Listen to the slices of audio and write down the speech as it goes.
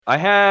I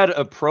had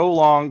a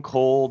prolonged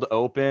cold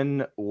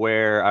open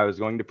where I was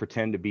going to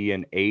pretend to be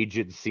an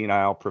aged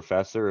senile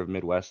professor of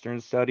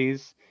Midwestern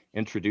studies,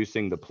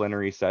 introducing the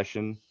plenary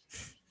session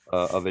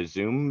of a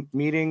Zoom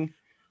meeting,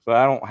 but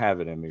I don't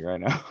have it in me right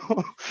now.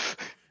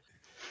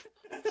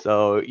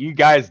 So you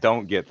guys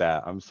don't get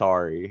that. I'm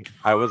sorry.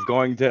 I was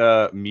going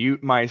to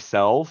mute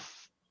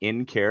myself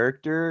in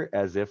character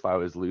as if I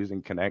was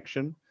losing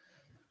connection.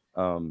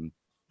 Um,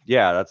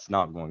 yeah, that's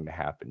not going to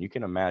happen. You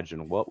can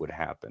imagine what would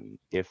happen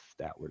if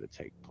that were to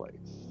take place.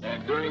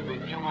 And during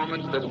the few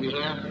moments that we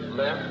have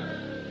left,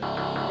 we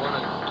want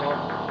to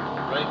talk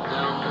right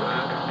down to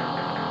earth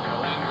in a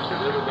language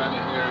that everybody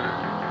here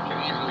can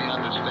easily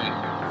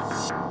understand.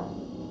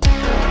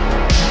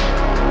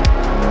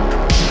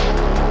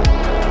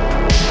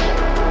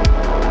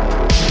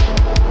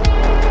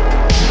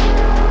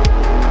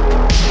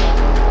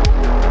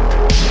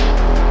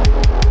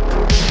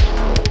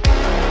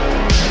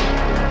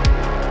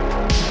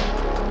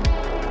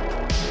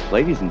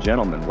 Ladies and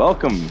gentlemen,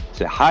 welcome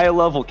to High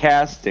Level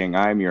Casting.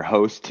 I'm your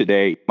host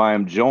today. I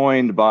am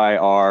joined by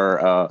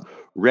our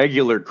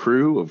regular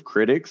crew of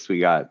critics. We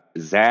got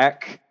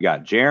Zach, we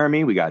got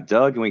Jeremy, we got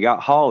Doug, and we got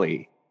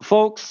Holly.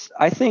 Folks,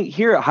 I think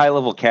here at High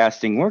Level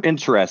Casting, we're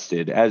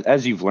interested,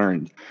 as you've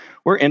learned,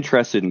 we're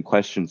interested in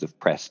questions of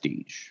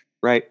prestige,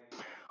 right?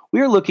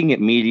 We are looking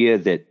at media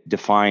that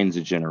defines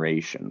a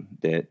generation,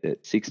 that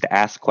seeks to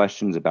ask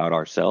questions about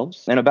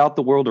ourselves and about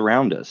the world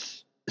around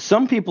us.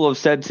 Some people have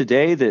said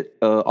today that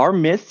our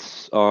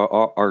myths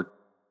are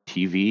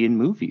TV and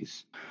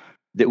movies,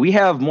 that we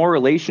have more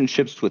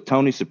relationships with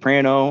Tony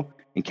Soprano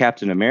and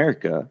Captain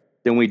America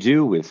than we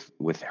do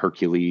with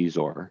Hercules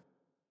or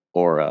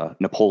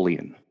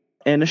Napoleon.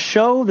 And a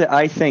show that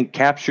I think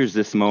captures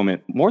this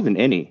moment more than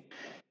any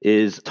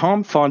is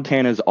Tom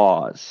Fontana's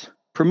Oz.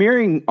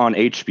 Premiering on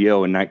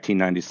HBO in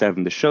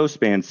 1997, the show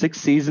spanned 6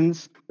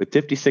 seasons with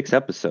 56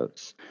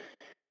 episodes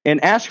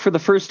and asked for the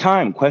first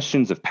time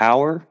questions of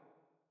power,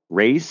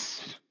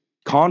 race,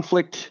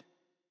 conflict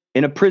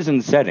in a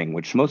prison setting,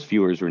 which most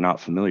viewers were not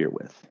familiar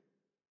with.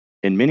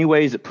 In many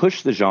ways, it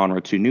pushed the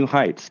genre to new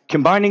heights,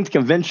 combining the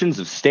conventions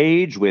of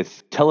stage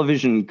with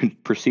television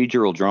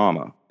procedural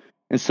drama.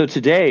 And so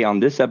today, on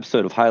this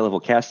episode of High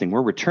Level Casting,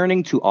 we're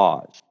returning to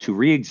Oz to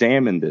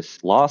re-examine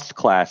this lost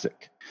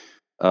classic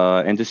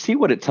and to see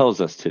what it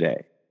tells us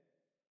today.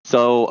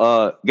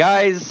 So,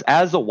 guys,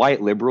 as a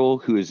white liberal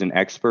who is an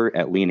expert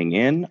at leaning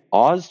in,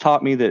 Oz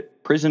taught me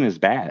that prison is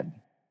bad.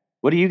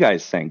 What do you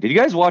guys think? Did you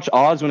guys watch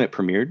Oz when it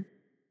premiered?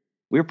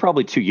 We were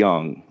probably too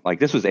young. Like,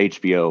 this was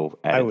HBO.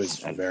 I was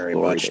very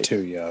much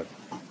too young.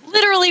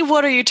 Literally,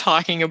 what are you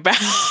talking about?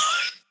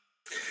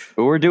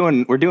 But we're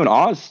doing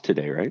Oz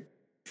today, right?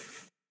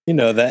 You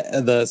know,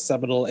 the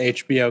seminal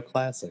HBO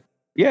classic.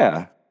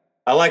 Yeah.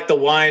 I like the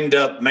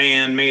wind-up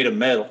man made of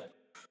metal.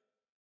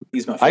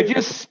 He's my favorite. I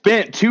just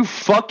spent 2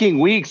 fucking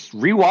weeks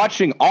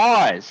rewatching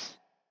Oz.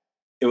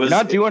 We're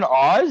not doing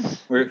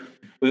Oz? We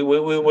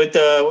with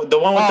the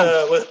one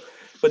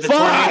with the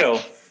tornado.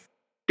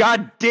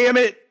 God damn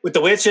it. With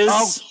the witches.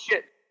 Oh,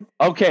 shit.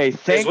 Okay,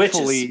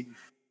 thankfully,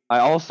 I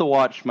also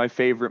watched my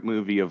favorite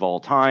movie of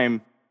all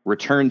time,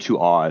 Return to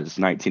Oz,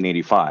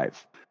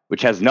 1985,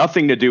 which has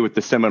nothing to do with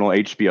the seminal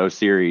HBO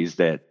series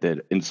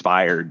that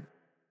inspired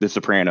The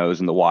Sopranos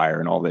and The Wire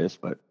and all this.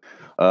 But,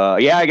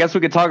 yeah, I guess we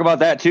could talk about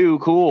that, too.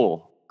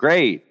 Cool.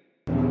 Great.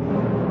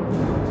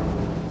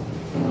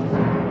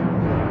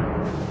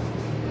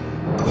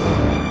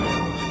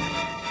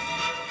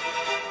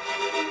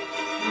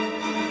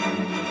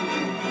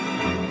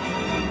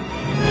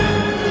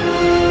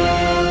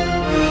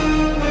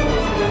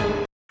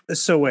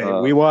 So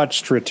wait, we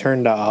watched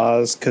Return to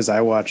Oz because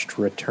I watched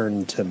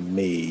Return to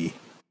Me,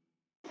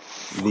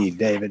 the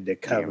David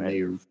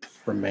Duchovny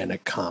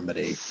romantic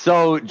comedy.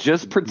 So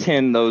just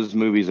pretend those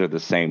movies are the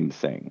same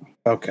thing.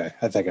 Okay,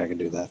 I think I can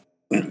do that.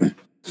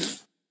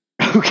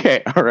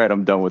 Okay, all right,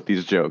 I'm done with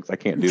these jokes. I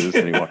can't do this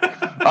anymore.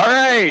 All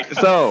right,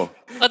 so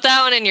Put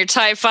that one in your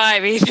type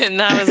 5, Ethan.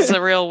 That was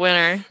a real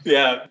winner.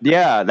 Yeah,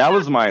 that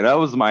was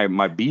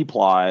my B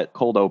plot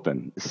cold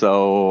open.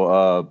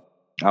 So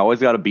I always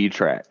got a B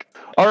track.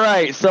 All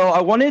right, so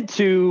I wanted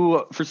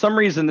to, for some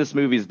reason, this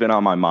movie's been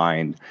on my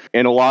mind.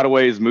 In a lot of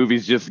ways,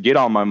 movies just get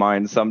on my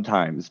mind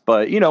sometimes.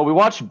 But, you know, we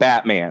watched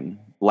Batman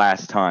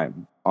last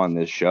time on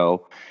this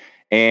show.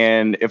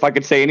 And if I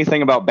could say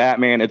anything about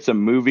Batman, it's a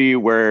movie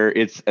where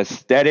its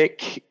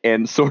aesthetic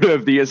and sort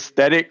of the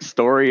aesthetic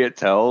story it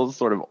tells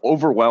sort of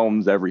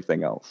overwhelms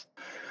everything else.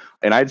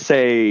 And I'd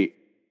say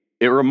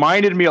it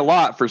reminded me a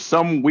lot, for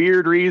some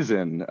weird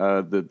reason,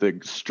 the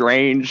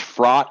strange,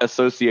 fraught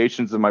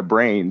associations in my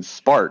brain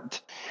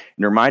sparked.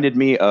 And it reminded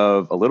me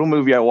of a little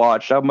movie I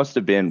watched. I must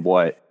have been,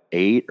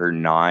 8 or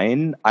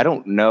 9? I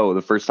don't know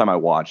the first time I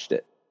watched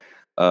it.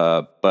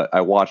 But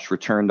I watched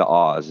Return to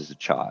Oz as a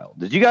child.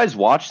 Did you guys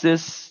watch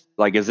this?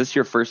 Like, is this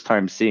your first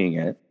time seeing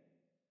it?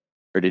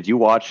 Or did you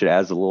watch it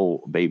as a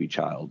little baby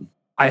child?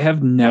 I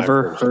have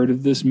never version. heard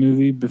of this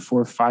movie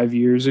before 5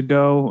 years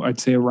ago. I'd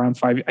say around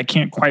 5. I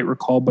can't quite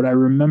recall, but I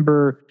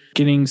remember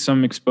getting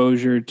some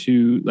exposure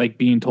to like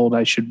being told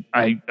I should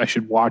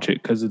watch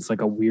it because it's like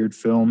a weird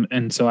film.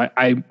 And so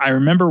I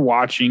remember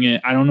watching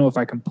it. I don't know if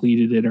I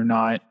completed it or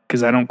not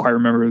because I don't quite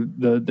remember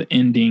the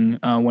ending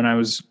when I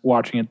was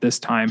watching it this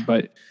time,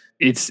 but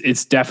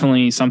it's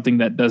definitely something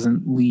that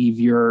doesn't leave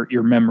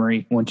your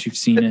memory once you've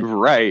seen it.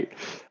 Right.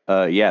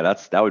 Yeah,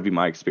 that would be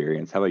my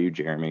experience. How about you,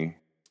 Jeremy?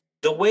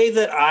 The way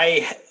that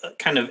I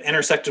kind of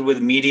intersected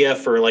with media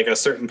for like a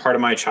certain part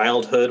of my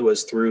childhood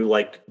was through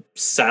like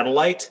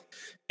satellite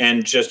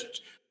and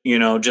just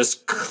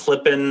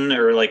clipping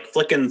or like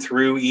flicking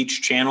through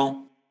each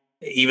channel.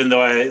 Even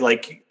though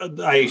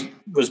I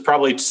was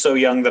probably so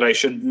young that I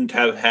shouldn't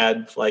have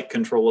had like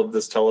control of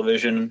this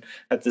television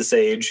at this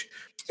age.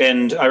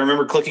 And I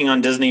remember clicking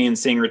on Disney and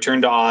seeing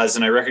Return to Oz,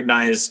 and I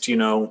recognized,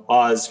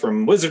 Oz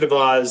from Wizard of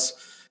Oz.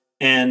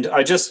 And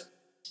I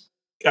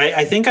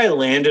think I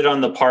landed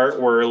on the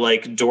part where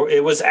like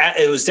it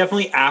was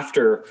definitely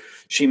after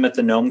she met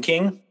the Gnome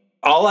King.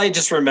 All I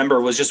just remember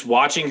was just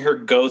watching her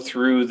go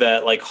through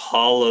that like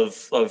hall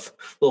of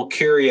little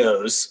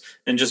curios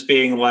and just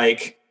being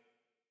like,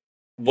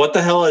 what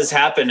the hell is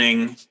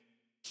happening?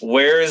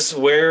 Where's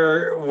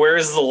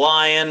the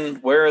lion?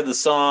 Where are the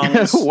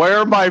songs? Where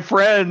are my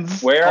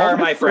friends? Where All are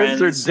my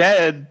friends? Are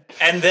dead.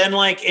 And then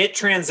like it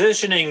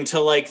transitioning to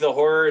like the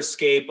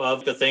horrorscape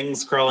of the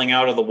things crawling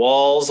out of the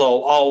walls.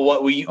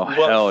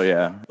 Hell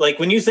yeah. Like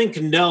when you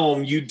think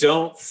gnome, you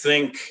don't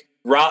think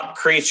rock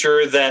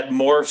creature that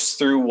morphs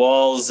through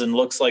walls and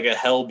looks like a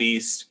hell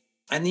beast.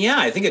 And yeah,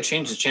 I think it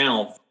changed the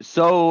channel.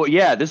 So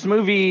yeah, this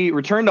movie,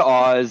 Return to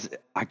Oz,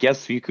 I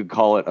guess you could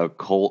call it a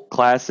cult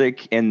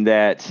classic in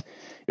that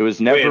it was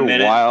never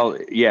wild.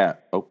 Yeah.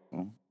 Oh.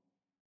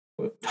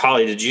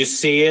 Holly, did you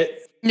see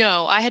it?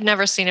 No, I had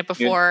never seen it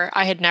before.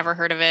 I had never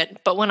heard of it.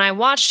 But when I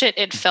watched it,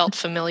 it felt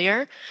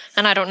familiar.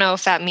 And I don't know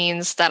if that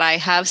means that I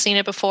have seen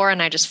it before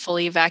and I just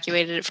fully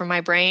evacuated it from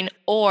my brain,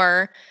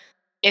 or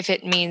if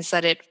it means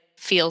that it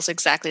feels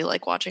exactly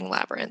like watching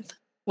Labyrinth,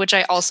 which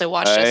I also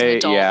watched as an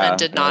adult and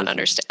did not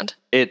understand.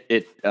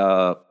 It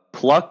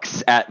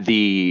plucks at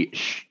the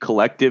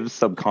collective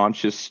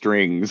subconscious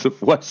strings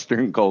of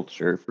Western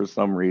culture for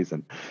some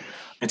reason.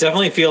 I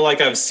definitely feel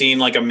like I've seen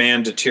like a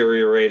man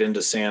deteriorate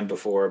into sand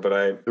before, but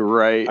I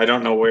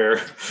don't know where.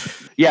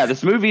 Yeah,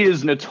 this movie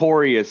is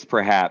notorious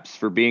perhaps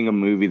for being a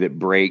movie that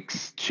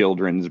breaks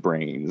children's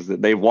brains.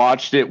 They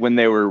watched it when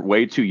they were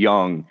way too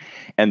young,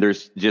 and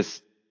there's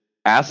just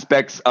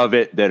aspects of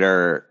it that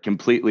are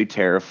completely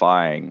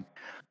terrifying.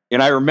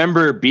 And I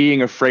remember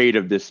being afraid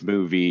of this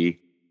movie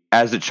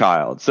as a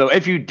child. So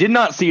if you did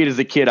not see it as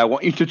a kid, I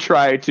want you to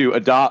try to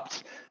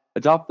adopt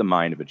the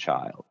mind of a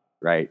child.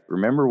 Right.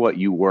 Remember what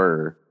you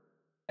were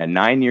at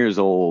 9 years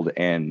old,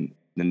 and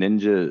the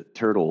Ninja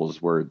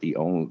Turtles were the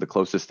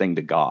closest thing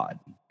to God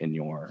in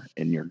your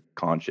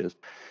conscious.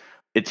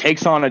 It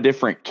takes on a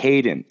different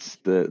cadence.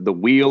 The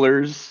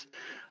Wheelers,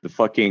 the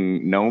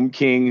fucking Gnome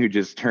King who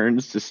just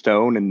turns to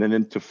stone and then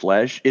into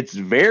flesh. It's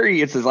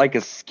like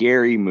a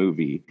scary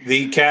movie.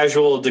 The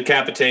casual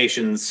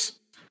decapitations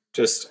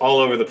just all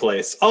over the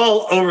place.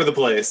 All over the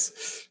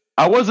place.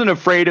 I wasn't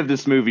afraid of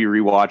this movie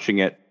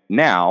rewatching it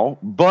now,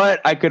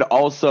 but I could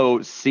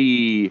also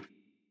see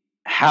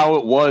how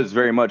it was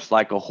very much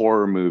like a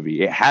horror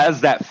movie. It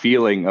has that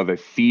feeling of a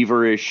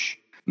feverish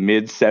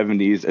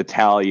mid-70s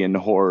Italian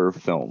horror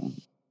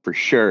film for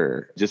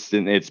sure, just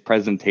in its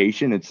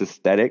presentation, its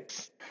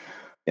aesthetics,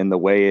 and the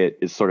way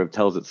it sort of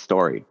tells its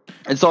story.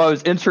 And so I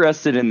was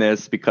interested in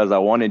this because I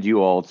wanted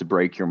you all to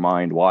break your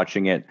mind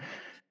watching it.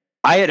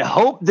 I had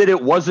hoped that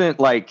it wasn't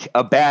like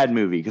a bad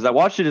movie because I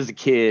watched it as a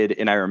kid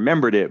and I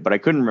remembered it, but I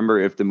couldn't remember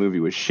if the movie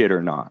was shit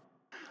or not.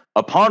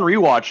 Upon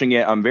rewatching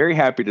it, I'm very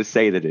happy to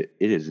say that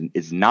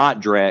it's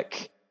not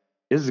Drek.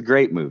 It is a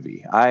great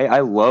movie.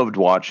 I loved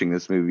watching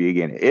this movie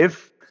again.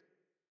 If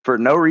for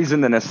no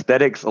reason than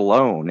aesthetics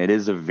alone, it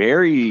is a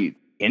very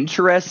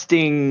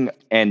interesting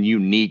and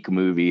unique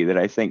movie that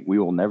I think we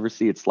will never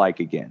see its like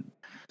again.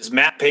 It's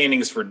matte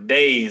paintings for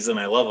days, and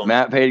I love them.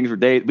 Matte paintings for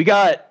days. We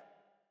got,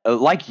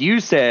 like you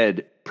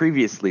said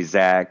previously,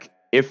 Zach,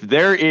 if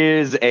there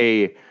is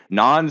a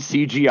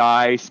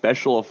non-CGI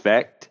special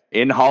effect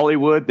in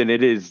Hollywood, then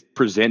it is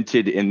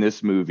presented in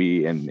this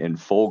movie in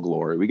full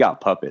glory. We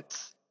got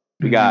puppets.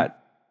 We got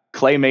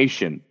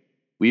claymation.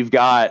 We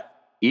got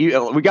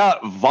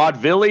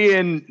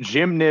vaudevillian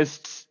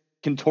gymnasts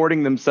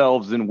contorting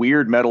themselves in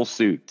weird metal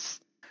suits.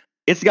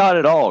 It's got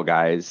it all,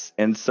 guys.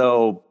 And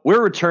so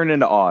we're returning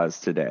to Oz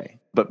today.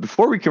 But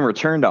before we can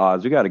return to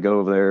Oz, we got to go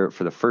over there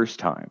for the first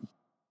time.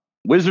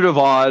 Wizard of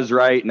Oz,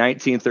 right?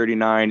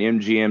 1939,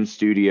 MGM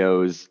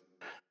Studios.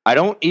 I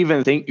don't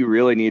even think you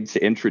really need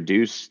to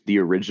introduce the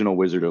original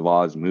Wizard of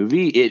Oz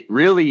movie. It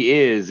really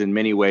is, in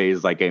many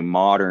ways, like a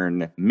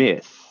modern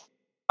myth.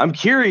 I'm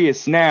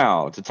curious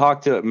now to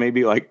talk to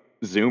maybe like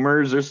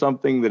Zoomers or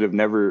something that have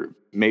never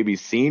maybe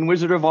seen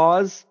Wizard of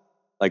Oz,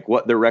 like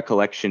what their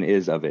recollection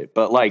is of it.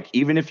 But like,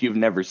 even if you've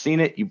never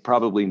seen it, you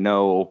probably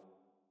know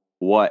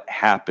what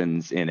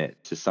happens in it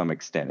to some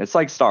extent. It's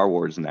like Star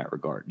Wars in that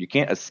regard. You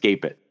can't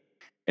escape it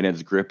and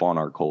its grip on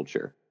our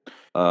culture.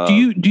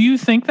 Do you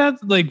think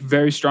that like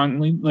very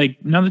strongly? Like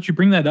now that you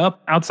bring that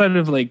up, outside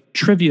of like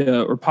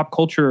trivia or pop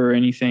culture or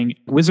anything,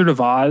 Wizard of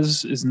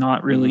Oz is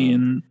not really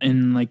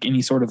in like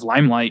any sort of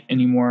limelight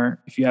anymore,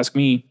 if you ask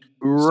me.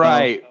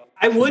 Right. So,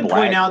 I would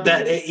point out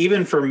that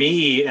even for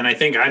me, and I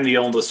think I'm the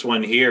oldest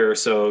one here,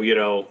 so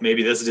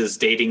maybe this is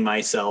just dating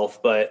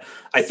myself, but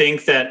I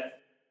think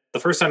that the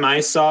first time I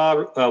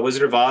saw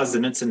Wizard of Oz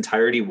in its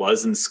entirety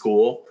was in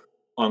school.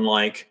 On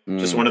like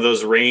just one of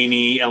those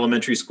rainy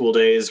elementary school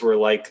days where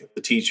like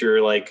the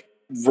teacher like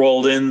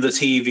rolled in the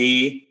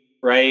TV,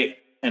 right?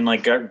 And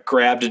like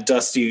grabbed a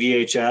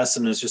dusty VHS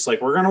and was just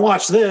like, we're going to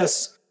watch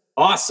this.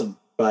 Awesome.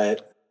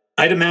 But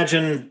I'd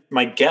imagine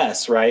my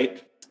guess,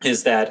 right,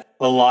 is that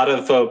a lot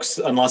of folks,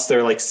 unless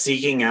they're like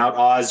seeking out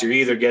Oz, you're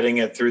either getting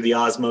it through the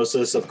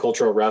osmosis of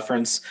cultural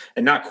reference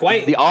and not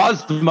quite. The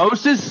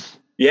osmosis?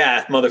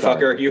 Yeah, motherfucker.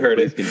 Sorry, you heard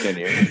it.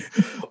 Continue.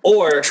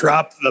 Or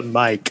drop the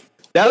mic.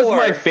 That was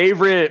my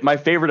favorite. My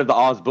favorite of the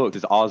Oz books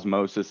is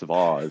Osmosis of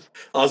Oz.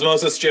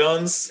 Osmosis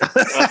Jones.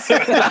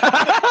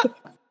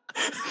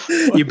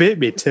 You beat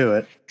me to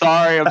it.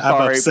 Sorry, I'm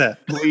sorry.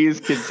 Upset. Please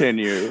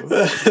continue.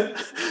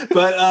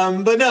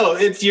 but no,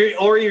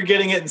 you're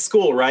getting it in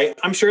school, right?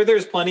 I'm sure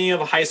there's plenty of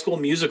high school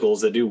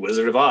musicals that do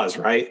Wizard of Oz,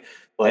 right?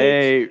 Like,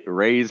 hey,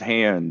 raise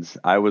hands.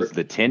 I was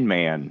the Tin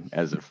Man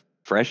as a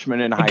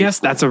freshman in high school. I guess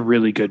that's a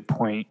really good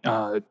point.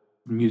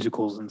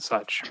 Musicals and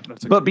such.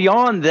 But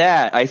beyond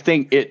that, I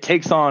think it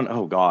takes on,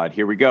 oh God,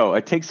 here we go.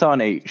 It takes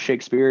on a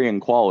Shakespearean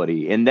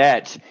quality in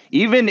that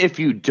even if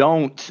you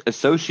don't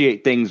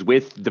associate things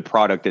with the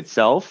product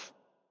itself,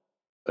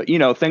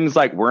 things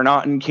like We're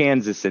Not in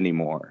Kansas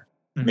Anymore.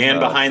 Man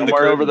Behind the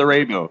Curtain. Over the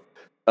Rainbow.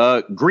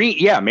 Green,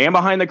 yeah, Man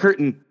Behind the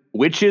Curtain.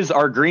 Witches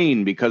are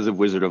green because of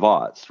Wizard of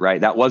Oz, right?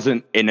 That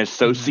wasn't an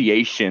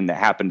association that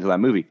happened to that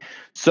movie.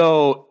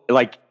 So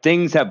like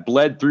things have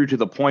bled through to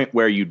the point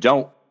where you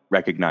don't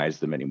recognize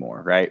them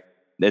anymore, right?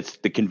 It's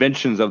the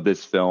conventions of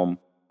this film,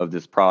 of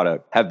this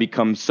product, have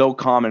become so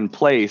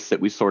commonplace that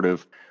we sort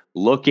of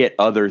look at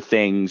other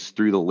things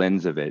through the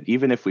lens of it,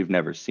 even if we've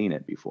never seen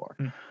it before.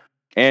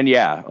 And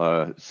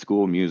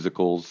school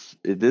musicals,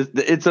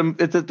 it's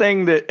a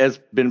thing that has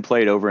been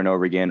played over and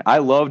over again. I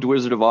loved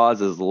Wizard of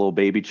Oz as a little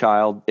baby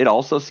child. It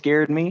also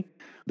scared me.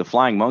 The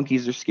flying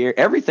monkeys are scary.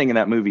 Everything in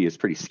that movie is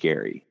pretty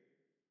scary.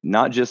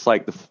 Not just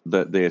like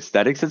the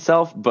aesthetics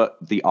itself, but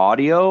the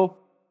audio.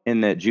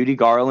 In that Judy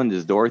Garland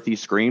as Dorothy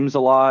screams a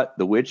lot.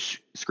 The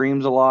witch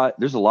screams a lot.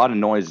 There's a lot of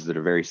noises that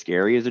are very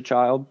scary as a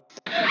child.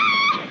 That's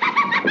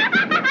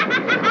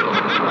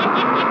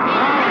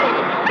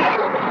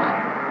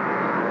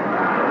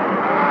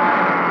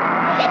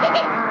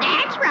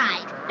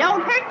right.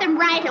 Don't hurt them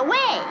right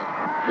away.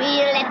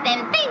 We'll let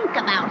them think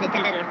about it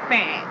a little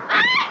first.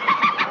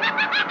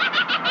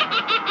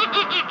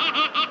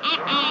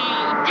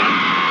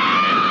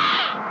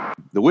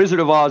 The Wizard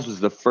of Oz was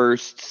the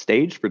first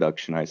stage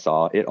production I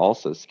saw. It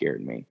also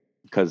scared me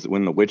because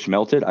when the witch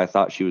melted, I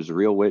thought she was a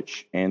real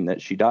witch and that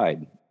she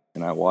died,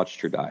 and I watched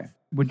her die.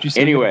 Would you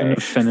say you have an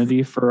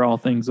affinity for all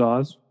things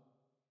Oz?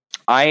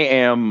 I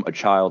am a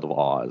child of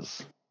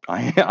Oz.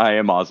 I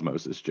am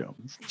Osmosis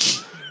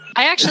Jones.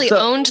 I actually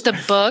owned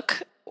the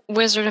book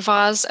Wizard of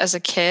Oz as a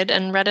kid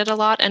and read it a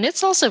lot, and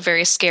it's also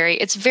very scary.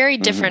 It's very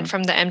different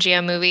from the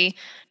MGM movie,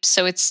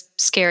 so it's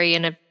scary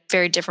in a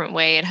very different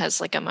way. It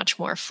has like a much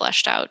more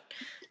fleshed out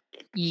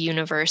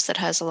universe that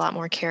has a lot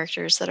more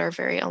characters that are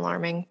very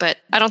alarming. But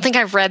I don't think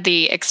I've read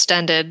the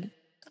extended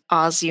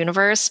Oz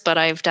universe, but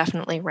I've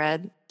definitely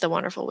read The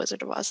Wonderful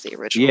Wizard of Oz, the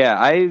original. Yeah,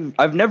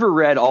 I've never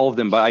read all of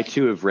them, but I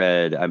too have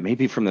read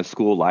maybe from the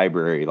school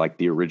library, like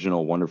the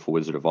original Wonderful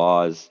Wizard of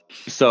Oz.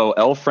 So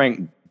L.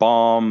 Frank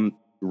Baum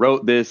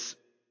wrote this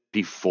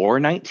before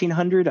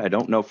 1900. I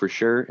don't know for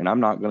sure, and I'm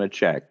not going to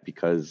check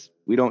because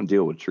we don't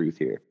deal with truth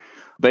here.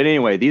 But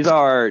anyway, these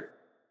are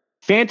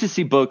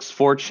fantasy books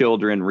for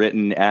children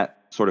written at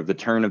sort of the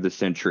turn of the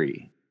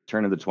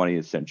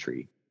 20th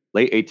century,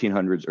 late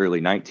 1800s,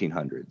 early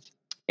 1900s.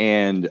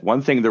 And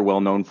one thing they're well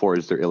known for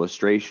is their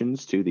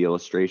illustrations, too. The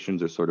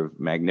illustrations are sort of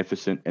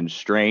magnificent and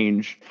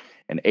strange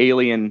and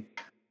alien.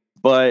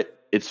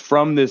 But it's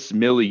from this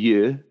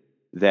milieu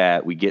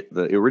that we get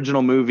the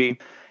original movie.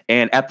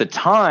 And at the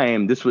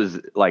time, this was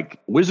like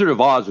Wizard of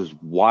Oz was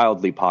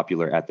wildly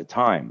popular at the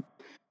time.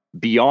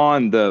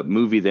 Beyond the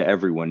movie that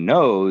everyone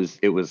knows,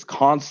 it was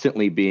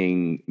constantly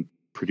being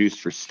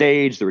produced for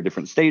stage. There were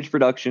different stage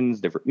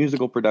productions, different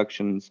musical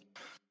productions,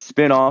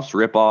 spin-offs,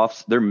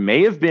 rip-offs. There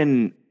may have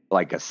been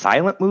like a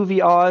silent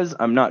movie Oz,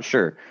 I'm not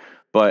sure.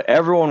 But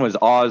everyone was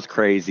Oz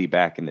crazy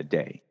back in the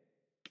day.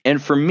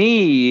 And for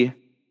me,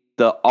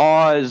 the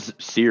Oz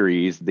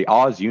series, the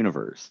Oz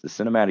universe, the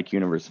cinematic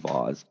universe of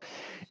Oz,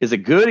 is a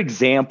good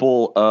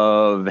example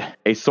of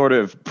a sort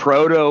of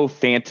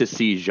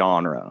proto-fantasy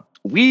genre.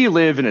 We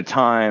live in a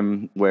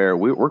time where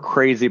we're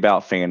crazy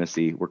about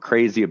fantasy. We're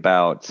crazy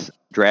about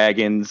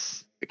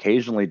dragons,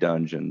 occasionally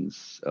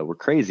dungeons. We're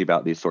crazy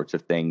about these sorts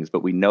of things,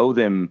 but we know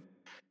them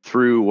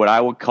through what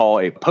I would call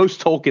a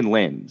post-Tolkien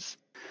lens.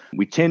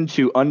 We tend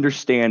to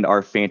understand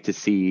our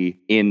fantasy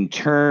in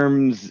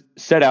terms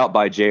set out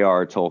by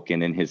J.R.R.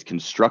 Tolkien in his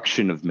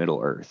construction of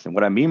Middle-earth. And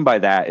what I mean by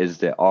that is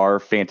that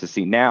our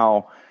fantasy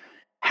now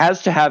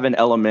has to have an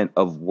element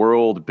of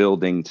world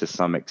building to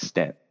some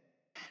extent.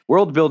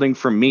 World building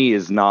for me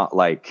is not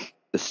like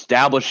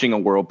establishing a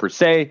world per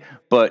se,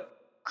 but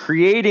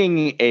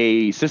creating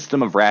a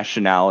system of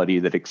rationality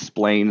that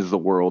explains the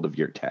world of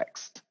your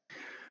text.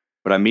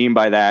 What I mean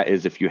by that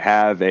is if you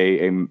have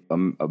a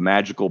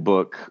magical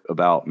book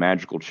about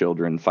magical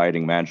children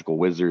fighting magical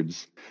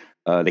wizards,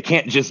 they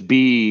can't just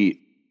be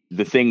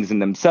the things in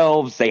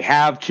themselves. They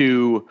have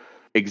to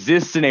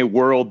exist in a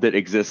world that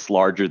exists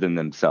larger than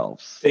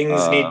themselves.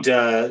 Things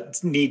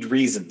need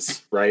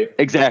reasons, right?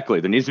 Exactly.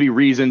 There needs to be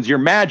reasons. Your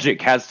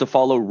magic has to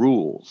follow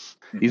rules.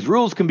 These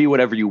rules can be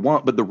whatever you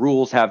want, but the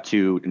rules have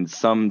to, in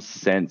some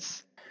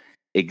sense,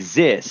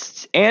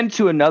 exist. And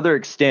to another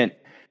extent,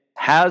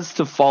 has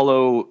to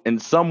follow in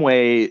some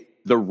way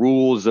the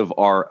rules of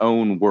our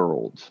own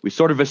world. We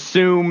sort of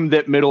assume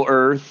that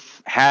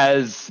Middle-earth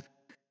has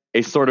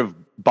a sort of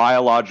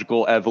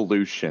biological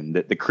evolution,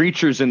 that the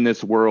creatures in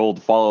this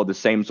world follow the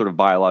same sort of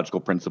biological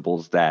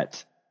principles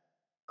that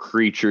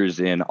creatures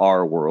in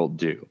our world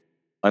do,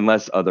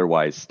 unless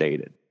otherwise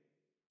stated.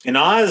 In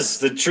Oz,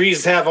 the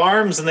trees have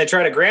arms and they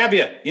try to grab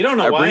you. You don't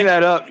know why. I bring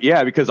that up,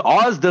 yeah, because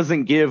Oz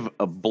doesn't give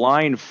a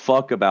blind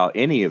fuck about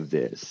any of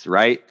this,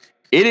 right?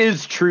 It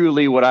is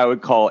truly what I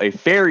would call a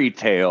fairy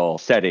tale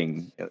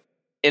setting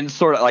in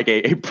sort of like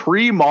a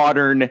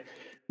pre-modern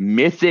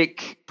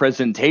mythic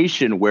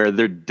presentation where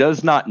there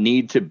does not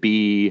need to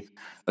be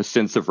a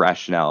sense of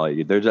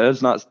rationality. There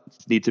does not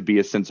need to be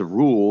a sense of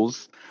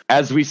rules.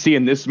 As we see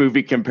in this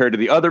movie compared to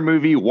the other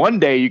movie, one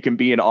day you can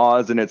be in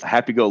Oz and it's a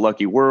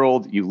happy-go-lucky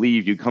world. You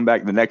leave, you come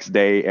back the next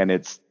day and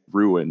it's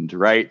ruined,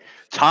 right?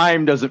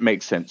 Time doesn't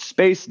make sense.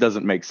 Space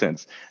doesn't make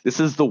sense. This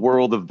is the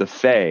world of the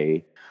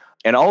Fae.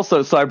 And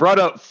also, so I brought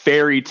up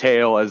fairy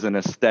tale as an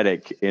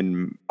aesthetic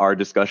in our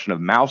discussion of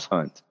Mouse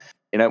Hunt.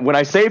 And when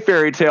I say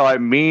fairy tale, I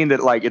mean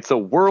that like it's a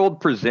world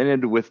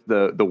presented with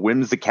the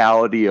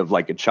whimsicality of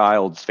like a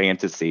child's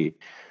fantasy,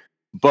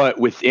 but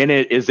within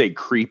it is a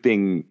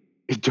creeping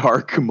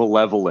dark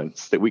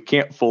malevolence that we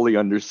can't fully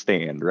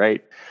understand,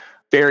 right?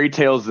 Fairy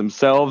tales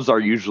themselves are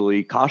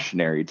usually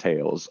cautionary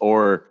tales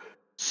or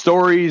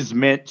stories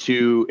meant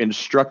to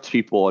instruct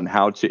people on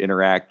how to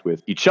interact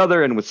with each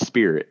other and with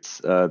spirits.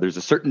 There's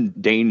a certain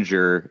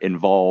danger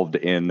involved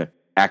in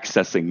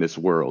accessing this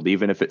world,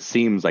 even if it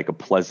seems like a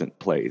pleasant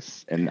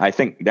place. And I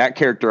think that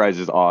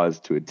characterizes Oz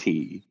to a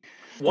T.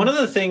 One of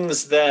the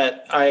things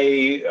that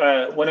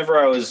I, whenever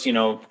I was,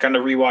 kind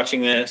of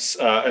rewatching this,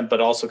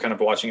 but also kind of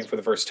watching it for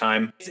the first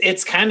time,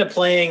 it's kind of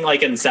playing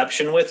like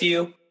Inception with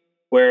you,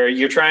 where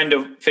you're trying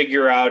to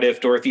figure out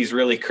if Dorothy's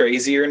really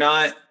crazy or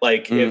not,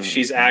 like if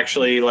she's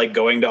actually like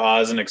going to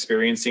Oz and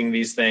experiencing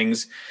these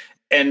things.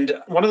 And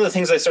one of the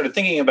things I started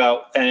thinking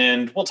about,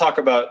 and we'll talk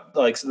about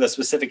like the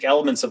specific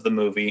elements of the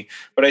movie,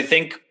 but I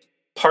think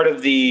part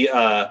of the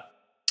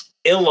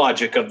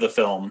illogic of the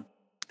film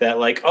that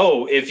like,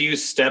 oh, if you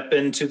step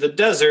into the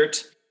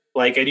desert,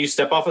 like, and you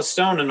step off a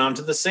stone and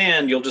onto the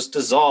sand, you'll just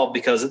dissolve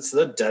because it's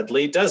the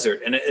deadly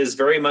desert. And it is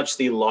very much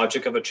the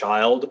logic of a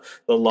child,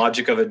 the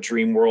logic of a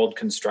dream world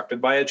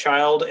constructed by a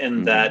child,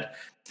 and that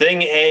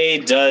thing A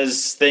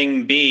does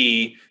thing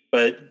B,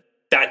 but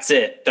that's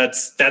it.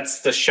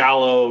 That's the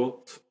shallow,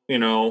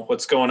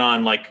 what's going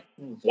on. Like,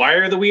 why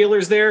are the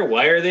wheelers there?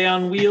 Why are they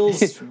on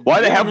wheels?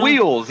 Why they have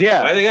wheels?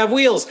 Yeah. Why they have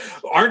wheels?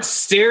 Aren't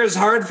stairs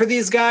hard for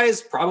these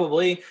guys?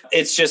 Probably.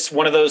 It's just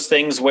one of those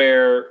things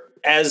where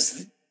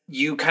as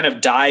you kind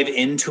of dive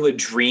into a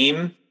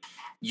dream,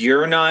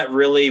 you're not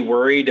really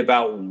worried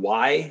about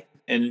why.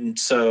 And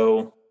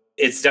so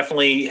it's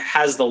definitely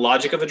has the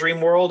logic of a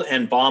dream world.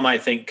 And Baum, I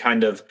think,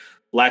 kind of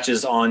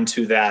latches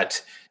onto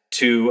that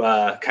to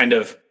kind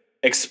of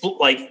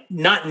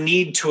not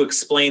need to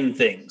explain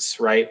things,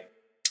 right?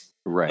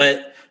 Right.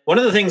 But one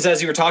of the things,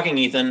 as you were talking,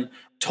 Ethan,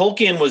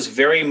 Tolkien was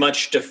very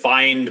much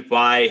defined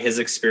by his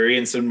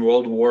experience in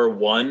World War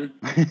I.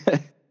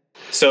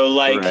 So,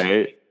 like,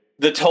 right.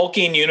 The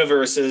Tolkien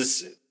universe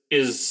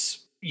is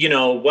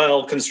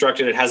well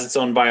constructed. It has its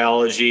own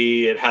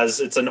biology.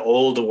 It's an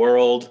old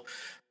world,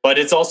 but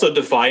it's also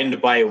defined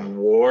by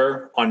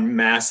war on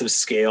massive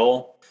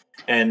scale.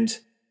 And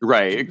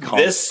right,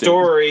 this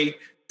story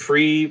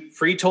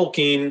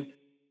pre-Tolkien,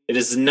 it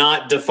is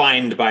not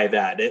defined by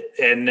that. It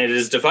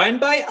is defined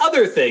by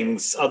other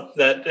things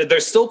that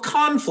there's still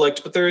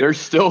conflict, but there's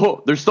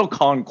still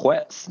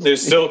conquest.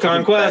 There's still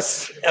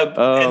conquest.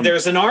 And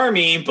there's an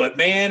army, but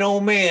man, oh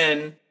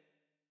man,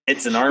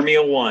 it's an army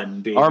of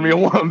one, baby. Army of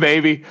one,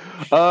 baby.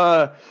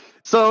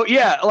 So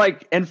yeah,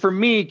 like, and for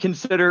me,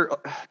 consider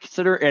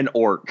an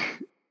orc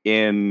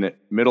in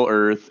Middle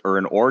Earth or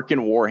an orc in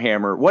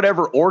Warhammer,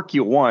 whatever orc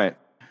you want.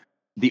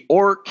 The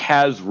orc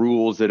has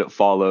rules that it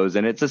follows,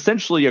 and it's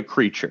essentially a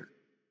creature.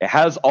 It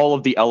has all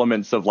of the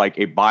elements of like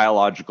a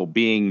biological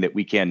being that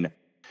we can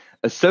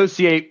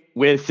associate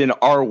with in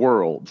our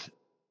world.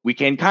 We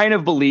can kind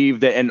of believe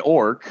that an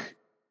orc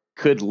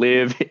could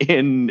live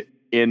in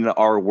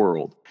our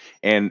world.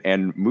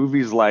 And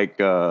movies like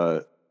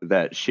that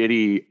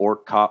shitty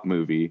orc cop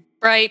movie,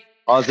 Right.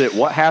 posit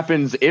what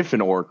happens if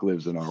an orc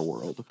lives in our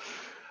world.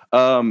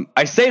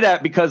 I say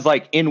that because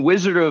like in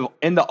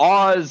the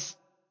Oz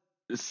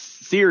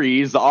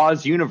series, the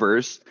Oz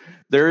universe,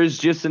 there is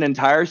just an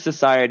entire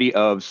society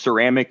of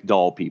ceramic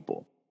doll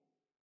people.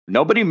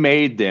 Nobody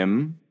made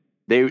them.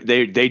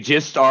 They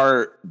just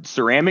are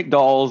ceramic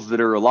dolls that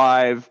are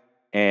alive,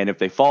 and if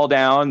they fall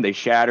down, they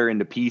shatter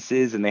into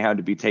pieces and they have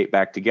to be taped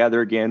back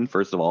together again.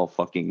 First of all,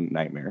 fucking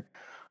nightmare.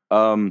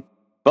 But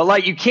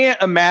like you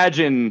can't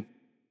imagine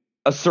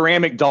a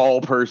ceramic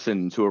doll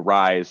person to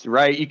arise,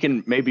 right? You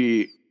can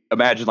maybe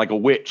imagine like a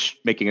witch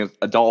making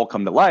a doll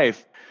come to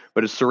life,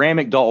 but a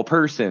ceramic doll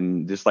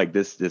person, just like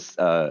this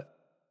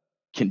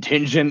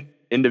contingent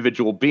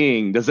individual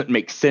being, doesn't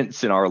make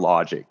sense in our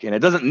logic. And it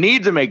doesn't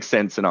need to make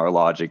sense in our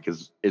logic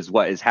is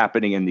what is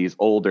happening in these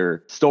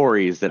older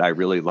stories that I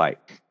really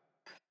like.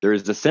 There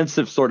is a sense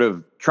of sort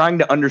of trying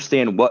to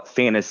understand what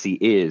fantasy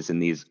is in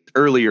these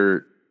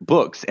earlier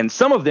books. And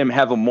some of them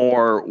have a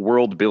more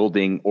world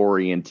building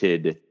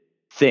oriented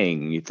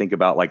thing. You think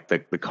about like the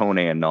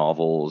Conan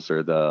novels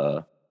or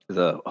the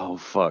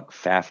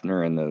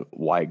Fafner and the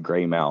White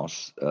Gray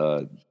Mouse.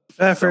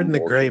 Fafner and the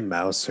Gray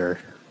Mouser.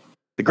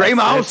 The Gray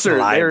Mouser.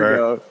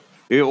 There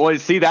we go.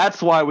 See,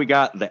 that's why we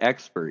got the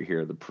expert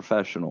here, the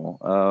professional.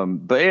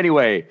 But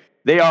anyway,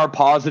 they are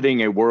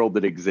positing a world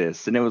that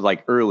exists, and it was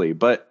like early.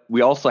 But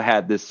we also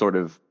had this sort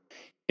of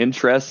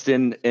interest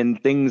in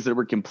things that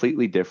were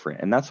completely different,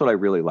 and that's what I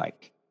really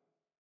like.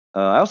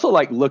 I also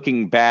like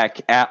looking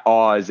back at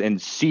Oz and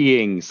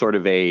seeing sort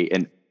of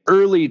an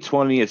early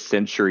 20th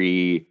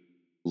century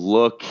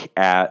look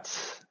at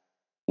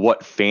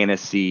what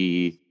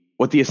the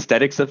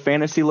aesthetics of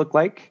fantasy look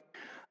like.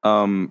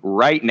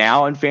 Right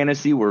now in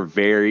fantasy, we're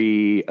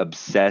very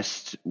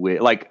obsessed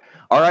with, like,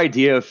 our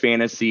idea of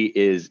fantasy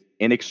is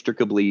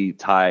inextricably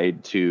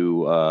tied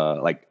to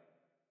like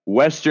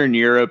Western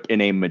Europe in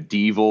a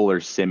medieval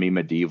or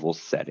semi-medieval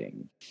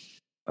setting.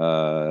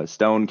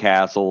 Stone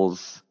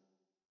castles,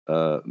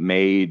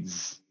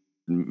 maidens,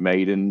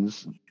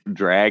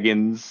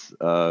 dragons,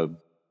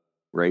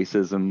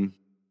 racism.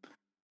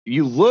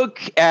 You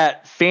look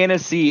at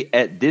fantasy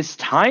at this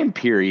time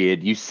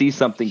period, you see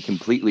something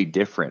completely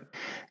different.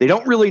 They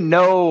don't really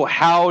know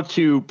how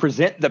to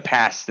present the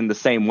past in the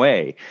same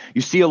way.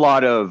 You see a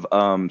lot of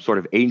sort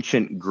of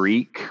ancient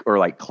Greek or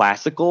like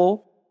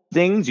classical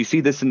things. You see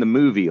this in the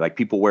movie, like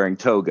people wearing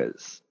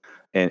togas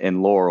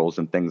and laurels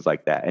and things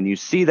like that. And you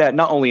see that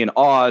not only in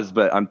Oz,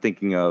 but I'm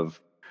thinking of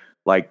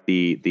like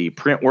the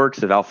print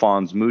works of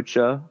Alphonse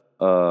Mucha.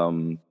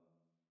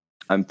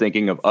 I'm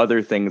thinking of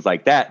other things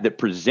like that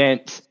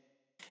present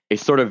a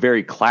sort of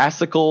very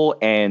classical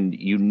and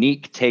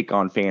unique take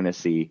on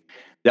fantasy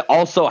that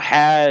also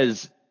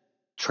has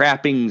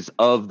trappings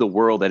of the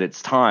world at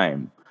its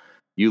time.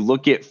 You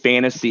look at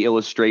fantasy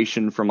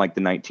illustration from like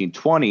the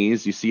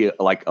 1920s, you see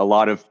like a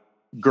lot of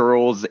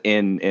girls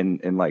in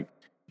like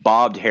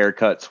bobbed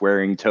haircuts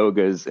wearing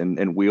togas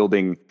and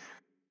wielding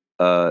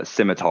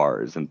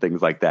scimitars and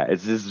things like that.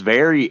 It's this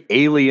very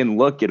alien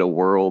look at a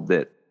world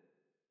that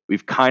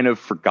we've kind of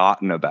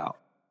forgotten about.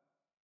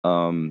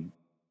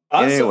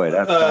 Anyway,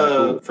 that's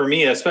cool. For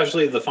me,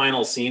 especially the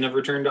final scene of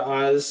Return to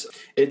Oz,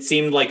 it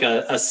seemed like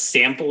a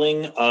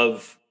sampling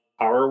of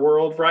our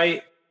world,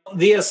 right?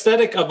 The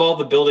aesthetic of all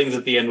the buildings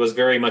at the end was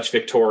very much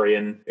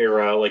Victorian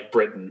era, like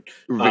Britain.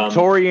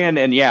 Victorian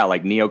and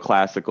like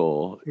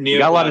neoclassical. You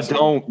got a lot of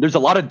dome. There's a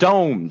lot of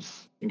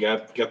domes. You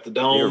got the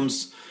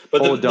domes.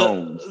 But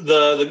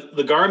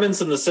the garments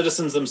and the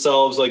citizens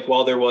themselves, like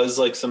while there was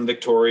like some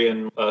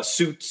Victorian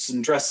suits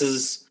and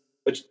dresses,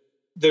 but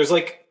there's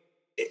like,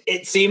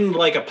 it seemed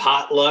like a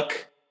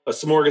potluck, a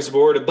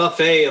smorgasbord, a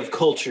buffet of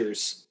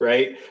cultures,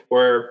 right?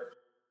 Where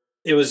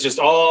it was just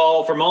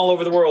all from all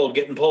over the world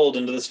getting pulled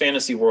into this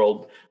fantasy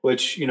world,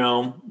 which,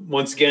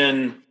 once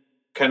again,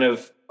 kind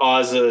of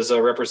Oz is a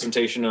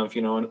representation of,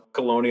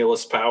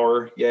 colonialist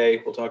power.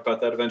 Yay. We'll talk about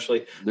that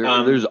eventually.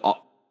 There's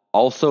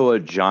also a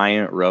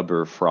giant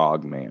rubber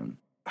frog man.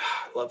 I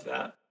love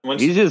that.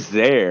 He's just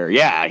there.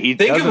 Yeah. Think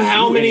of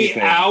how many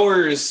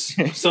hours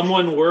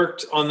someone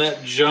worked on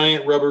that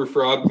giant rubber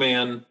frog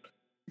man.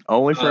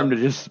 Only for him to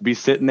just be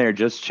sitting there,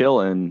 just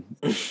chilling.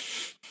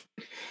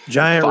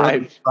 Giant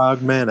rubber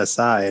frog man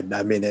aside,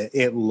 I mean,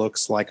 it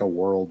looks like a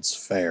World's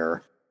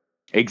Fair.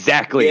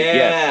 Exactly.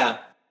 Yeah.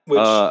 Which,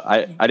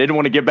 I didn't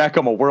want to get back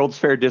on a World's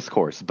Fair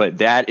discourse, but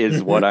that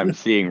is what I'm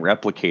seeing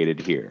replicated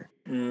here.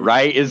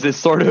 Right? Is this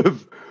sort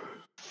of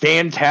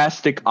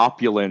fantastic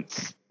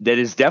opulence that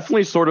is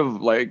definitely sort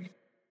of like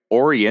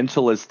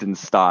Orientalist in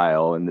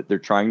style, and that they're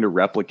trying to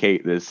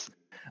replicate this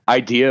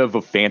idea of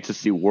a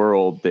fantasy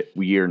world that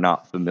we are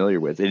not familiar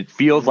with. It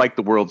feels like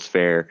the World's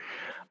Fair.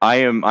 I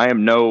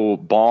am no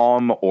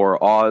Baum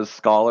or Oz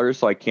scholar,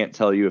 so I can't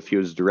tell you if he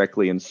was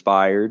directly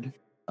inspired.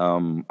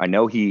 I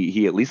know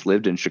he at least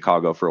lived in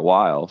Chicago for a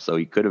while, so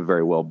he could have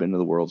very well been to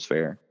the World's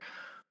Fair,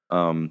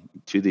 to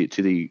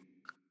the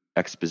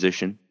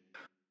exposition.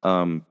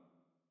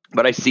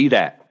 But I see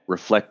that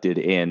reflected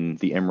in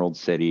the Emerald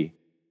City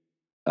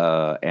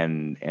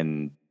and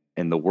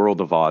in the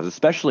world of Oz,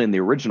 especially in the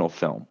original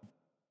film.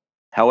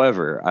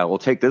 However, I will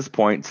take this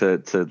point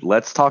to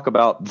let's talk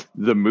about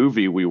the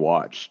movie we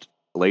watched,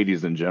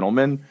 ladies and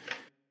gentlemen.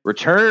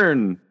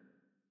 Return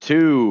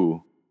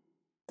to,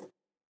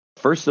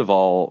 first of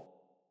all,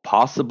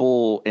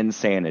 possible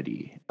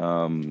insanity.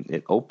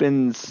 It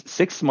opens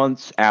 6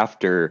 months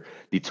after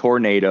the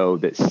tornado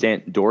that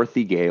sent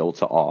Dorothy Gale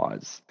to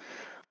Oz.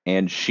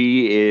 And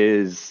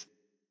she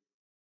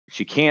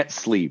can't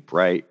sleep,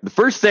 right? The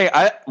first thing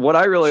what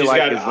I really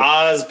like is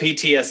Oz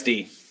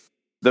PTSD.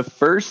 The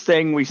first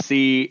thing we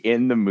see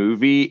in the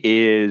movie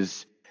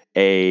is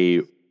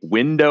a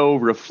window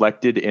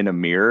reflected in a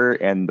mirror,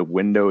 and the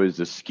window is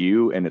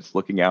askew and it's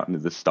looking out into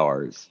the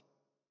stars.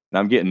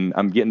 And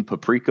I'm getting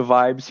Paprika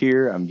vibes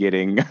here. I'm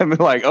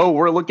like, oh,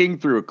 we're looking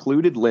through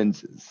occluded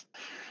lenses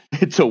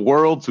to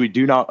worlds we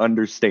do not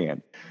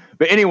understand.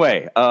 But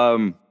anyway,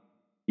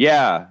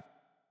 yeah,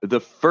 the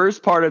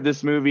first part of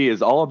this movie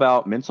is all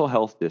about mental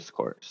health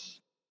discourse.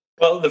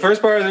 Well, the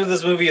first part of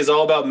this movie is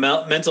all about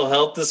mental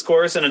health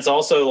discourse, and it's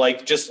also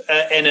like just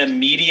an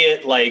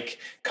immediate like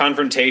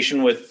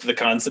confrontation with the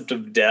concept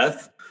of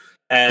death.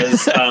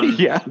 As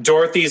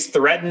Dorothy's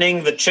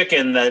threatening the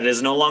chicken that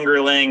is no longer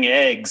laying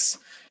eggs,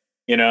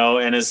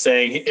 and is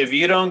saying, if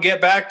you don't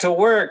get back to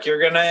work, you're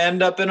going to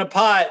end up in a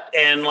pot.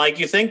 And like,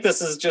 you think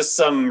this is just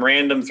some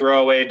random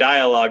throwaway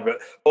dialogue, but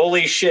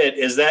holy shit,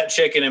 is that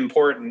chicken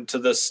important to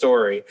the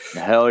story?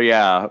 Hell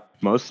yeah.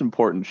 Most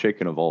important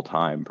chicken of all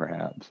time,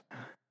 perhaps.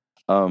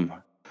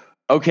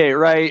 Okay,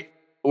 right.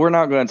 We're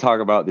not going to talk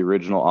about the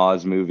original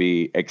Oz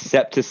movie,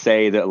 except to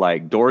say that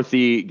like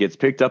Dorothy gets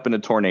picked up in a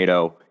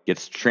tornado,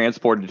 gets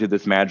transported to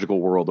this magical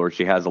world where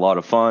she has a lot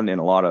of fun and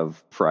a lot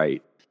of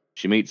fright.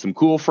 She meets some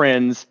cool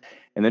friends,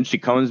 and then she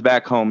comes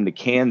back home to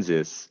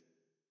Kansas.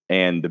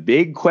 And the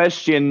big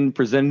question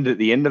presented at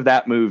the end of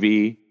that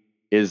movie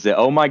is that,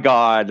 oh my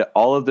God,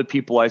 all of the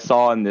people I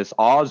saw in this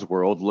Oz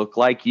world look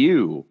like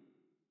you.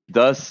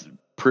 Thus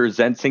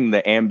presenting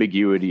the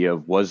ambiguity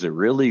of, was it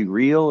really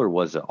real or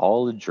was it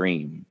all a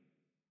dream?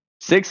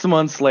 6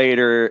 months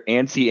later,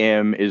 Auntie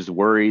M is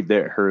worried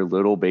that her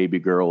little baby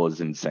girl is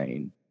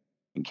insane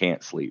and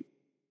can't sleep.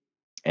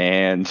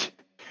 And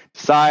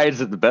decides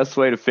that the best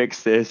way to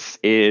fix this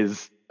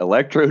is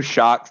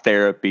electroshock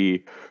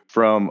therapy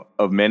from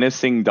a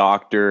menacing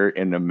doctor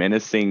in a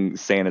menacing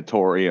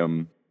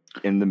sanatorium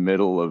in the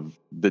middle of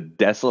the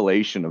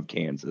desolation of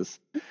Kansas.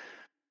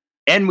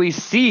 And we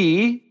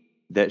see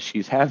that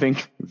she's having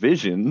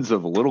visions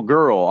of a little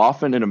girl,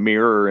 often in a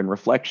mirror and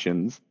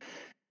reflections.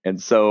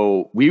 And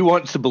so we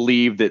want to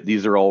believe that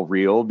these are all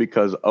real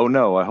because, oh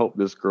no, I hope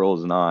this girl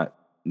is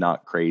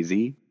not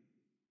crazy.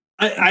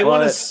 I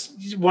want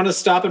to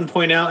stop and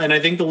point out, and I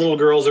think the little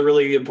girl is a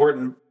really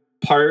important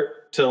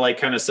part to like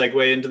kind of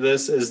segue into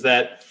this, is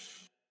that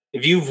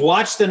if you've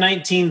watched the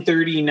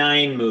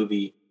 1939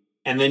 movie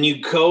and then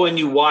you go and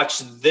you watch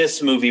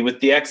this movie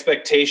with the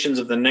expectations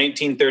of the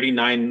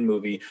 1939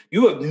 movie,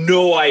 you have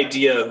no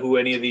idea who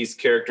any of these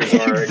characters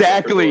are.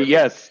 Exactly.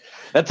 Yes.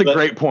 That's a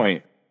great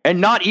point.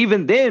 And not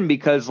even then,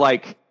 because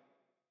like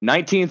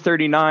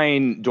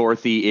 1939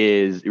 Dorothy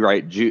is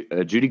right.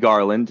 Judy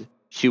Garland.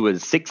 She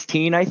was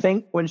 16, I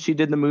think, when she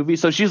did the movie.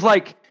 So she's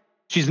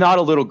not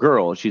a little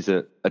girl. She's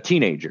a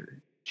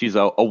teenager. She's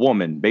a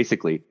woman,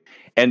 basically.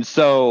 And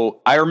so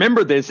I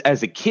remember this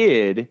as a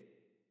kid,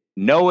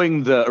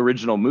 knowing the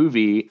original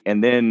movie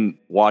and then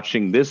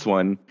watching this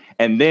one.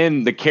 And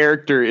then the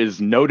character is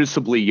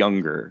noticeably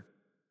younger,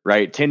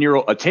 right? A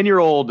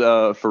 10-year-old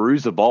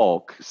Fairuza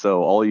Balk.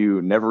 So all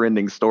you Never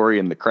Ending Story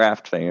and The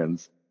Craft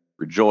fans,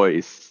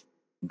 rejoice.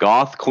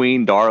 Goth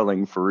queen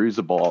darling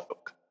Fairuza Balk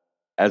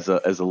as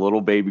a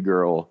little baby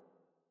girl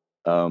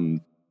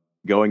going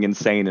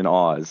insane in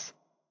Oz.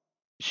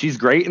 She's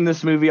great in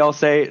this movie, I'll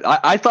say.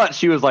 I thought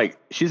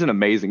she's an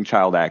amazing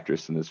child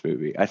actress in this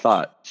movie. I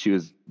thought she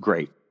was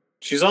great.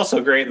 She's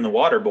also great in The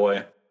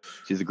Waterboy.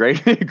 She's great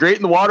in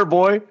The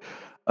Waterboy.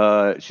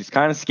 She's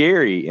kind of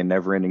scary in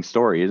Never Ending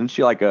Story. Isn't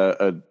she like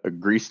a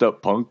greased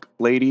up punk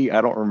lady?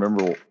 I don't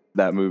remember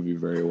that movie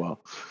very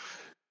well.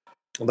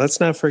 Let's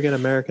not forget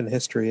American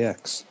History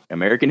X.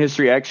 American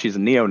History X, she's a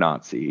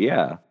neo-Nazi,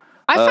 yeah.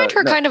 I find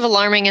her kind of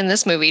alarming in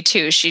this movie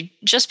too.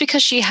 Just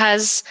because she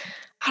has,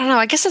 I don't know,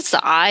 I guess it's the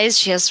eyes.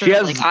 She has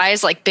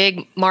eyes like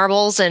big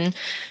marbles, and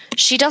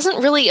she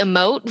doesn't really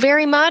emote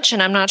very much.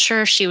 And I'm not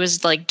sure if she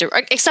was like,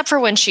 except for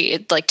when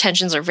she like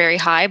tensions are very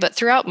high, but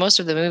throughout most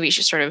of the movie,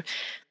 she sort of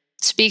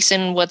speaks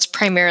in what's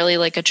primarily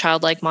like a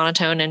childlike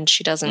monotone, and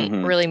she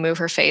doesn't really move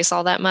her face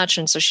all that much.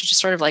 And so she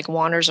just sort of like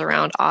wanders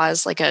around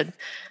Oz like a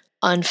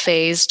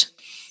unfazed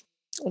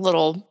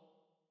little,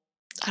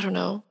 I don't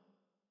know,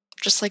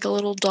 just like a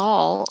little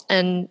doll.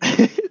 And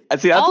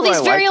all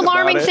these very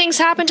alarming things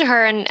happen to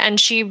her, and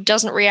she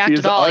doesn't react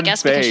at all. Unfazed. I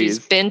guess because she's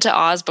been to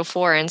Oz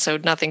before, and so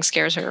nothing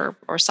scares her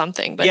or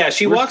something. But yeah,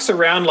 she walks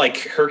around like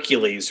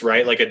Hercules,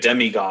 right? Like a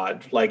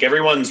demigod. Like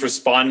everyone's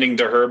responding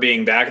to her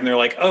being back, and they're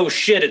like, "Oh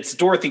shit, it's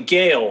Dorothy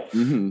Gale!"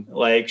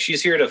 Like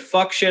she's here to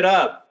fuck shit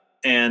up.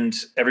 and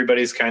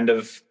everybody's kind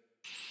of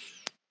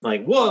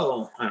like,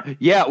 whoa.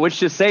 Yeah, which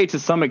to say, to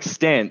some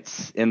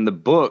extent, in the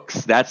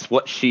books, that's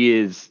what she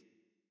is.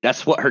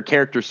 That's what her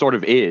character sort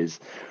of is,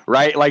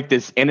 right? Like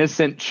this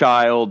innocent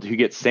child who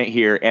gets sent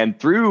here and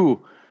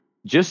through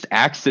just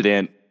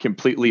accident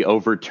completely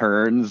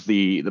overturns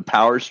the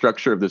power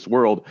structure of this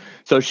world.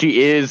 So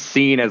she is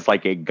seen as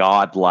like a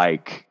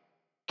godlike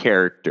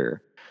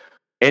character.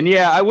 And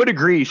yeah, I would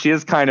agree. She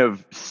is kind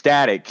of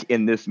static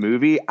in this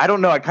movie. I don't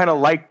know. I kind of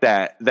like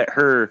that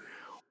her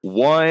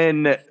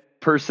one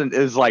person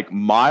is like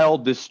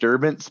mild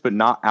disturbance, but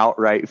not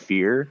outright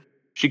fear.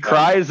 She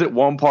cries at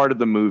one part of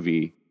the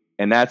movie,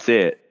 and that's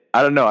it.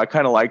 I don't know. I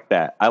kind of like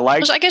that.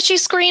 I guess she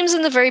screams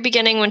in the very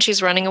beginning when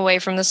she's running away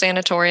from the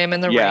sanatorium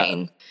in the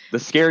rain. The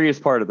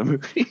scariest part of the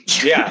movie.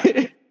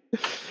 Yeah.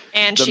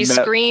 And she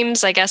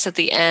screams, I guess, at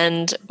the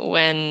end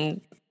when,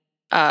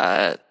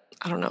 I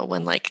don't know,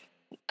 when like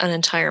an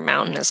entire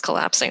mountain is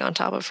collapsing on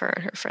top of her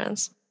and her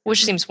friends,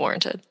 which seems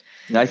warranted.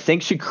 And I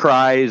think she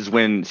cries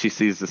when she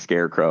sees the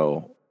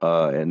scarecrow,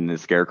 and the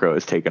scarecrow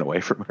is taken away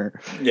from her.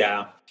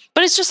 Yeah.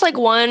 But it's just like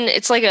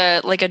it's like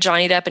a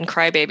Johnny Depp and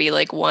Crybaby,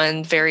 like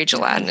one very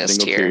gelatinous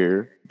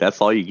tear.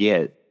 That's all you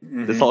get.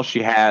 Mm-hmm. That's all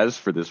she has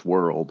for this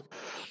world.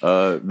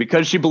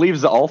 Because she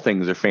believes that all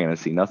things are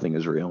fantasy. Nothing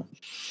is real.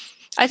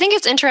 I think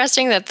it's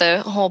interesting that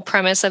the whole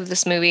premise of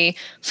this movie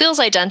feels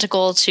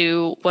identical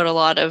to what a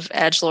lot of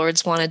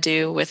edgelords want to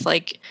do with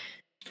like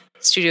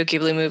Studio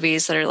Ghibli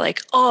movies that are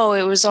like, oh,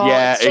 it was all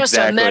just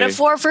a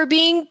metaphor for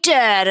being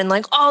dead, and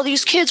like all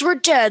these kids were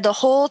dead the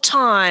whole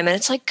time, and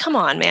it's like, come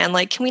on, man,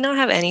 like, can we not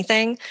have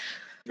anything?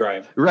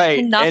 Right.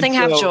 Can nothing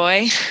have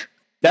joy?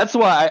 That's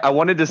why I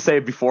wanted to say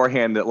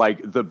beforehand that like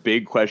the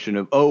big question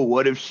of, oh,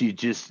 what if she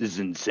just is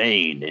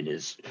insane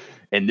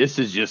and this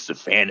is just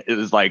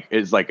it's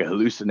like a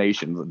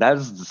hallucination. That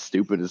is the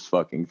stupidest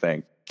fucking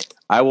thing.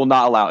 I will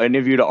not allow any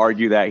of you to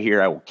argue that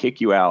here. I will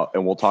kick you out,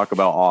 and we'll talk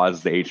about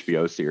Oz, the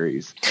HBO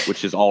series,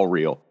 which is all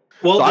real.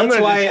 Well, so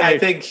that's why I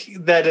think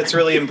that it's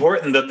really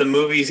important that the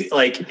movie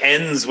like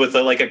ends with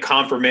a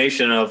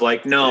confirmation of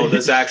like, no,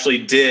 this actually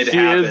did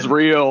happen. She is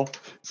real.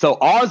 So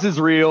Oz is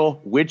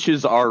real.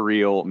 Witches are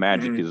real.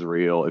 Magic is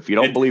real. If you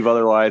don't believe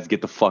otherwise,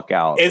 get the fuck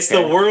out. It's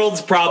the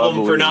world's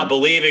problem for not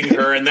believing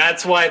her, and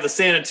that's why the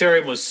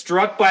sanitarium was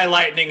struck by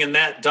lightning and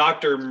that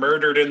doctor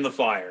murdered in the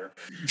fire.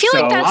 I feel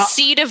like that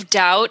seed of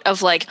doubt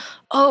of like,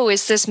 oh,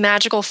 is this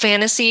magical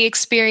fantasy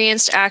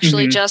experience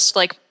actually just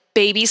like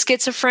baby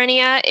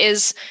schizophrenia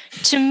is,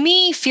 to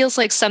me, feels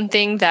like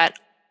something that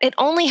it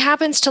only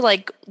happens to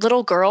like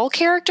little girl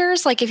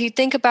characters. Like if you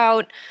think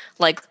about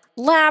like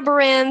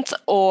Labyrinth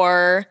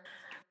or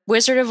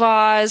Wizard of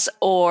Oz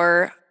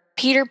or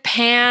Peter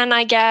Pan,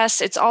 I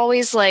guess it's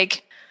always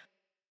like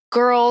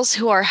girls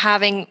who are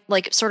having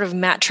like sort of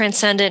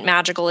transcendent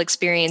magical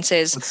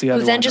experiences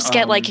who then just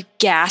get like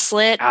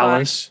gaslit.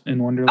 Alice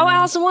in Wonderland. Oh,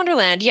 Alice in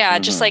Wonderland. Yeah.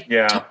 Just like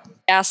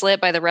gaslit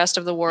by the rest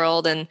of the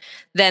world. And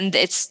then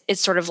it's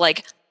sort of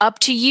like up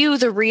to you,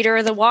 the reader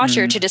or the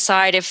watcher, to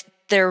decide if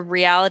their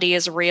reality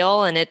is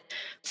real. And it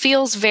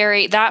feels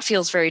very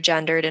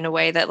gendered in a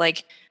way that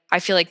like, I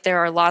feel like there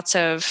are lots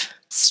of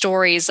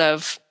stories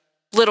of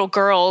little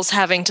girls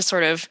having to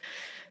sort of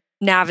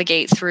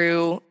navigate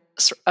through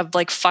a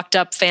like fucked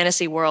up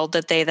fantasy world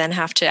that they then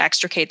have to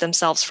extricate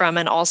themselves from,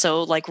 and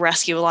also like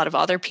rescue a lot of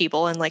other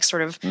people and like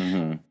sort of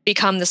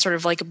become this sort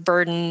of like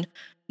burden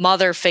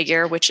mother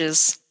figure, which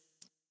is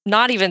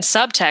not even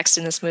subtext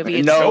in this movie.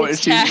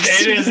 It's text.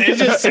 It's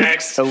just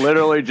text.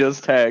 Literally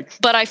just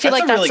text. But I feel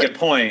that's a really good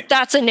point.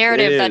 That's a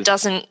narrative that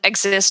doesn't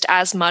exist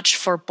as much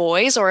for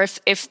boys, or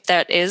if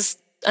that is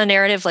a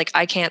narrative, like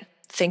I can't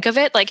think of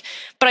it. Like,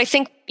 but I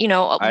think, you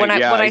know, what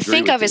I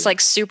think of is like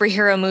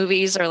superhero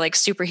movies or like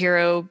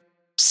superhero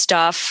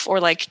stuff or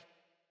like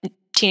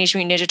Teenage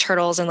Mutant Ninja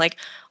Turtles, and like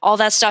all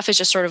that stuff is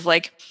just sort of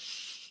like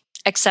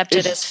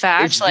accepted as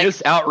fact. It's like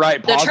just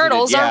outright positive. The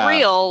turtles are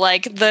real.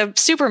 Like the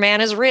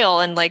Superman is real,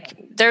 and like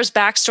there's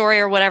backstory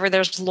or whatever.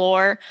 There's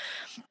lore,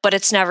 but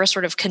it's never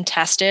sort of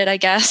contested, I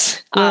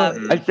guess.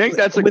 I think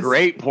that's a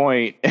great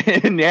point.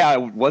 And yeah, I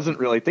wasn't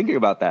really thinking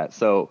about that.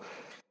 So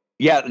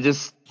yeah,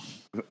 just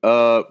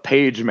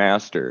Page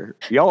Master.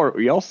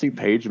 Y'all see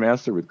Page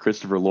Master with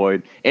Christopher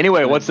Lloyd.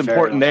 Anyway, what's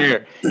important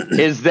there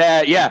is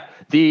that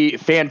the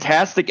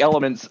fantastic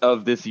elements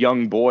of this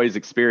young boy's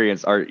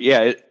experience are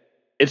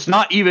it's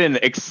not even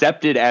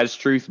accepted as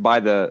truth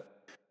by the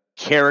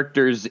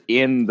characters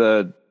in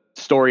the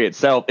story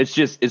itself. It's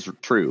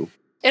true.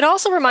 It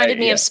also reminded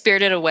me of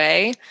Spirited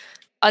Away,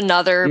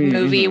 another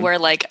movie where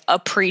like a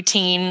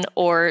preteen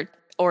or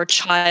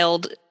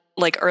child,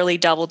 like early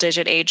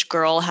double-digit age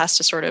girl has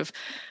to sort of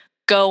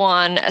go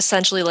on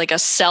essentially like a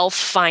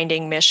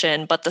self-finding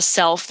mission, but the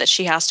self that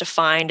she has to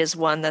find is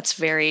one that's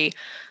very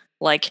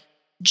like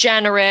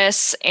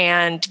generous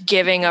and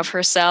giving of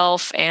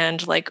herself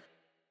and like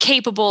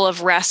capable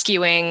of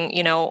rescuing,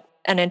 you know,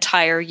 an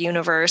entire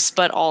universe,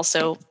 but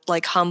also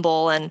like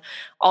humble, and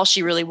all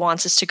she really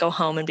wants is to go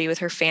home and be with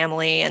her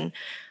family. And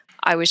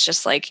I was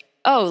just like,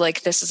 oh,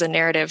 like this is a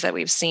narrative that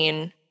we've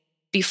seen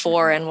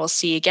before and we'll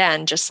see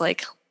again, just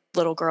like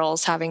little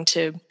girls having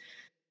to,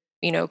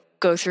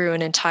 go through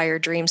an entire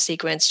dream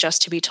sequence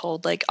just to be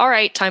told, like, all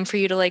right, time for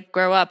you to like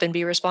grow up and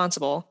be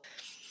responsible.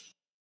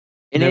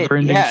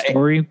 Never-ending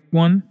Story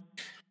one.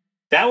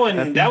 That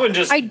one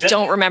just. I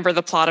don't remember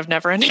the plot of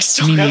Neverending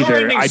Story. Me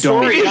neither. Neverending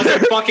Story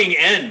doesn't fucking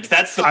end.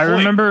 That's the point. I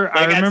remember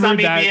that's not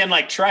me that being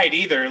like tried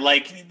either.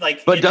 Like.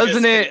 But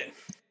doesn't it?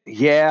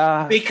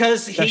 Yeah,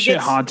 because that shit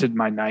haunted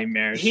my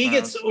nightmares. He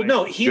Good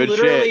literally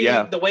shit,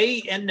 yeah. The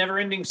way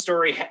Neverending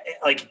Story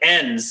like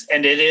ends,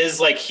 and it is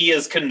like he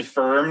has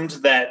confirmed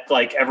that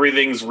like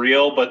everything's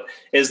real, but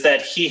is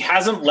that he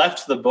hasn't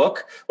left the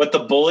book. But the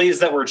bullies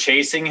that were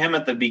chasing him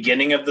at the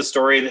beginning of the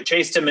story, that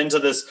chased him into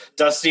this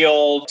dusty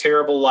old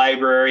terrible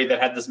library that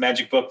had this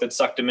magic book that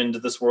sucked him into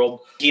this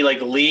world, he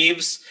like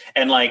leaves,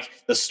 and like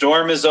the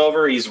storm is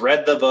over. He's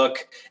read the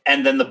book,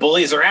 and then the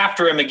bullies are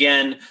after him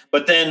again.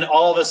 But then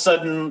all of a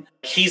sudden,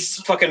 he's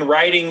fucking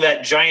riding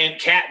that giant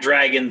cat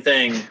dragon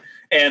thing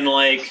and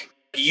like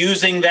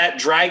using that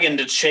dragon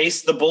to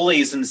chase the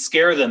bullies and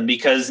scare them,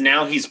 because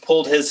now he's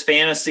pulled his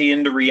fantasy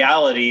into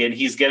reality and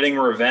he's getting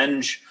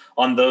revenge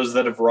on those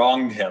that have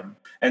wronged him.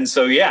 And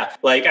so, yeah,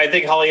 like I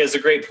think Holly has a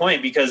great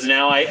point, because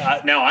now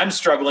I'm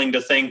struggling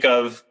to think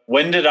of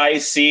when did I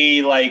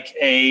see like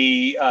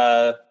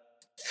a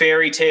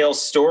fairy tale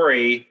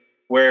story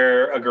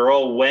where a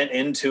girl went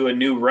into a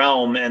new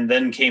realm and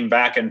then came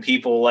back and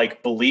people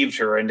like believed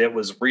her and it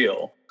was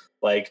real.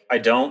 Like, I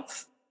don't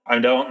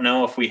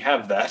know if we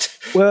have that.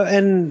 Well,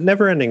 and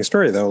Neverending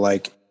Story though,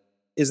 like,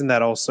 isn't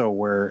that also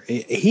where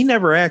he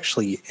never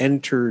actually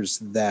enters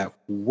that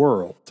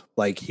world?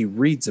 Like, he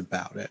reads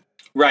about it.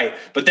 Right.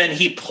 But then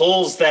he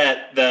pulls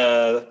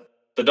the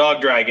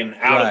dog dragon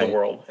out of the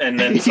world. And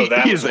then so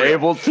that he's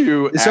able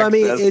to. So I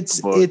mean,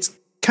 it's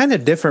kind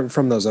of different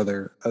from those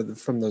other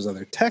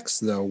texts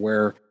though,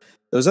 where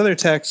those other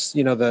texts,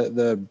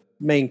 the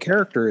main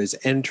character is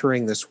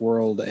entering this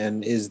world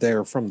and is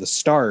there from the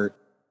start,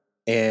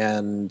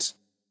 and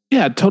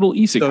total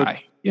isekai.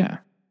 Yeah,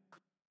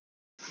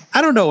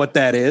 I don't know what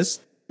that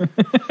is.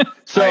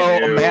 So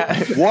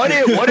what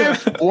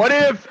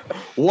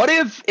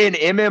if an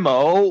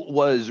MMO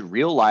was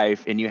real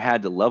life and you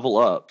had to level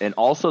up, and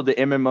also the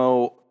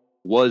MMO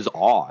was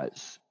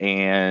Oz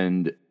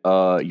and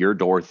you're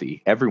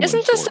Dorothy? Everyone's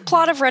Isn't this Dorothy. the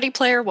plot of Ready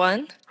Player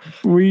One?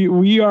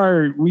 We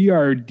are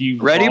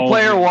Ready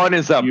Player One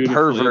is a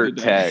pervert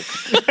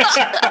text.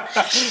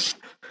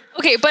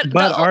 Okay, but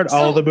aren't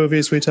all the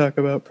movies we talk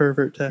about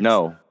pervert text?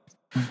 No,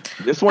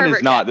 this one is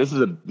Pervert not. This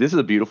is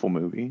a beautiful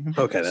movie.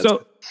 Okay, that's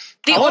So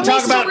the I want to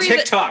only talk about story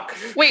TikTok.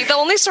 the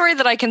only story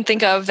that I can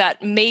think of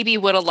that maybe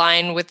would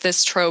align with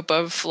this trope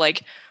of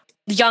like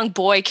the young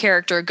boy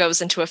character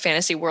goes into a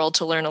fantasy world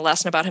to learn a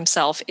lesson about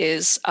himself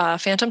is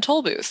Phantom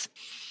Tollbooth.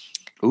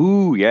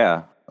 Ooh,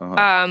 yeah.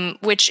 Uh-huh.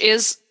 Which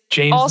is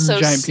James also and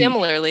the Giant Peach.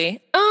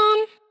 similarly.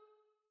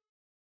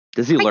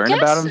 Does he learn guess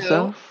about so.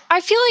 himself?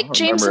 I feel like don't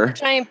James and remember. the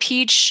Giant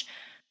Peach,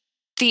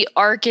 the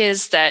arc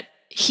is that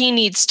he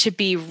needs to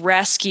be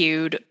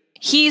rescued.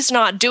 He's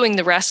not doing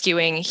the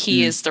rescuing.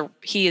 He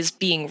is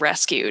being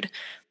rescued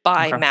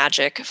by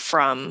magic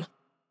from.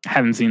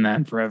 Haven't seen that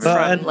in forever.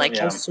 and like-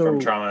 From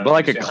trauma. But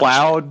like a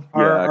cloud?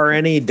 Are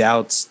any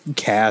doubts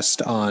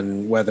cast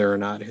on whether or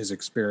not his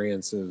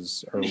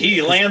experiences are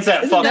He real? lands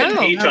that fucking No.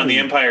 peach on the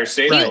Empire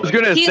State I Building. was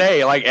gonna He-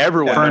 say, like,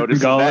 everyone Burnt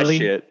notices that Gully.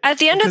 shit. At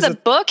the end of Because the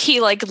book,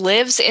 he like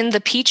lives in the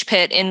Peach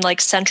Pit in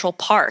like Central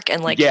Park,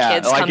 and like Yeah,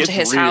 kids like, come to it's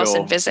his house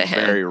real. and visit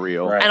him. Very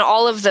real. Right. And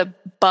all of the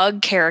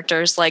bug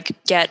characters like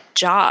get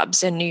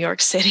jobs in New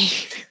York City.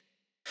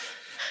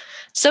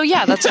 So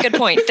yeah, that's a good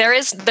point.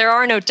 There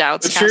are no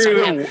doubts cast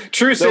on him.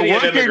 True The city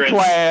of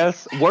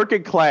immigrants.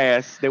 working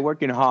class, they're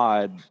working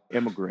hard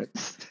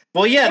immigrants.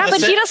 Well, yeah, Yeah, the, but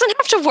cen- he doesn't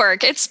have to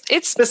work. It's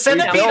the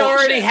centipede don't.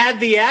 already had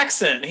the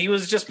accent. He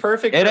was just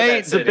perfect. It for that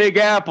ain't the city. Big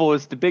Apple,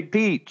 it's the Big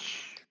Peach.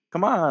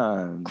 Come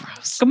on.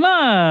 gross. Come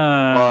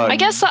on. I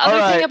guess the All other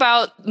right. thing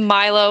about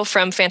Milo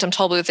from Phantom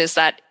Tollbooth is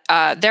that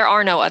there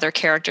are no other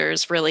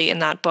characters really in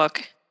that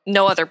book.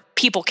 No other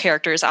people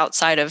characters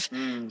outside of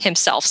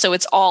himself. So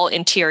it's all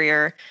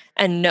interior.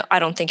 And no, I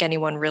don't think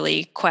anyone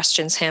really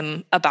questions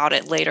him about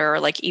it later or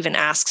like even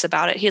asks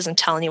about it. He doesn't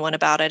tell anyone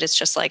about it. It's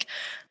just like,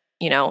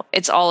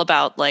 it's all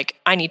about like,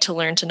 I need to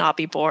learn to not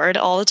be bored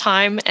all the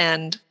time.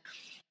 And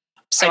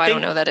so I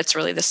don't know that it's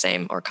really the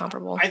same or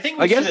comparable. I think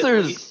I guess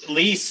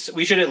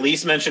we should at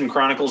least mention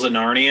Chronicles of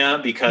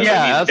Narnia, because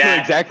Yeah, that's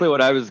exactly what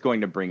I was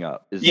going to bring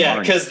up. is Yeah, Narnia.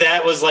 because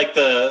that was like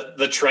the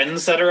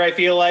trendsetter, I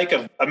feel like,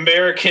 of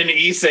American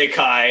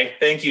isekai.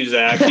 Thank you,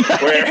 Zach.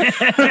 Where,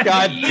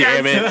 God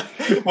damn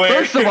it. where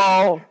First of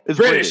all, it's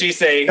British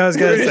isekai. I was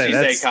gonna British say,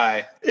 that's-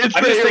 isekai. It's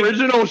I'm just the thinking-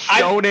 original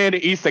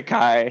shonen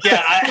isekai.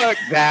 Yeah, Fuck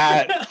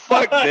that.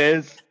 Fuck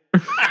this.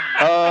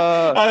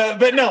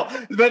 But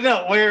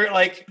no, where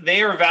like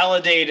they are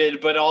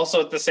validated, but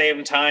also at the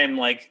same time,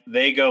 like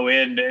they go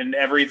in and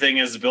everything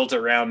is built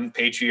around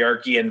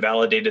patriarchy and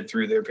validated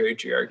through their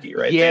patriarchy,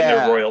 right? Yeah. And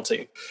their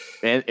royalty.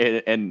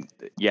 and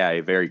yeah,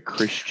 a very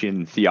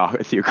Christian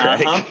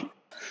theocratic.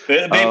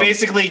 They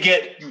basically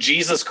get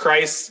Jesus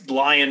Christ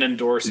lion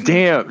endorsement.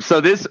 Damn. So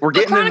we're The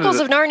getting Chronicles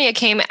into of Narnia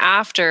came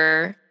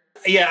after.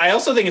 Yeah, I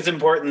also think it's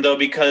important though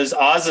because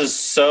Oz is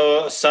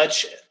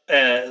such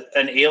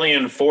an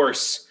alien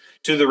force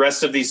to the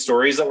rest of these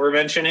stories that we're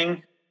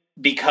mentioning,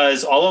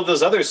 because all of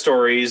those other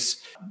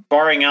stories,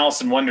 barring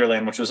Alice in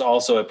Wonderland, which was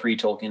also a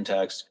pre-Tolkien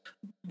text,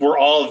 were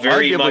all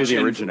very much the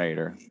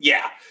originator.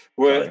 Yeah,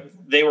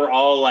 they were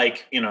all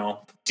like, you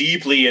know,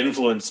 deeply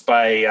influenced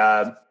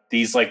by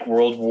these like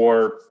World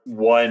War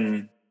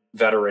I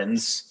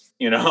veterans,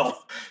 you know.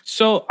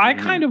 So I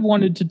kind of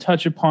wanted to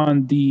touch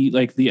upon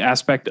the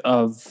aspect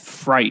of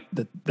fright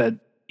that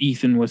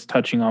Ethan was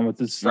touching on with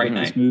this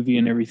movie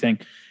and everything.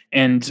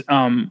 And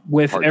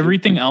with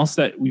everything else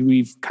that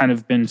we've kind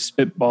of been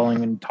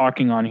spitballing and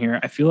talking on here,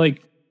 I feel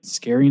like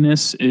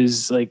scariness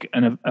is like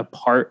a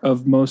part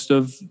of most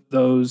of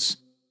those.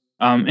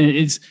 And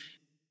it's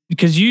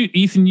because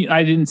Ethan,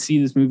 I didn't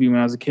see this movie when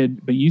I was a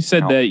kid, but you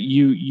said that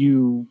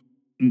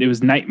it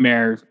was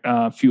nightmare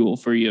fuel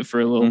for you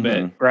for a little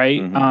bit,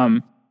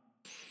 right?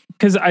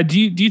 Because do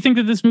you think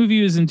that this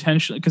movie was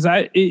intentional? Because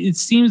it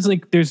seems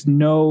like there's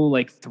no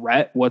like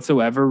threat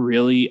whatsoever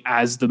really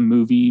as the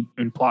movie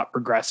and plot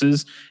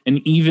progresses,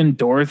 and even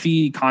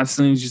Dorothy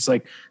constantly is just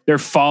like they're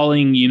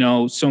falling, you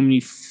know, so many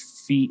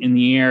feet in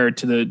the air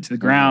to the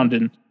ground,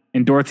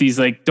 and Dorothy's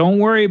like, "Don't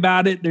worry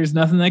about it. There's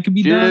nothing that can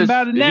be done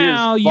about it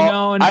now." You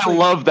know, and I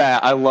love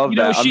that. I love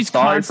that. She's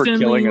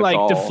constantly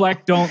like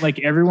deflect. Don't like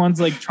everyone's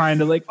like trying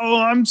to like,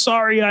 "Oh, I'm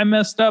sorry, I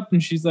messed up,"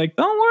 and she's like,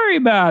 "Don't worry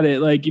about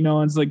it." Like, you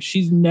know, it's like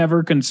she's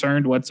never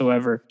concerned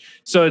whatsoever.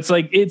 So it's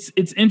like it's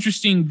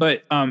interesting,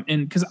 but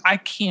and because I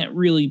can't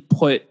really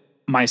put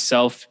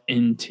myself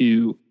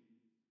into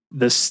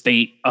the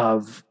state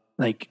of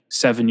like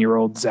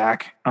 7-year-old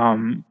Zach.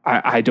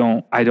 I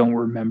don't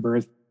remember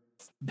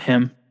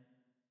him.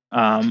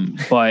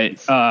 But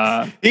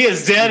he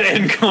is dead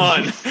and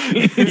gone.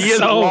 He is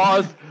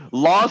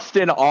lost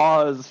in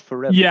Oz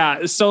forever.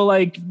 Yeah, so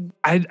like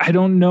I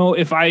don't know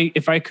if I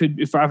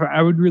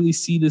would really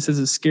see this as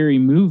a scary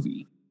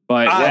movie,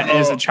 but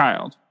as a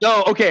child.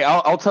 No, okay,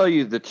 I'll tell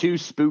you the two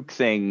spook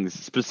things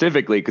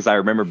specifically because I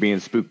remember being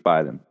spooked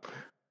by them.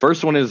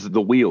 First one is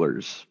the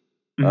Wheelers.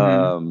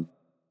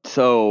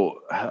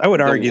 So I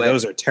would argue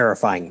those are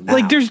terrifying now.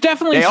 Like there's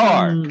definitely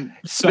some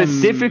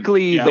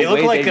specifically they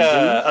look like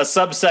a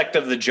subsect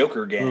of the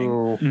Joker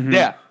gang.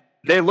 Yeah,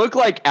 they look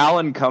like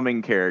Alan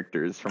Cumming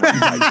characters from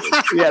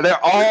yeah,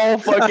 they're all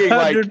fucking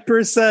like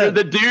 100%.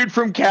 The dude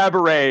from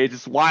Cabaret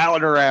just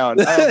wilding around.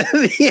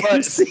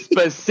 But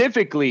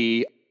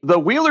specifically, the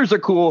Wheelers are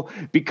cool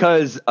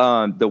because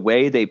the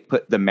way they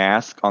put the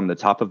mask on the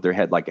top of their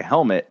head like a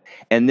helmet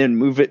and then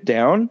move it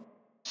down,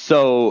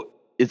 so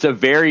it's a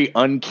very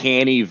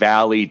uncanny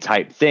valley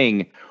type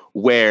thing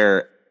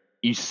where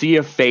you see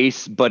a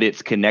face, but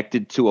it's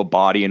connected to a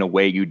body in a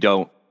way you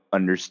don't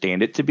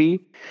understand it to be.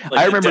 Like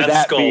I remember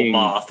that skull being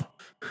moth.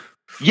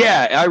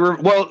 Yeah,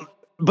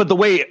 but the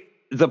way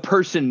the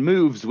person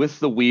moves with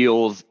the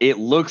wheels, it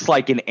looks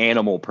like an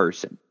animal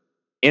person.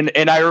 And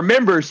I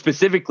remember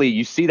specifically,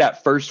 you see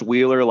that first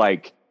Wheeler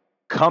like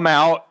come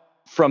out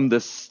from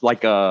this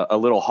like a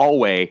little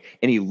hallway,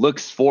 and he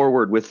looks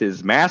forward with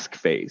his mask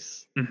face.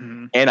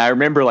 And I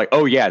remember like,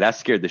 oh yeah, that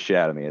scared the shit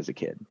out of me as a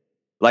kid.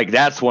 Like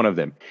that's one of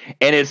them.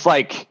 And it's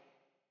like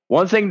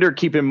one thing to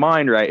keep in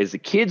mind, right, is the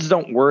kids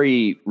don't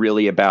worry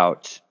really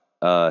about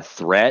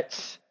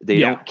threats. They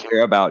don't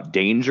care about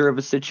danger of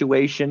a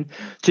situation.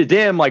 To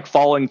them, like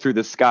falling through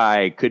the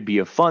sky could be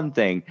a fun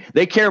thing.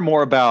 They care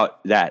more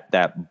about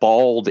that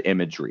bald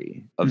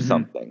imagery of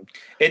something.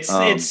 It's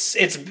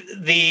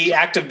the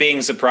act of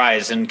being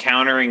surprised,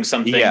 encountering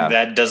something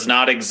that does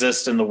not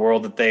exist in the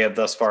world that they have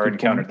thus far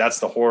encountered. That's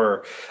the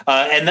horror.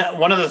 And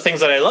one of the things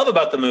that I love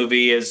about the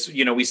movie is,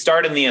 you know, we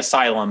start in the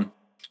asylum,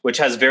 which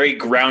has very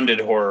grounded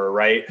horror,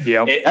 right?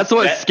 Yeah, that's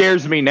what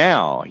scares me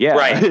now. Yeah,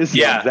 right.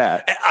 Yeah,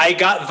 that. I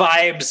got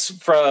vibes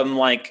from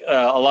like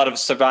a lot of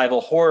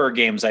survival horror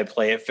games I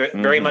play. It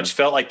very much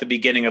felt like the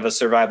beginning of a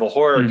survival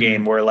horror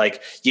game, where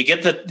like you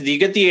get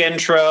the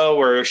intro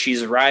where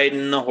she's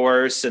riding the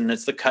horse, and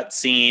it's the cut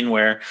scene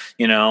where,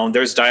 you know,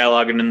 there's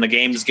dialogue, and then the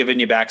game's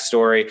giving you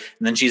backstory,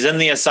 and then she's in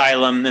the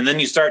asylum, and then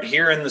you start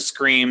hearing the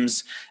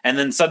screams, and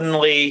then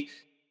suddenly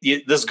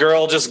this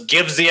girl just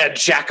gives you a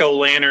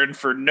jack-o'-lantern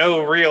for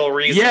no real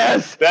reason.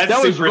 Yes, that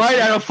was right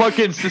out of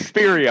fucking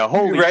Suspiria.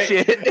 Holy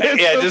shit!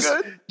 Yeah,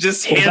 so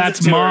just hands that's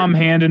it to mom her.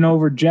 handing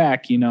over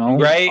Jack. You know,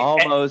 right?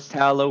 Almost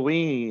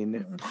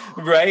Halloween,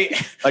 right?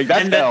 Like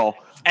that's hell.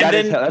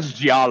 That's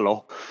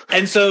giallo.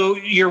 And so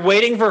you're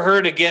waiting for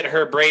her to get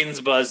her brains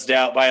buzzed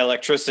out by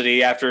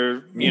electricity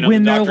after, you know,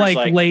 when the they're doctor's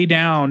like lay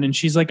down, and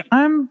she's like,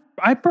 I'm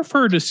I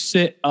prefer to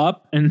sit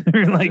up, and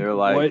they're like,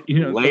 what, you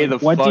know, lay the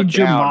what fuck did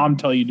your down. mom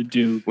tell you to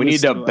do? We need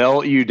to Listen,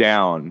 belt you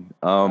down.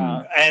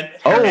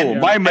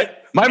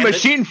 My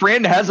machine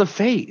friend has a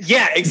face.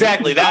 Yeah,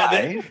 exactly.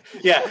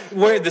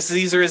 Where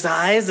these are his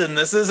eyes and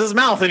this is his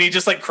mouth, and he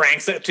just like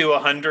cranks it to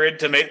 100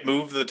 to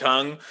move the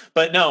tongue.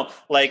 But no,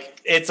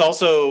 like it's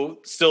also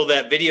still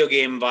that video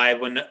game vibe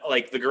when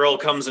like the girl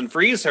comes and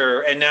frees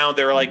her, and now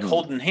they're like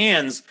holding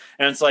hands,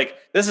 and it's like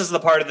this is the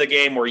part of the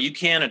game where you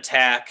can't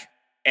attack.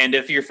 And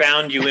if you're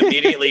found, you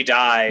immediately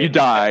die. You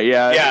die,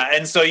 yeah. Yeah,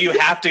 and so you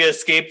have to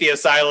escape the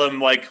asylum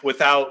like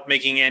without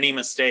making any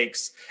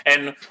mistakes.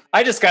 And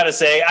I just got to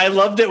say, I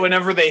loved it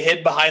whenever they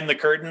hid behind the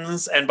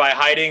curtains. And by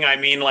hiding, I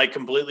mean like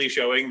completely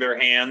showing their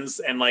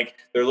hands and like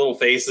their little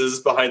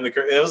faces behind the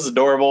curtain. It was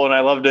adorable, and I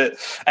loved it.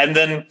 And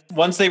then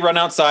once they run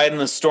outside and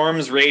the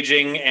storm's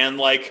raging and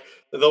like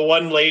the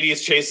one lady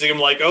is chasing him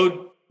like,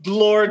 oh,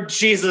 Lord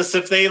Jesus,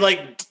 if they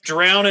like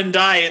drown and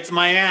die, it's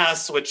my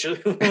ass, which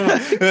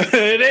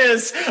it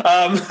is.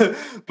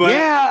 But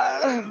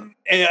yeah.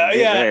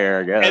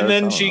 And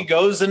then she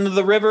goes into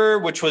the river,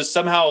 which was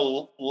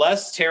somehow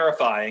less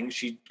terrifying.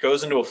 She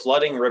goes into a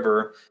flooding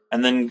river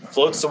and then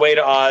floats away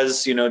to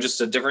Oz, you know, just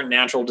a different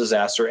natural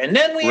disaster. And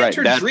then we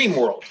enter Dream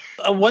World.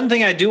 One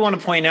thing I do want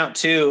to point out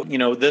too, you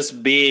know, this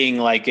being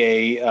like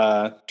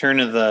a turn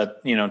of the,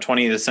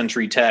 20th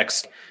century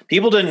text,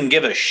 people didn't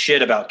give a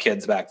shit about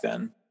kids back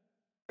then.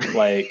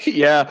 Like,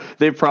 yeah,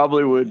 they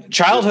probably would.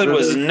 Childhood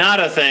was not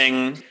a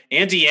thing.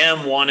 Auntie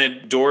M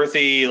wanted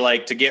Dorothy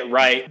like to get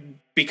right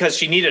because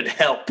she needed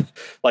help.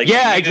 Like,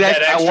 yeah,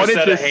 exactly. I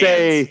wanted to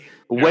say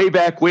way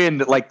back when,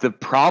 like the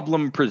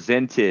problem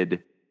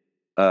presented,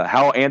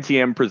 how Auntie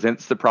M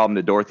presents the problem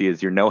to Dorothy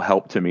is you're no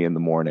help to me in the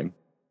morning.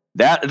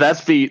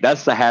 That's the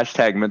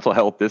hashtag mental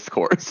health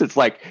discourse. It's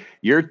like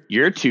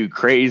you're too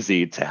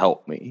crazy to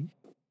help me.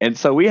 And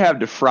so we have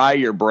to fry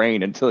your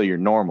brain until you're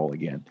normal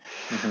again.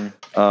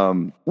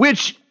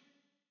 Which,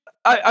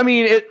 I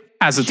mean, it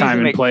has a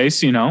time and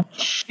place, you know.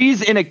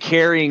 She's in a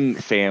caring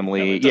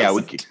family.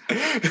 No,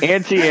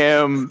 Auntie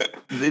M,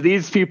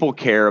 these people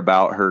care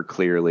about her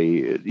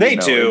clearly. They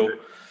do.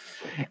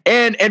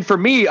 And for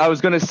me, I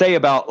was going to say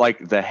about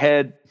like the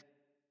head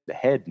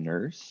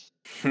nurse,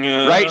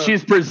 right?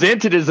 She's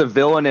presented as a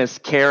villainous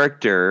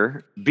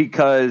character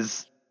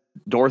because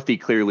Dorothy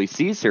clearly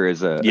sees her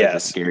as a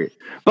scary,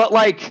 but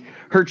like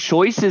her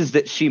choices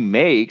that she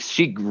makes,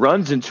 she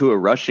runs into a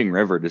rushing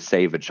river to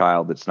save a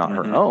child that's not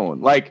her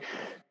own. Like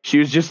she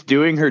was just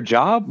doing her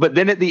job. But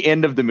then at the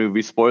end of the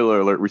movie, spoiler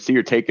alert, we see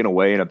her taken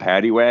away in a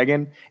paddy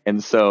wagon.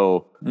 And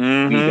so we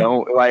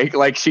don't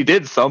like she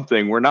did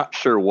something. We're not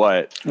sure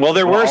what. Well,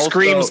 there were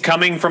screams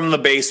coming from the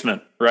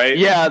basement, right?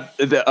 Yeah.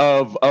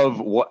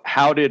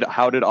 How did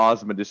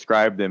Ozma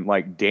describe them?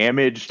 Like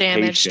damaged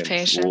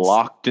patients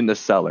locked in the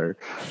cellar,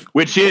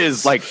 which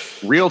is like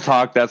real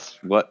talk. That's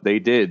what they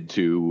did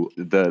to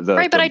the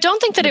right. But I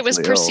don't think that it was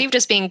perceived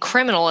as being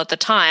criminal at the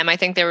time. I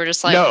think they were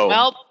just like,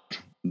 well,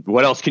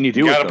 what else can you do?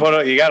 You got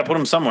to put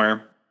them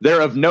somewhere.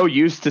 They're of no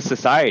use to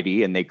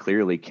society, and they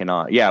clearly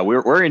cannot. Yeah,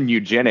 we're in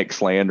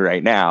eugenics land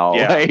right now.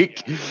 Yeah.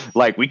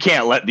 Like we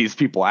can't let these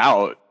people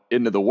out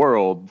into the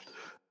world.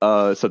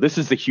 So this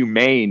is the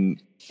humane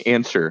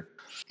answer.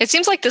 It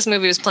seems like this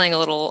movie was playing a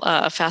little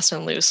fast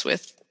and loose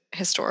with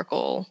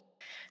historical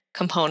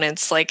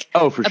components. Like,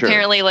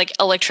 apparently, like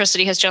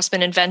electricity has just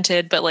been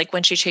invented, but like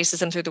when she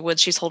chases him through the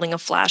woods, she's holding a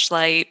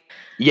flashlight.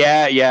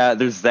 Yeah,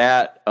 there's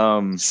that.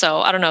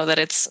 So I don't know that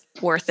it's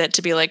worth it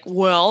to be like,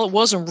 well, it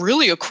wasn't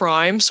really a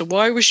crime, so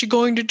why was she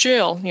going to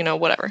jail? You know,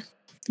 whatever.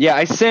 Yeah,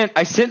 I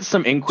sent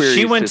some inquiries.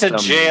 She went to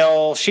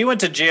jail. She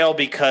went to jail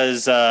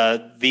because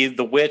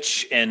the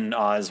witch in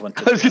Oz went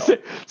to jail.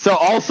 So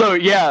also,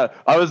 yeah,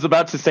 I was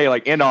about to say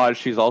like in Oz,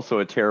 she's also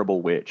a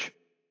terrible witch.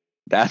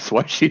 That's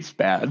why she's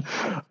bad.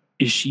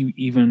 Is she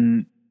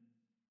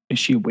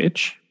a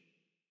witch?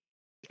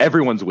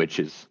 Everyone's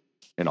witches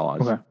in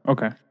Oz.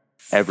 Okay.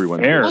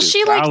 Everyone. Well,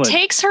 she like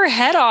takes her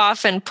head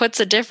off and puts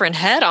a different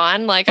head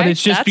on. Like that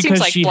seems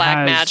like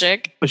black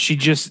magic. But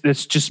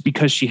it's just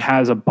because she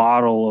has a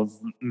bottle of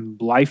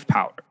life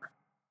powder.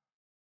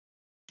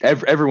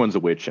 Everyone's a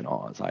witch in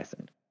Oz, I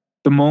think.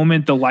 The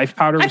moment the life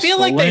powder was I feel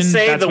like they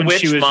say the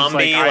witch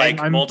mommy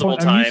multiple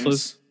times.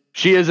 Useless.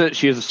 She is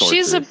a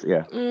sorceress.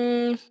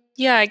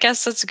 Yeah, I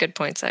guess that's a good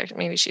point, Zach.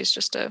 Maybe she's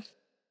just a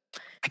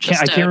I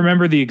can't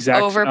remember the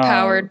exact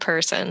overpowered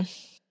person.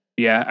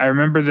 Yeah, I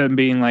remember them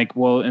being like,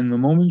 well, in the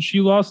moment she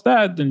lost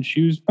that, then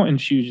she was pointing.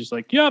 She was just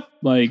like, yep,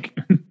 like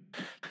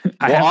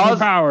I have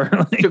the power.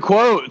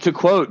 to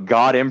quote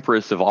God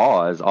Empress of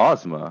Oz,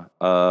 Ozma,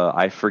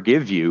 I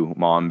forgive you,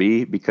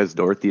 Mombi, because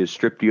Dorothy has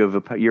stripped you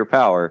of your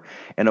power,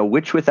 and a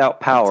witch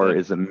without power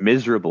is a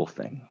miserable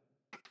thing.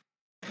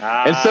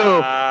 And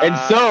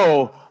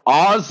so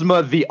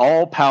Ozma, the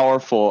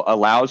all-powerful,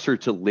 allows her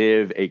to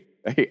live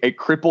a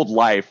crippled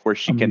life where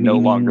she can no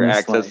longer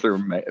access her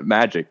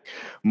magic,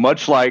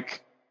 much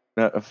like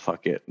in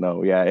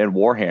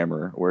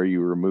Warhammer, where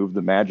you remove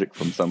the magic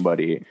from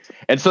somebody,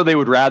 and so they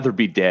would rather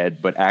be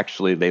dead, but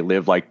actually they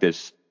live like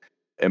this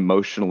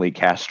emotionally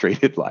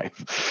castrated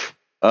life.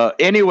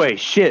 Anyway,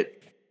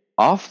 shit,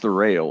 off the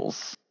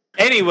rails.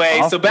 Anyway,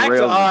 Off so the back to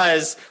rails.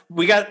 Oz.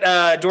 We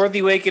got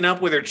Dorothy waking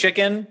up with her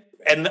chicken,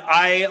 and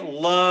I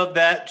love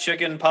that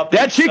chicken puppet.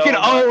 That chicken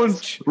so owns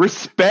much.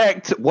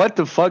 respect. What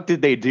the fuck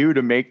did they do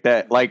to make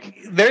that? Like,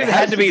 There it had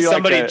has to be like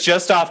somebody a-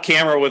 just off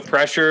camera with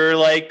pressure,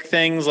 like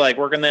things like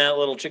working that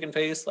little chicken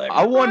face. Like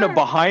I want a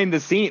behind the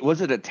scene.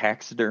 Was it a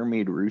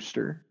taxidermied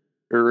rooster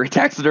or a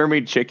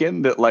taxidermied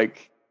chicken that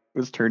like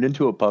was turned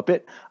into a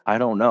puppet? I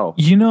don't know.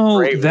 You know,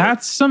 Great work.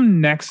 that's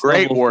some next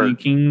Great level work.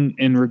 thinking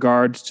in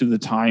regards to the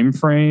time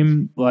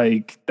frame.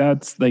 Like,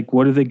 that's like,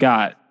 what do they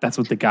got? That's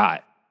what they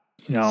got.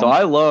 You know, So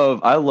I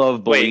love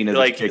wait, Bellina's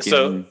like chicken.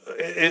 so,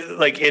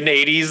 like in the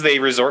 80s they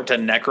resort to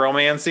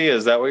necromancy.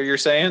 Is that what you're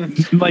saying?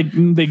 like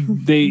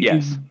they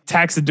Yes.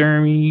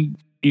 taxidermy.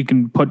 You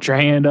can put your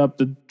hand up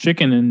the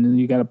chicken and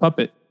you got a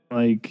puppet.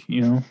 Like,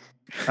 you know,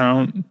 I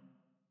don't.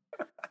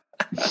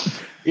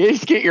 You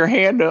just get your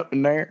hand up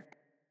in there.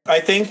 I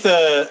think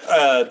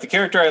the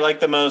character I like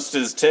the most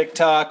is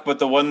TikTok, but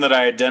the one that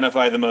I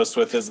identify the most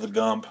with is the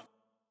Gump.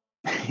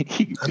 I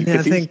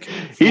think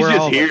he's we're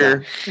all just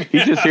here.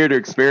 He's just here to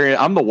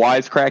experience. I'm the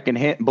wisecracking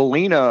hint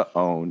Bellina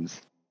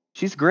owns.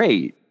 She's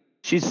great.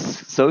 She's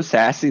so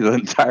sassy the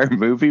entire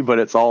movie, but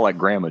it's all like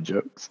grandma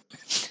jokes.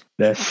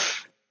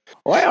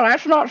 Well,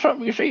 that's not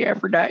something you see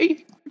every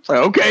day. It's like,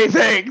 okay,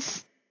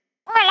 thanks.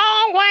 We're a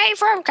long way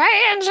from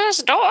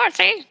Kansas,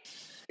 Dorothy.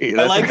 Yeah, I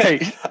that's like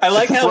right. I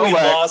like It's a how we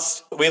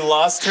throwback.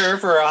 lost her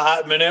for a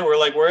hot minute. We're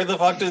like, where the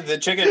fuck did the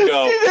chicken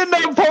go? She's in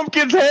that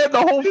pumpkin's head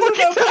the whole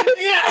fucking time.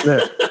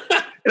 Yeah.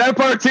 And I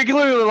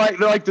particularly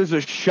like there's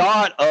a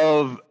shot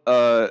of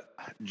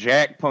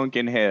Jack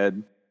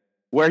Pumpkinhead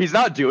where he's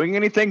not doing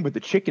anything, but the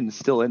chicken's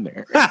still in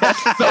there.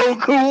 That's so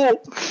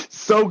cool.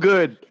 So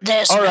good.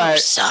 There's All no right.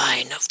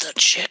 sign of the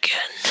chicken.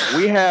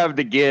 We have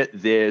to get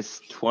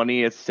this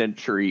 20th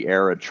century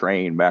era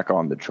train back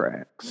on the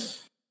tracks.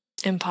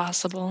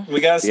 Impossible. We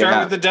gotta start Yeah.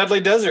 with the Deadly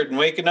Desert and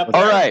waking up.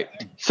 All there. right.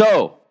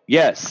 So,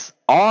 yes,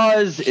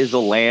 Oz is a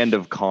land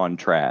of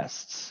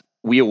contrasts.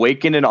 We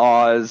awaken in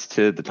Oz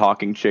to the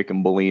talking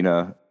chicken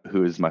Bellina,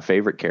 who is my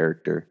favorite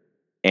character,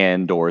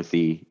 and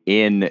Dorothy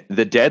in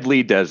the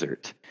Deadly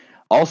Desert.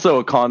 Also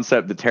a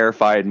concept that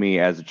terrified me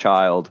as a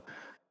child,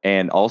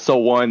 and also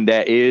one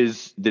that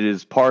is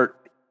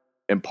part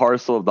and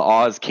parcel of the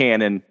Oz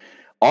canon.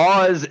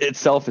 Oz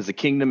itself as a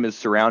kingdom is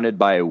surrounded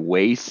by a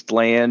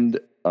wasteland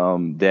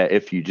that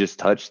if you just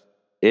touch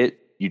it,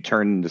 you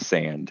turn into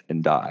sand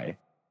and die.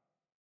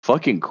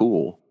 Fucking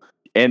cool.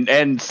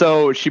 And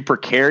so she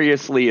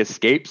precariously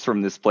escapes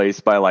from this place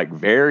by like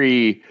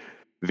very,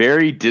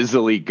 very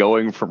dizzily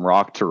going from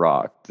rock to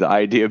rock. The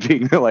idea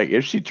being that like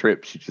if she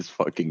trips, she just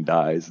fucking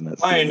dies. And that's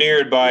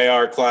Pioneered by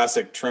our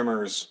classic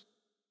Trimmers.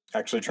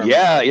 Actually, Trimmers.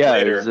 Yeah,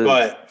 Later, it's a-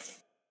 but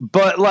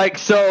But like,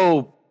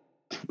 so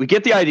we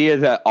get the idea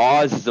that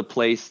Oz is a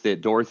place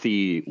that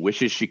Dorothy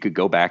wishes she could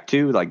go back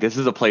to. Like, this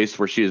is a place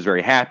where she was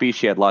very happy.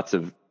 She had lots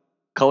of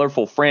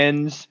colorful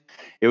friends.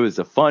 It was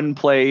a fun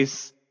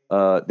place.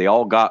 They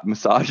all got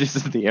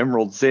massages in the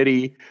Emerald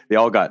City. They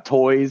all got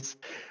toys.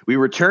 We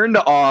return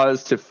to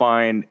Oz to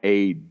find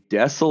a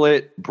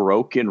desolate,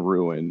 broken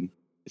ruin.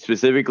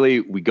 Specifically,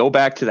 we go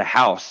back to the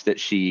house that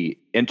she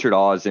entered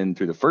Oz in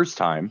through the first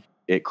time.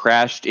 It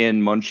crashed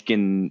in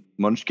Munchkin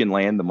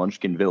Land, the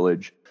Munchkin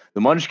Village.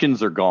 The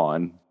Munchkins are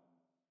gone.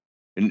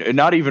 And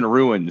not even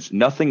ruins,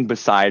 nothing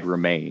beside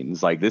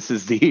remains. Like, this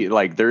is the,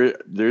 like,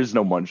 there's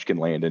no Munchkin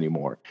Land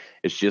anymore.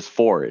 It's just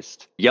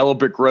forest. Yellow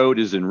Brick Road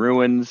is in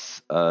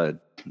ruins.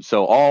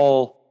 So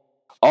all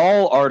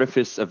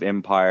artifice of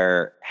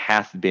empire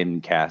hath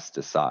been cast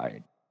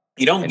aside.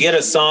 you don't get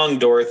a song,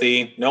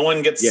 Dorothy. No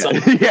one gets Yeah,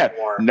 sung yeah.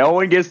 anymore. No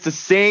one gets to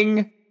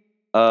sing.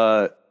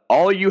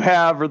 All you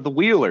have are the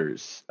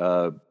Wheelers,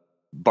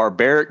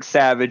 barbaric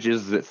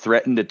savages that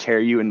threaten to tear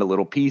you into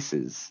little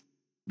pieces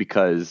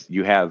because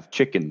you have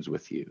chickens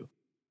with you.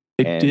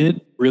 I And-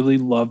 did really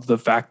love the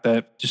fact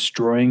that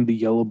destroying the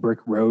Yellow Brick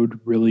Road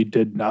really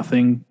did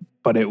nothing,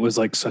 but it was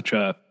like such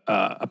a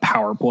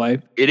power play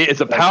It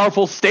is a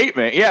powerful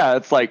statement. Yeah,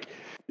 it's like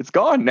it's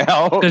gone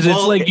now. because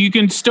it's like you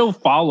can still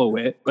follow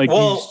it, like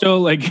Well- you still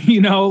like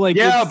like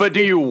Yeah, it's- but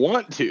do you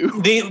want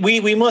to?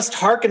 We must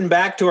hearken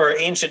back to our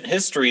ancient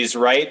histories,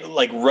 right?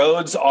 Like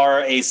roads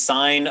are a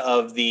sign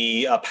of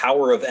the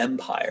power of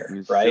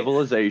empire, right?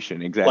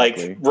 Civilization,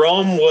 exactly. Like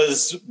Rome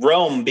was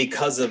Rome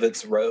because of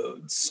its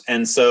roads.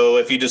 And so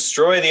if you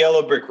destroy the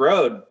Yellow Brick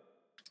Road,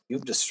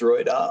 you've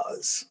destroyed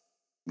Oz.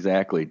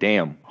 Exactly.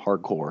 Damn,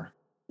 hardcore.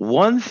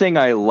 One thing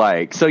I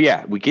like, so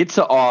yeah, we get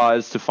to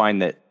Oz to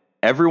find that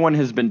everyone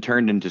has been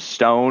turned into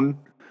stone.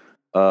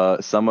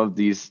 Some of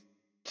these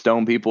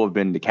stone people have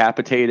been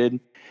decapitated,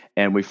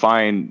 and we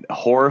find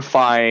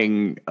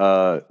horrifying,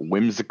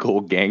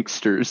 whimsical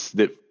gangsters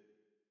that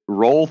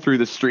roll through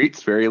the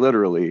streets very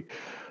literally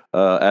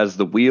as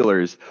the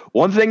Wheelers.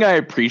 One thing I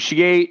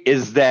appreciate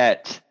is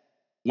that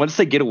once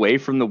they get away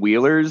from the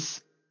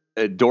Wheelers,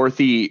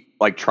 Dorothy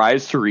like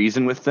tries to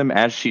reason with them,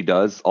 as she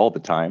does all the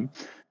time.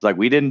 It's like,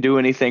 we didn't do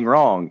anything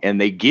wrong, and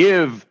they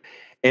give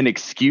an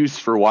excuse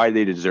for why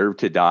they deserve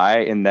to die,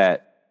 and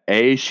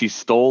A, she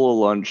stole a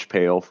lunch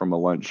pail from a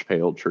lunch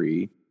pail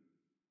tree,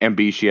 and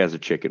B, she has a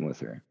chicken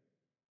with her.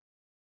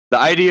 The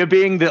idea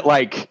being that,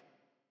 like,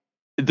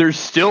 there's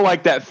still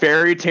like that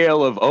fairy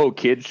tale of, oh,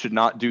 kids should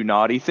not do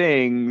naughty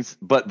things,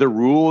 but the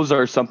rules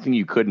are something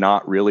you could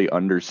not really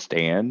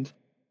understand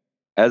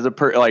as a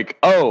like,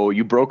 oh,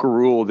 you broke a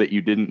rule that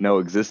you didn't know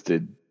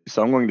existed,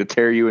 so I'm going to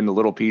tear you into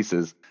little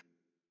pieces,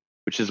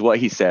 which is what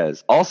he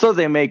says. Also,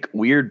 they make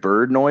weird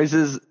bird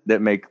noises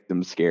that make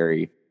them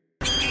scary.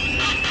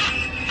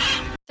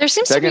 There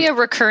seems to be a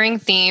recurring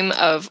theme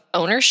of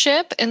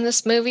ownership in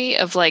this movie,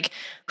 of like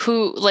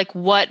who, like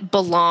what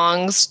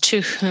belongs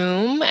to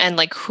whom, and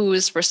like who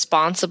is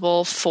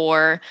responsible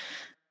for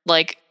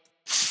like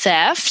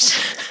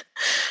theft.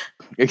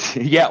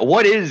 Yeah,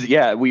 what is?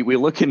 Yeah, we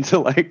look into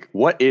like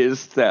what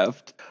is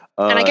theft.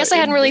 And I guess I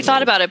hadn't really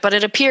thought about it, but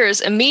it appears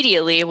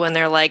immediately when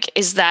they're like,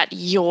 "Is that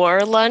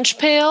your lunch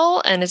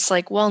pail?" And it's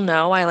like, "Well,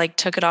 no, I like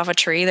took it off a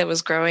tree that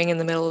was growing in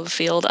the middle of the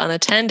field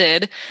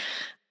unattended."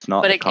 It's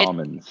not the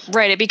commons.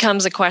 Right. It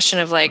becomes a question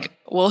of like,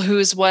 well,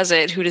 whose was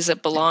it? Who does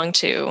it belong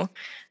to?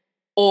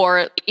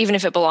 Or even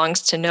if it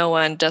belongs to no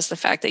one, does the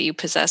fact that you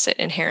possess it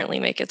inherently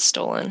make it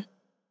stolen?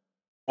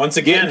 Once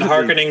again,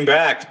 hearkening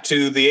back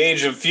to the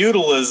age of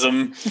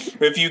feudalism,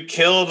 if you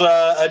killed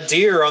a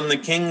deer on the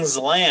king's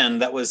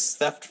land, that was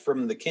theft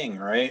from the king,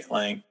 right?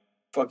 Like,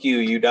 fuck you,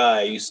 you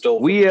die, you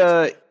stole.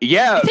 Yeah.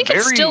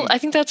 I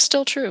think that's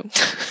still true.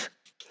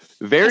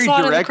 Very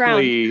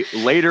directly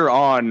later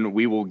on,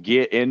 we will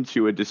get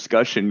into a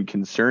discussion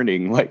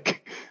concerning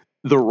like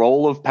the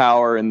role of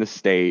power in the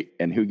state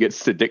and who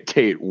gets to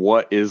dictate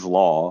what is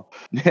law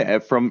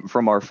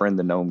from our friend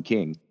the Gnome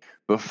King.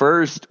 But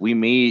first, we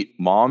meet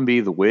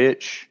Mombi the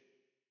witch.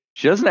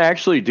 She doesn't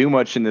actually do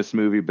much in this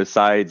movie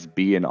besides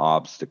be an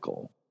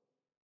obstacle,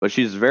 but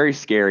she's a very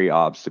scary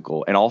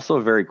obstacle and also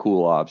a very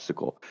cool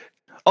obstacle.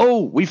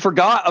 Oh, we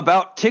forgot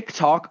about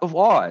TikTok of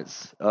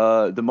Oz,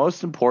 the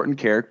most important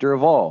character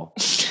of all.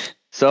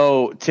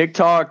 So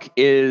TikTok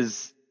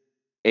is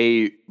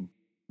a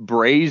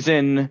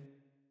brazen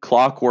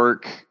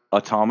clockwork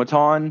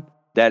automaton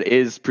that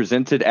is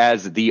presented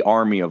as the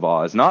Army of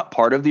Oz, not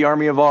part of the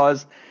Army of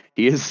Oz.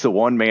 He is the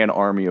one-man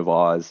Army of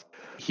Oz.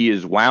 He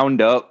is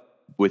wound up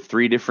with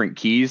 3 different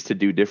keys to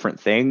do different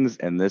things,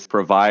 and this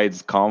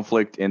provides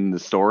conflict in the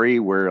story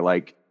where,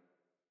 like,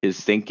 his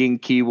thinking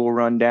key will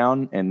run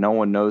down, and no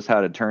one knows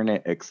how to turn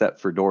it except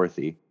for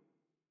Dorothy.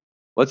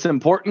 What's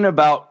important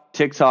about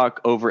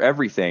TikTok over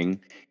everything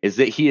is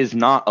that he is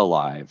not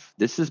alive.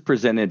 This is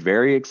presented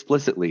very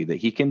explicitly, that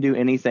he can do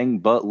anything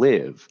but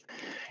live.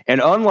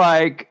 And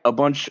unlike a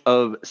bunch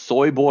of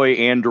soy boy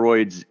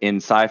androids in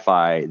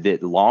sci-fi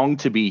that long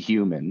to be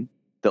human,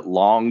 that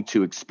long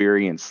to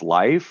experience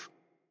life,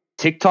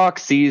 TikTok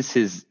sees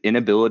his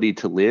inability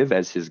to live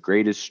as his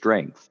greatest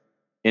strength.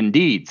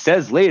 Indeed,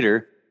 says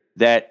later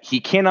that he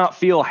cannot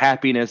feel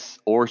happiness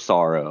or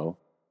sorrow,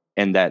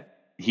 and that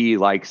he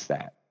likes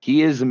that.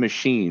 He is a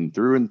machine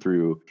through and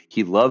through.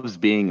 He loves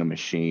being a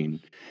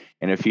machine.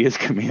 And if he is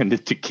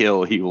commanded to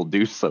kill, he will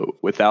do so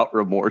without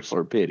remorse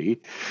or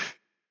pity.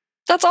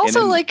 That's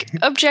also like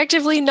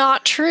objectively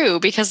not true,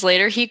 because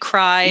later he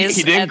cries.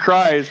 He then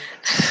cries.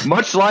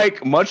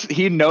 Much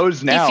he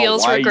knows now he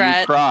feels why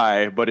regret. You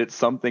cry, but it's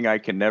something I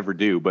can never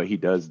do, but he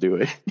does do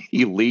it.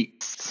 He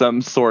leaks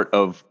some sort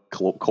of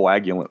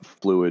coagulant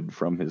fluid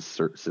from his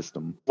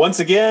system.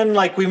 Once again,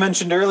 like we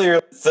mentioned earlier,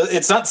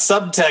 it's not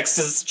subtext,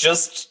 it's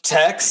just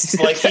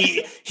text. Like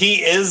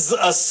he is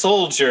a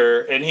soldier,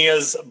 and he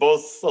is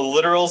both a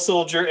literal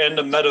soldier and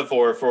a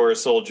metaphor for a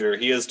soldier.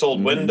 He is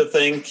told when to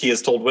think, he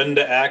is told when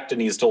to act, and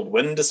he is told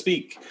when to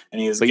speak. And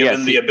he is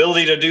given the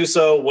ability to do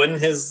so when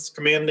his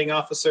commanding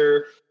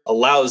officer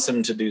allows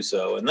him to do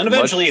so. And then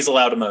eventually he's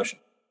allowed emotion.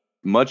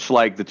 Much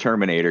like the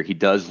Terminator, he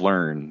does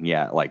learn,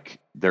 like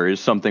there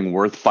is something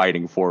worth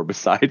fighting for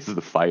besides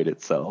the fight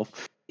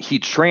itself. He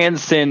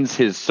transcends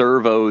his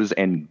servos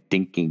and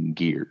dinking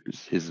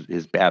gears,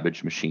 his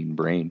Babbage machine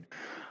brain.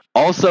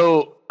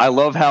 Also, I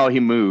love how he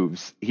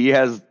moves.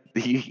 The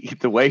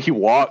way he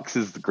walks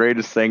is the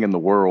greatest thing in the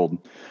world.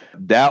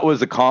 That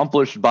was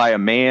accomplished by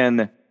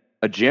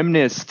a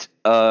gymnast,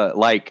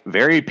 like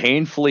very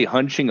painfully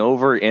hunching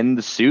over in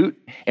the suit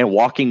and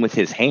walking with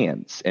his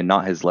hands and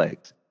not his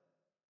legs.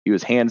 He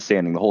was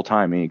handstanding the whole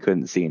time and he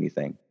couldn't see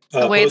anything.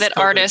 The way that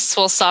artists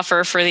will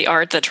suffer for the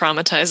art that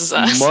traumatizes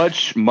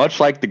us. Much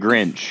like the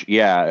Grinch.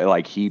 Yeah,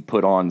 like he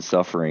put on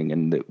suffering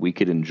and that we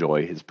could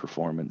enjoy his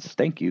performance.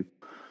 Thank you.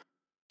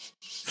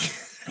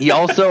 He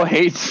also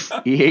hates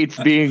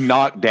being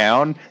knocked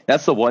down.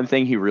 That's the one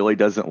thing he really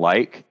doesn't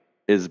like,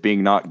 is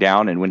being knocked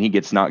down. And when he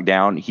gets knocked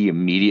down, he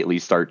immediately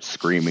starts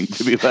screaming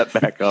to be let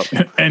back up.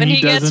 And when he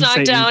gets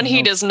knocked down,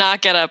 he does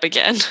not get up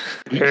again.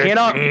 He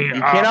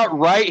cannot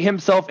right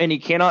himself, and he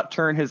cannot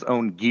turn his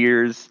own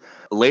gears.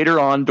 Later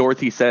on,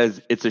 Dorothy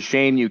says, it's a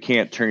shame you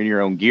can't turn your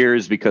own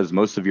gears because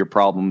most of your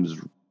problems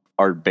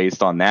are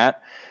based on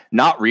that.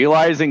 Not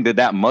realizing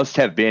that must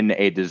have been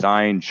a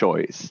design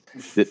choice.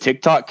 That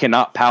TikTok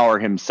cannot power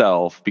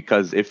himself,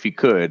 because if he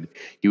could,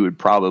 he would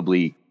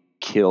probably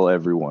kill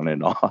everyone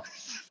in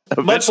Oz.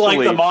 Much like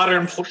the eventually-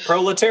 modern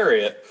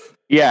proletariat.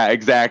 Yeah,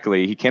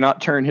 exactly. He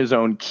cannot turn his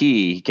own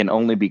key. He can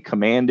only be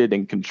commanded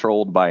and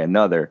controlled by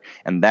another.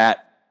 And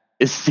that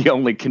is the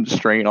only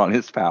constraint on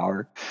his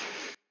power.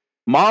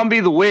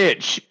 Mombi the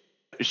witch.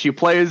 She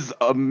plays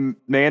a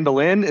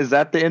mandolin. Is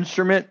that the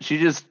instrument? She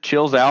just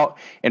chills out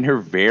in her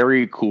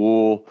very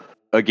cool,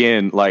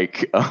 again,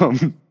 like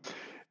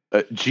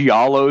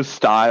Giallo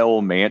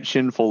style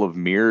mansion full of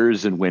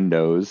mirrors and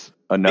windows.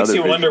 Makes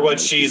you wonder visual what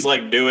movie. she's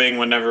like doing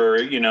whenever,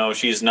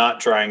 she's not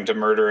trying to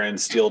murder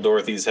and steal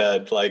Dorothy's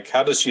head. Like,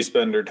 how does she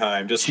spend her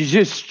time? She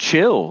just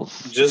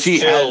chills. She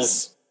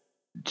chills.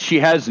 She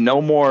has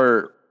no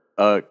more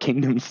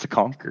kingdoms to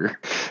conquer.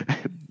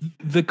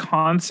 The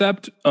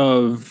concept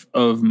of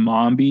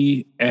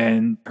Mombi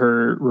and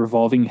her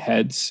revolving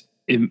heads,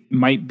 it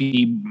might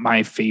be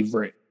my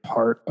favorite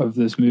part of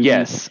this movie.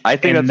 Yes, I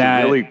think And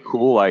that's a really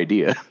cool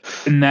idea.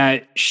 And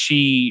that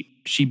she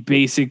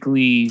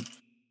basically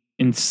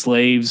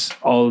enslaves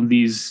all of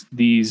these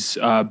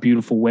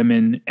beautiful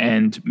women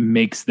and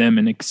makes them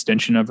an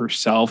extension of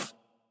herself,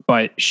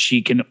 but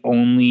she can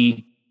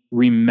only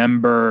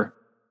remember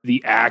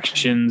the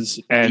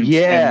actions and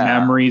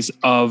memories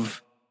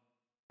of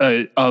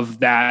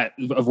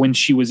when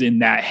she was in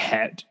that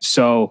head.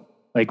 So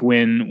like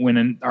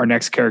when our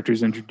next character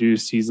is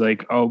introduced, he's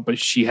like, oh, but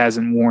she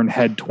hasn't worn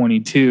head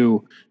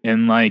 22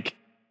 in like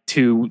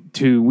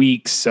two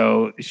weeks,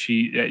 so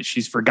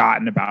she's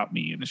forgotten about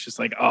me. And it's just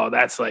like, oh,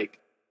 that's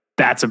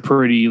a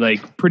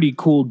pretty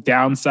cool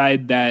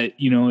downside, that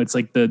it's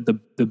like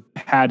the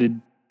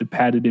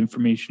padded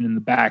information in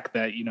the back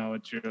that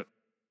it's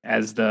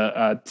as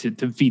the to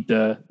defeat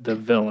the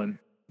villain.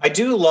 I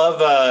do love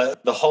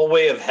the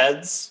hallway of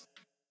heads,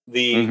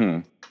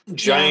 the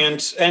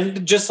giant,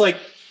 and just like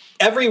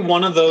every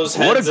one of those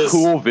heads. What a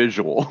cool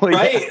visual,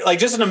 right? Like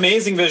just an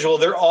amazing visual.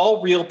 They're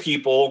all real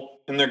people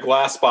in their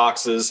glass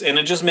boxes, and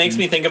it just makes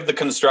me think of the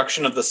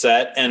construction of the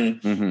set.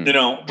 And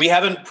we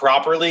haven't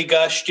properly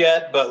gushed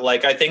yet, but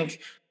like I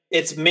think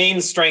its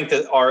main strength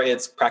are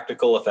its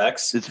practical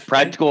effects. It's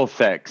practical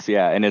effects,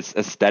 and its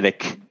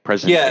aesthetic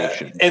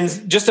presentation. Yeah,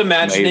 and just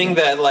imagining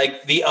that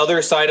like the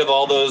other side of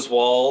all those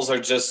walls are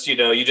just,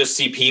 you just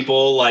see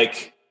people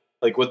like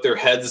with their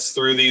heads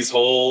through these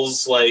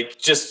holes, like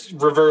just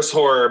reverse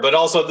horror, but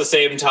also at the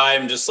same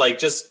time,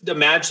 just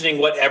imagining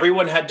what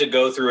everyone had to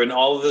go through and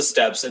all of the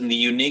steps and the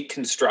unique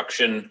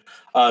construction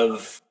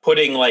of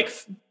putting like,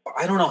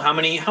 I don't know how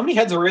many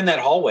heads were in that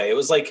hallway. It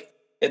was like,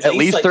 at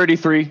least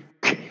 33.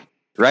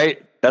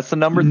 Right? That's the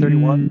number,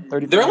 31,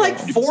 33. There are like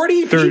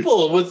 40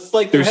 people with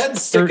like their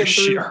heads sticking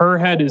through. Her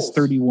head is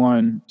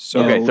 31. So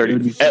okay,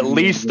 30. At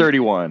least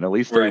 31. At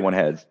least 31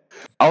 heads.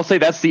 I'll say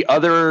that's the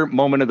other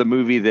moment of the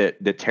movie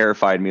that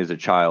terrified me as a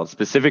child.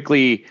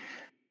 Specifically,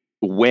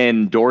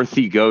 when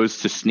Dorothy goes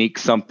to sneak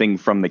something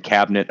from the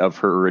cabinet of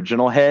her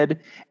original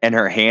head, and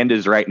her hand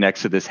is right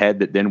next to this head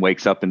that then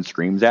wakes up and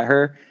screams at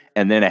her.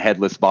 And then a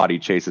headless body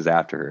chases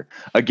after her.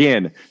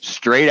 Again,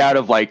 straight out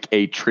of like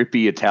a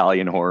trippy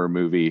Italian horror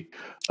movie.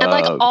 And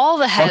like all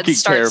the heads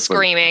start terrifying.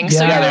 screaming. Yeah.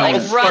 So Yeah, you're they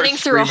like all running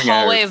start through a screaming at her.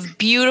 hallway of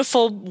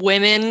beautiful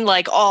women,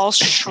 like all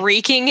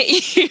shrieking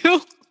at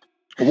you.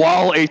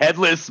 While a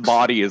headless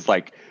body is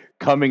like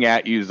coming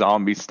at you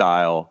zombie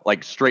style,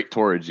 like straight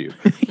towards you.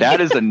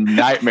 That is a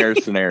nightmare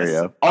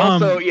scenario.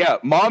 Also,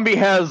 Mombi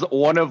has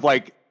one of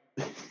like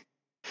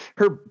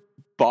her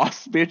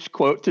boss bitch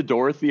quote to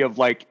Dorothy of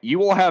like, you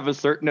will have a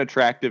certain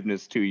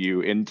attractiveness to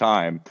you in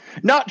time.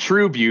 Not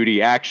true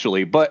beauty,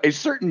 actually, but a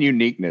certain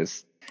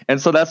uniqueness.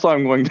 And so that's why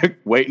I'm going to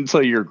wait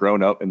until you're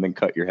grown up and then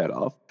cut your head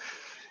off.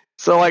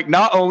 So like,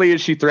 not only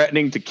is she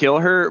threatening to kill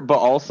her, but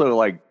also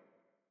like,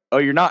 oh,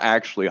 you're not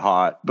actually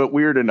hot, but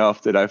weird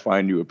enough that I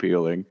find you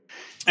appealing.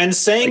 And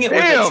saying Like, it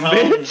with damn, a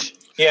tone. bitch.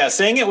 Yeah,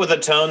 saying it with a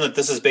tone that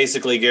this is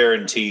basically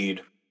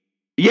guaranteed.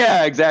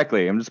 Yeah,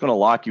 exactly. I'm just going to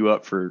lock you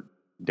up for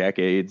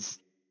decades.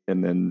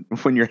 And then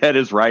when your head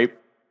is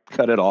ripe,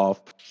 cut it off.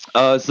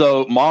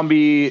 So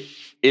Mombi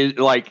is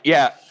like,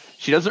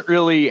 she doesn't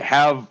really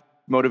have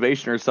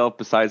motivation herself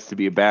besides to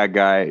be a bad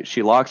guy.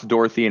 She locks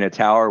Dorothy in a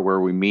tower where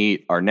we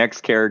meet our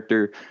next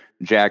character,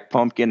 Jack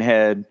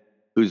Pumpkinhead,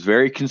 who's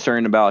very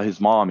concerned about his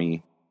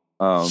mommy.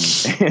 And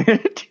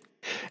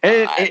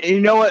you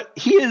know what?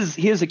 He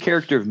is a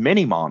character of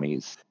many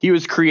mommies. He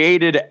was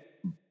created,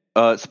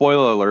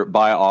 spoiler alert,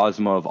 by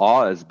Ozma of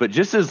Oz, but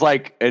just as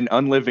like an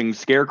unliving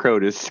scarecrow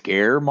to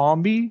scare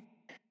Mombi,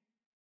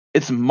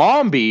 it's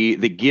Mombi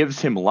that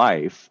gives him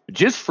life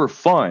just for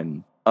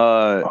fun.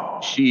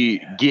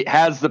 She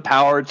has the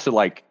power to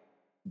like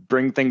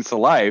bring things to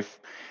life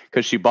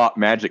because she bought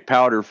magic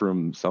powder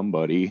from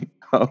somebody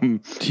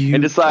and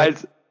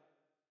decides.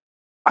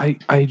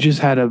 I just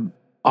had a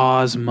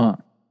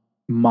Ozma,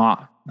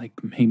 like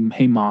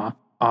hey ma,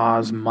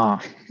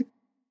 Ozma.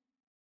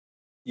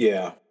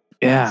 Yeah.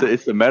 Yeah.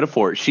 It's a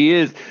metaphor. She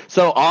is.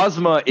 So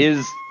Ozma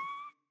is.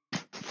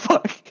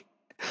 Fuck.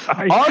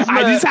 I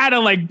just had to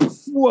like,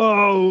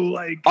 whoa,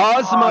 like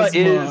Ozma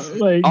is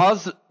like,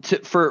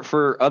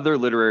 for other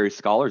literary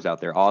scholars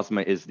out there.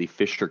 Ozma is the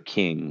Fisher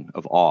King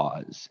of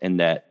Oz, and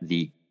that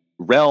the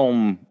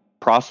realm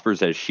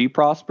prospers as she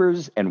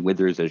prospers and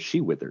withers as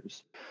she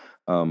withers.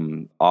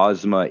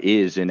 Ozma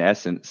is in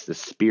essence the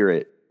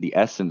spirit, the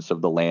essence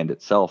of the land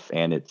itself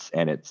and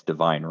its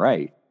divine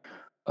right.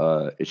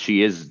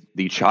 She is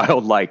the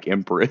childlike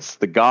empress,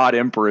 the god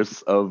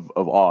empress of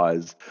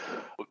Oz.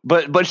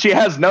 But she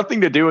has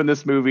nothing to do in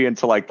this movie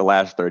until like the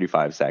last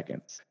 35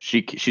 seconds.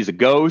 She's a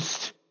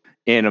ghost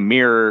in a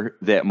mirror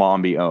that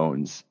Mombi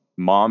owns.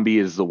 Mombi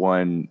is the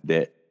one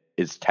that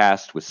is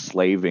tasked with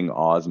slaving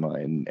Ozma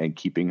and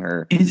keeping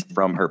her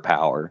from her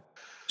power.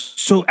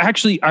 So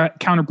actually,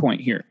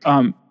 counterpoint here.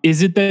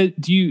 Is it that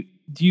do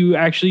you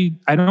actually?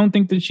 I don't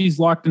think that she's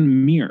locked in a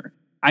mirror.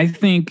 I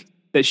think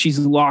that she's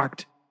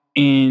locked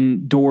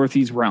in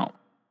Dorothy's realm.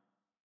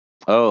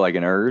 Oh, like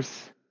an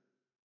Earth?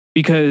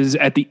 Because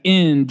at the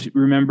end,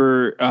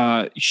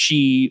 remember,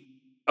 she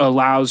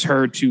allows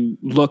her to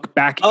look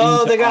back.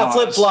 Oh, into they got Oz.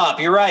 flip flop.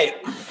 You're right.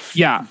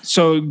 Yeah.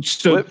 So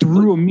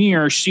through a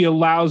mirror, she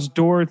allows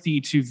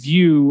Dorothy to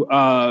view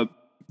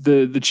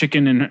the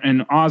chicken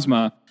and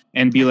Ozma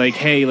and be like,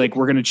 "Hey, like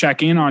we're gonna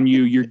check in on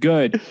you. You're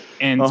good."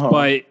 And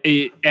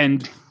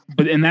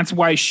and that's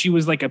why she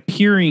was like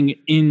appearing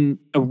in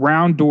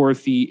around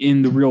Dorothy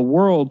in the real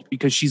world,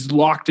 because she's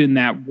locked in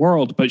that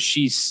world, but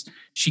she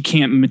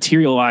can't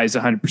materialize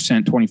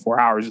 100% 24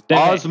 hours a day.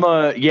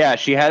 Ozma, yeah,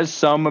 she has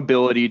some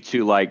ability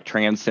to like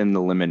transcend the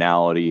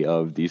liminality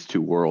of these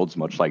two worlds,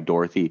 much like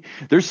Dorothy.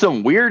 There's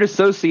some weird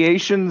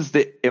associations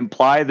that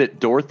imply that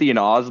Dorothy and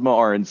Ozma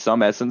are in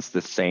some essence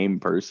the same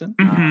person.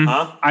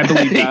 Mm-hmm. I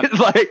believe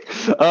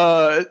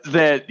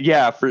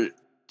that. For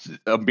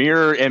a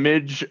mirror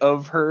image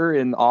of her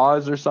in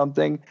Oz or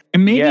something.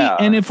 And maybe,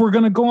 and if we're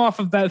gonna go off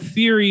of that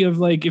theory of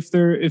like if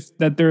they're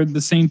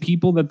the same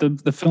people that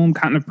the film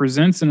kind of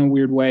presents in a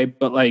weird way,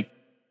 but like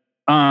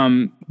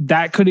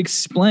that could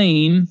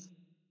explain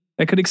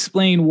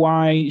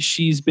why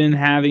she's been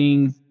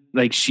having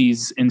like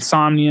she's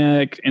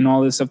insomniac and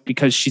all this stuff,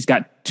 because she's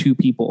got two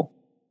people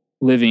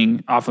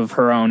living off of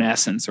her own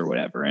essence or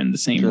whatever in the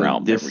same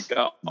realm. There we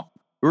go.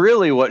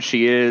 Really what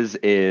she is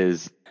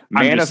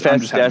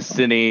manifest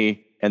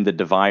destiny and the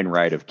divine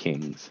right of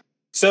kings.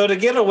 So to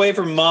get away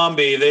from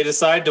Mombi, they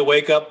decide to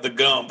wake up the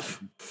Gump.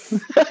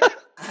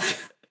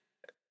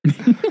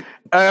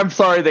 I'm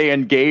sorry, they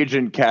engage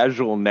in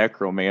casual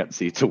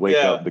necromancy to wake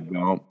up the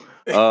Gump.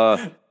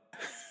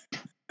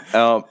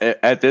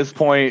 At this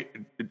point,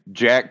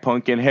 Jack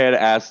Pumpkinhead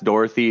asks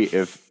Dorothy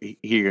if he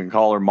can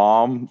call her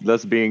mom,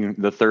 thus being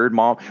the third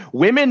mom.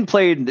 Women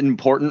played an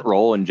important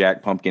role in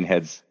Jack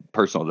Pumpkinhead's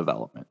personal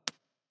development.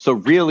 So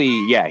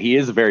really, yeah, he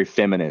is a very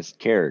feminist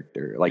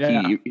character. Like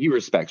he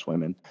respects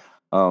women,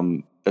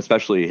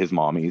 especially his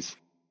mommies,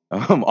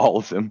 all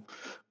of them.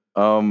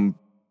 I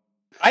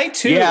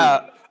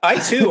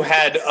too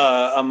had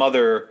a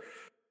mother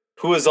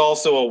who was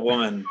also a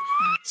woman.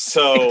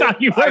 So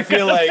I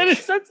feel like I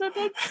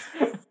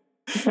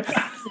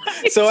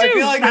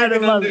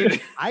can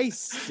I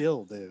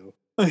still do.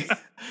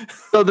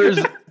 So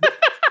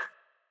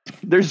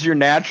there's your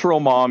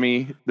natural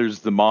mommy. There's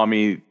the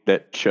mommy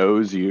that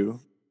chose you.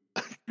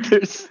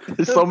 There's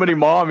so many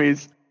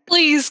mommies.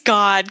 Please,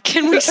 God,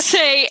 can we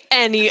say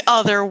any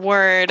other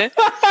word?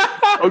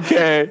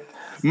 Okay.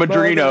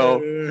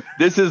 Madrino.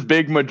 This is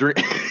big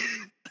Madrino.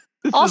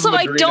 Also,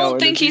 I don't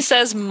think he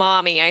says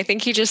mommy. I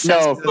think he just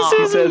says mom.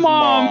 He says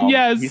mom.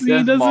 Yes,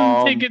 he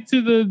doesn't take it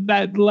to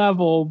that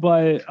level,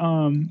 but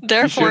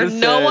therefore,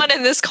 no one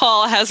in this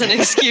call has an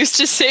excuse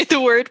to say the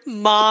word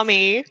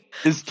mommy.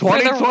 It's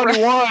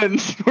 2021.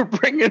 We're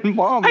bringing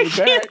mommy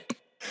back.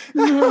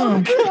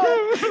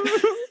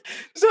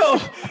 So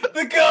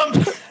the Gump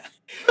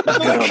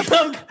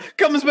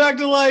comes back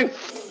to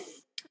life.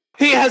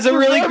 He has a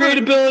really great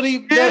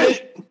ability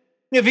that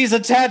if he's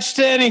attached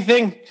to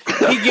anything,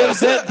 he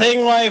gives that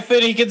thing life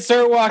and he can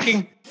start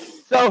walking.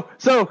 So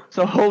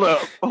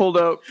hold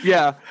up.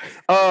 Yeah.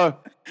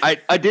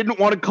 I didn't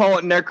want to call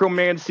it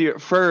necromancy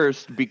at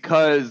first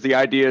because the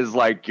idea is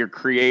like you're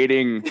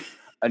creating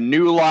a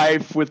new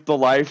life with the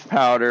life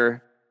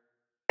powder.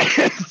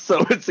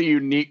 So it's a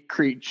unique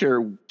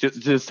creature,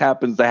 just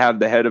happens to have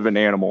the head of an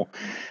animal.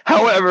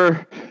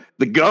 However,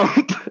 the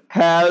Gump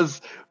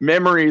has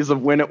memories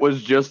of when it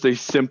was just a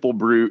simple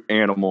brute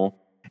animal.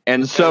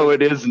 And so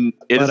it is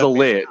a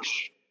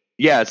lich.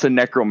 Yeah, it's a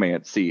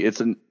necromancy.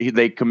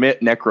 They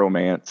commit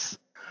necromance.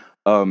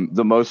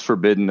 The most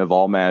forbidden of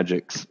all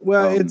magics.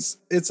 Well,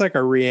 it's like a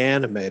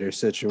reanimator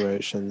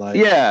situation.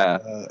 Like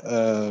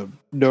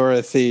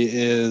Dorothy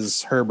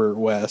is Herbert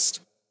West.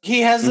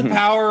 He has the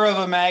power of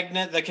a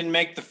magnet that can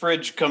make the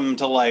fridge come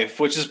to life,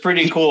 which is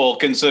pretty cool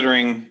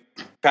considering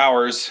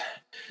powers.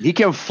 He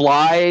can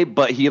fly,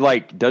 but he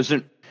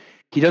doesn't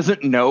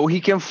know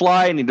he can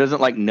fly, and he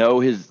doesn't know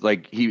his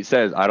he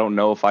says, I don't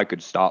know if I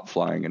could stop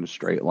flying in a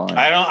straight line.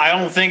 I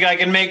don't think I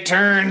can make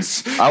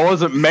turns. I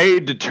wasn't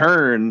made to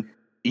turn.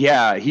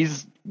 Yeah,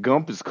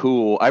 Gump is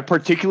cool. I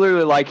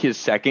particularly like his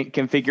second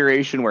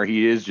configuration where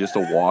he is just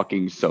a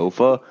walking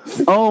sofa.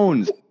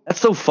 That's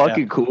so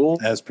fucking cool.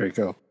 That's pretty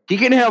cool. He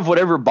can have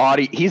whatever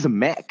body. He's a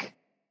mech.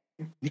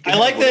 I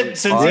like that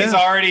since Yeah. he's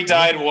already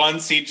died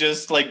once, he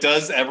just like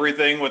does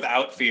everything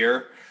without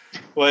fear.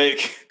 Like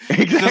just like,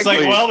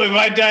 Exactly. well, we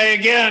might die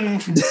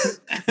again.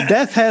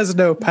 Death has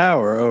no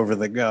power over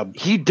the gub.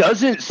 He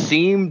doesn't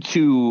seem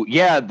to.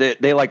 Yeah,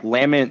 they like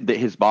lament that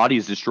his body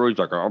is destroyed. He's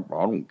like, I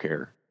don't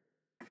care.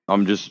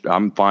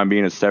 I'm fine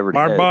being a severed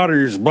My head.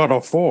 body's but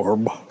a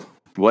form.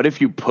 What if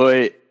you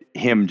put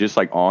him just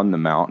like on the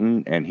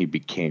mountain and he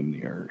became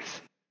the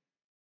earth?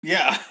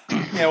 Yeah.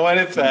 Yeah, what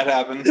if that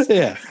happens?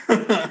 Yeah.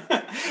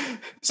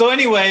 So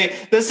anyway,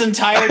 this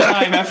entire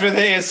time after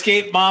they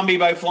escape Mombi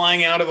by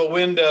flying out of a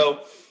window,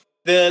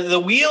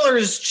 the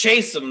Wheelers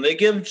chase them. They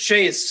give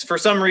chase for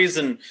some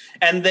reason,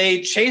 and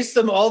they chase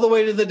them all the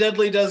way to the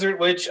Deadly Desert,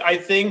 which I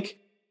think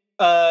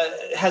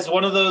has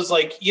one of those,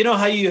 like, you know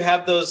how you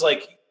have those,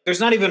 like, there's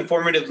not even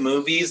formative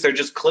movies. They're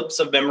just clips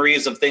of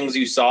memories of things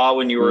you saw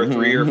when you were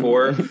 3 or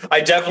 4.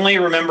 I definitely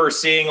remember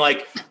seeing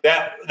like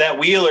that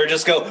Wheeler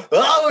just go,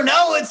 oh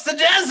no, it's the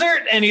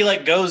desert. And he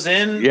like goes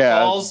in,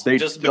 falls,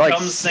 just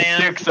becomes like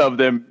sand. 6 of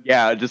them,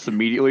 just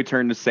immediately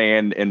turn to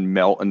sand and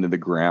melt into the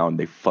ground.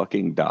 They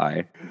fucking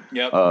die.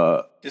 Yep.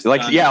 Just Like,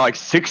 done. like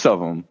 6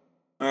 of them.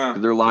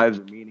 Their lives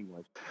are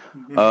meaningless.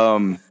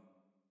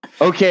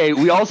 Okay,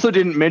 we also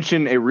didn't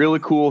mention a really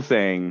cool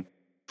thing.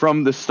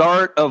 From the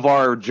start of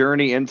our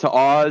journey into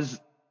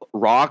Oz,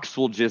 rocks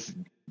will just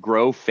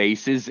grow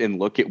faces and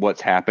look at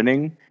what's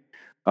happening.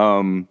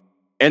 And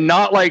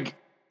not like,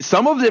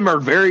 some of them are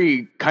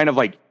very kind of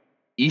like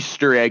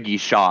Easter eggy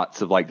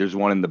shots of like, there's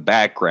one in the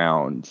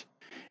background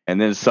and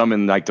then some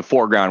in like the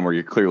foreground where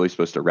you're clearly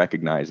supposed to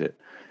recognize it.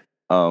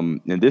 And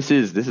this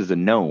is a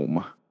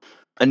gnome.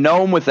 A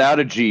gnome without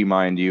a G,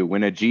 mind you.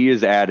 When a G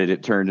is added,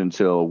 it turns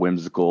into a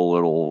whimsical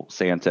little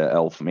Santa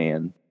elf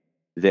man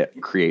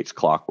that creates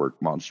clockwork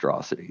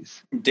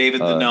monstrosities. David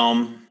the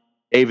Gnome.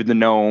 David the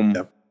Gnome.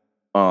 Yep.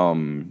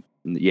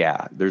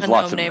 There's A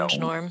lots gnome of named gnomes.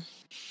 Norm.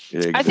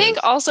 It I think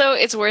exists. also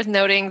it's worth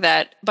noting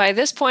that by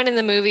this point in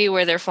the movie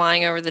where they're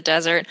flying over the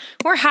desert,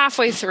 we're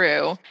halfway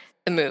through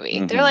the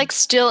movie. They're like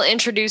still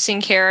introducing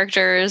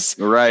characters.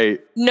 Right.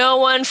 No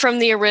one from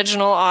the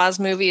original Oz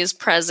movie is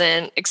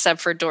present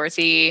except for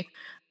Dorothy.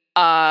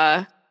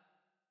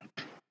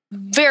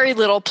 Very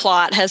little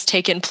plot has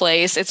taken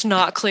place. It's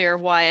not clear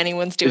why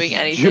anyone's doing It's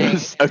anything.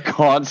 just a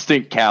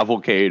constant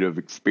cavalcade of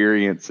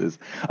experiences.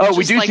 Oh,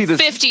 we Just do like see this.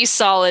 50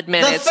 solid The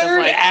minutes. third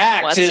of like,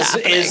 act what's is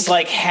happening.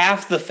 like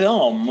half the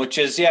film, which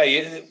is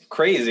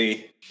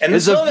crazy. And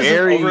It's this a film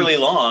very- isn't overly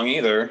long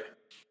either.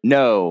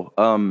 No,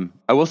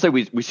 I will say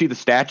we see the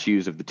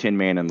statues of the Tin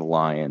Man and the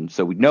Lion,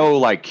 so we know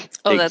like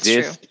Oh, they that's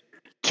exist.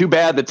 Too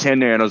bad the Tin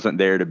Man wasn't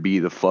there to be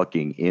the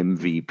fucking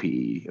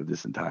MVP of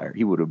this entire.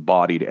 He would have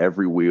bodied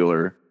every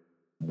Wheeler,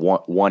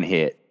 one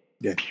hit.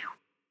 Yeah.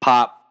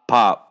 Pop.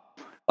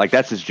 Like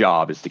that's his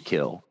job, is to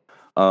kill.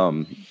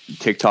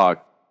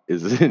 TikTok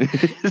is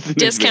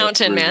Discount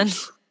Tin Man.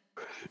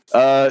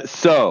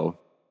 So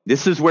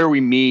this is where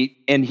we meet,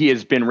 and he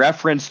has been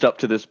referenced up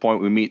to this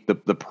point. We meet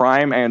the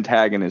prime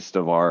antagonist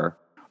of our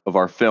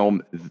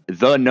film,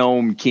 the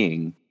Gnome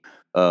King,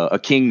 a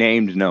king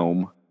named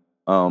Gnome.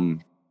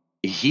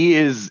 He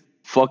is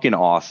fucking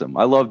awesome.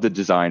 I love the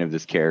design of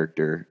this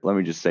character. Let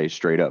me just say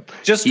straight up,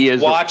 Just he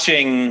is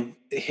watching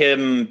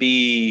him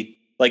be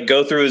like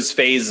go through his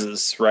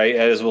phases, right?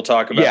 As we'll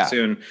talk about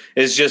soon,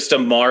 is just a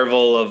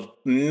marvel of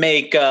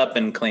makeup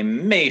and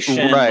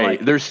claymation. right.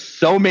 Like, There's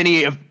so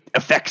many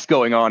effects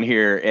going on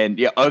here, and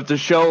to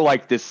show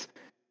like this,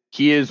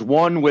 he is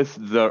one with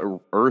the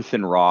earth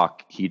and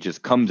rock. He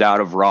just comes out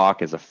of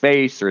rock as a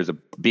face or as a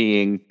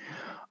being,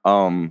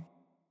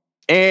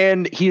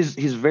 and he's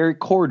very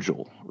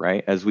cordial,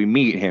 right? As we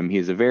meet him,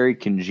 he's a very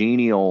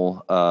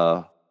congenial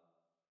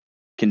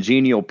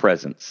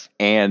presence,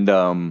 and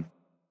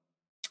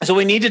so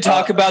we need to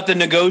talk about the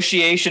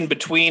negotiation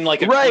between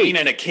like a queen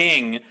and a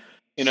king.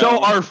 You know,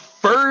 so our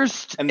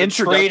first and the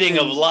trading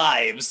of introduction-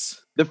 lives.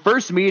 The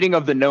first meeting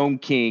of the Gnome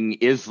King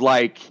is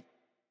like,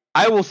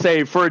 I will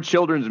say, for a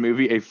children's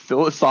movie, a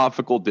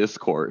philosophical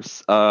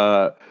discourse.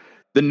 The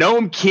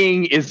Gnome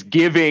King is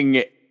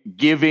giving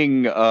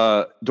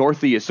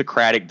Dorothy a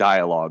Socratic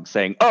dialogue,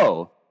 saying,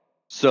 "Oh,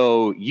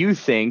 so you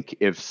think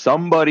if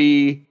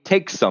somebody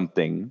takes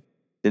something,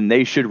 then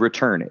they should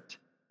return it?"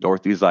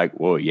 Dorothy's like,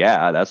 "Well,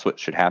 yeah, that's what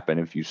should happen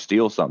if you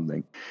steal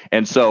something."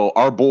 And so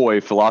our boy,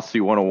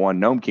 Philosophy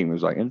 101 Gnome King,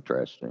 was like,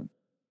 "Interesting.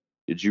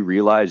 Did you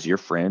realize your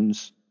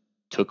friends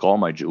took all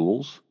my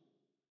jewels?"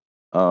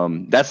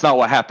 That's not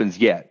what happens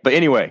yet. But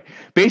anyway,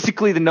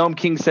 basically the Gnome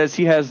King says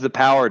he has the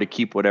power to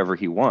keep whatever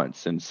he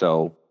wants. And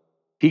so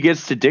he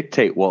gets to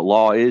dictate what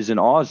law is in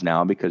Oz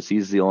now, because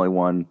he's the only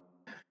one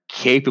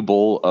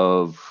capable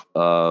of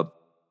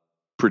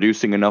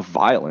producing enough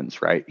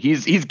violence, right?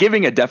 He's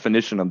giving a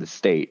definition of the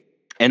state.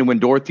 And when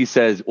Dorothy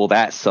says, "Well,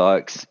 that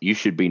sucks, you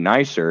should be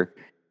nicer,"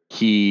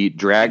 he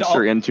drags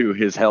her into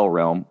his hell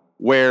realm,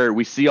 where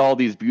we see all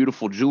these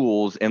beautiful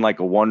jewels in like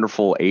a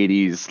wonderful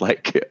 80s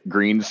like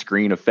green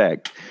screen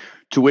effect,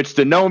 to which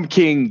the Gnome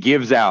King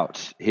gives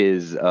out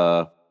his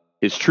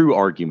true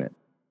argument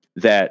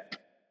that,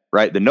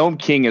 right, the Gnome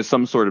King is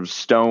some sort of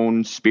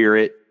stone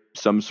spirit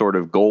some sort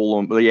of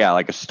golem, yeah,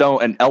 like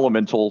an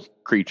elemental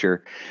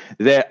creature,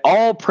 that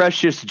all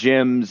precious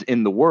gems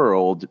in the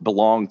world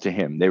belong to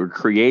him. They were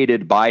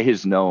created by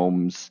his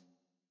gnomes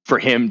for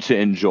him to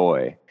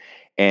enjoy.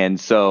 And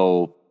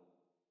so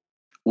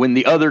when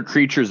the other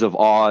creatures of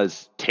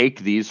Oz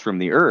take these from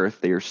the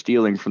earth, they are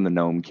stealing from the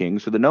Gnome King.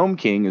 So the Gnome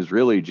King is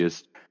really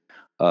just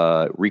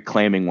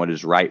reclaiming what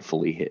is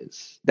rightfully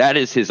his. That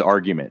is his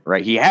argument,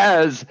 right? He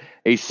has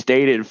a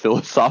stated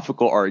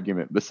philosophical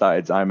argument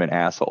besides I'm an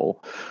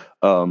asshole.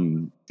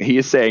 He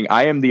is saying,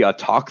 I am the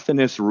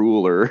autochthonous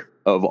ruler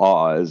of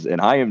Oz, and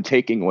I am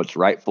taking what's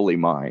rightfully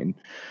mine.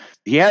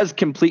 He has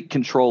complete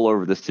control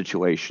over the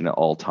situation at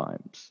all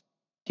times.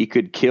 He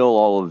could kill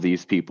all of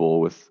these people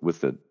with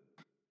the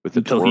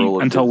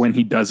until when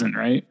he doesn't,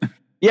 right?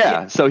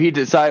 Yeah. So he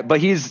decides,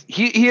 but he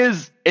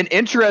is an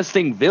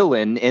interesting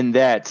villain in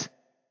that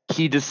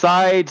he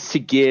decides to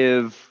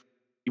give.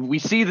 We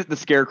see that the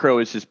Scarecrow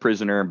is his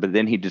prisoner, but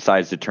then he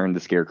decides to turn the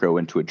Scarecrow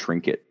into a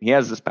trinket. He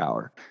has this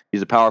power.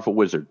 He's a powerful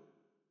wizard.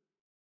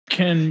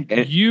 Can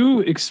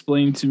you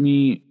explain to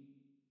me,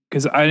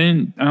 because I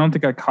don't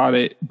think I caught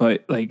it,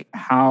 but like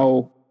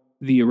how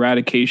the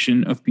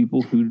eradication of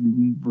people who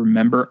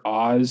remember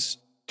Oz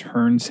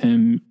turns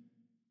him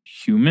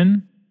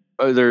human?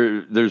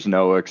 There's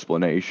no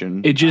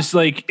explanation. It's just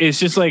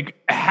like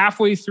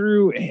halfway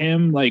through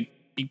him like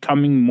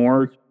becoming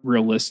more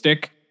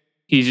realistic.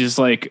 He's just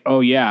like, oh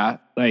yeah,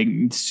 like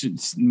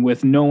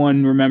with no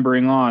one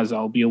remembering Oz,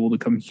 I'll be able to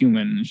become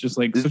human. It's just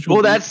like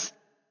that's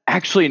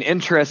actually an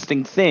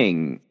interesting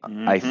thing,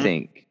 I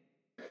think.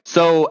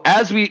 So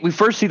as we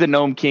first see the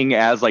Gnome King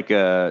as like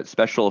a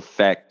special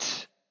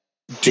effect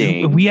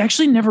thing. We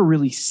actually never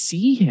really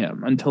see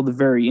him until the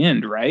very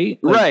end, right?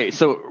 Right.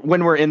 So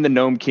when we're in the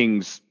Gnome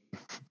King's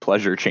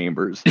pleasure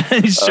chambers,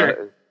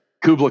 sure.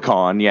 Kubla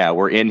Khan, yeah,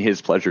 we're in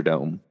his pleasure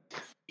dome.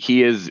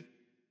 He is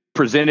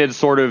presented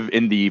sort of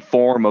in the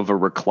form of a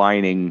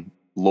reclining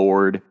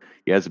lord.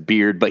 He has a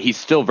beard, but he's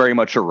still very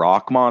much a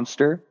rock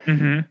monster.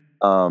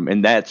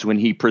 And that's when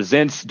he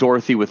presents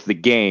Dorothy with the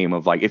game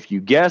of like, if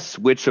you guess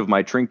which of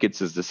my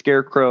trinkets is the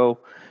Scarecrow,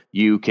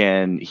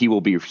 he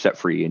will be set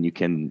free and you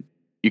can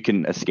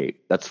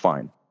escape. That's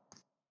fine.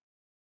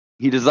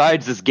 He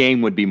decides this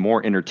game would be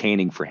more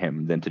entertaining for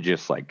him than to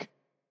just like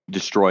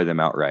destroy them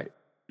outright.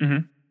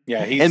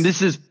 Yeah, and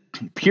this is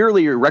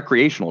purely a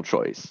recreational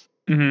choice.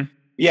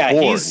 Yeah,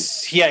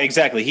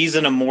 exactly. He's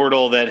an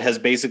immortal that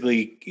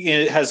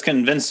has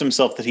convinced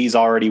himself that he's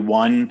already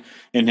won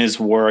in his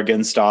war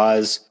against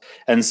Oz,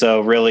 and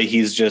so really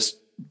he's just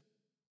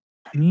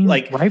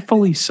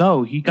rightfully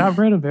so. He got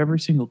rid of every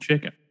single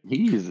chicken.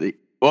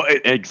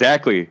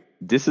 Exactly.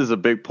 This is a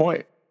big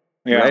point.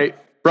 Yeah. Right?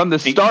 From the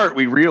start,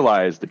 we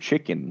realized the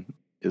chicken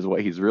is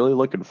what he's really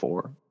looking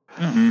for.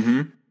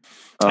 And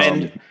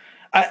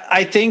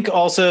I think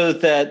also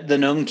that the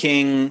Gnome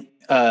King,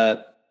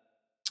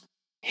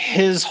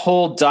 his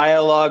whole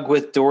dialogue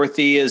with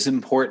Dorothy is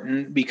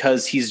important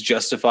because he's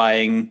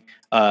justifying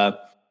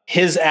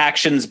his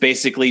actions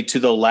basically to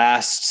the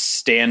last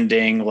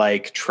standing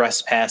like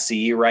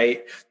trespassee,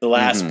 right? The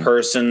last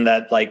person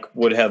that like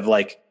would have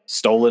like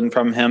stolen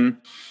from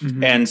him.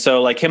 And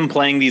so like him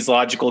playing these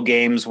logical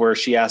games where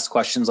she asks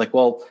questions like,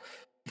 well,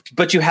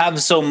 but you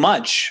have so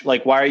much,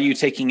 like, why are you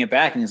taking it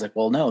back? And he's like,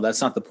 well, no,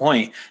 that's not the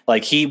point.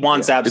 Like he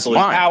wants absolute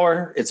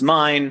power. It's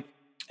mine.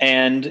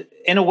 And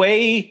in a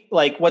way,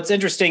 like what's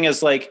interesting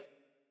is like,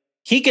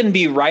 he can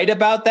be right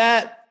about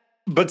that,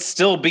 but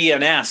still be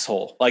an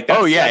asshole. Like,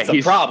 that's the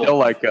he's problem. Still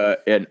like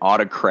an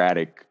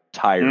autocratic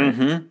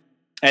tyrant.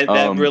 And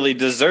that really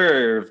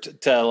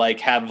deserved to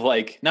like have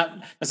like, not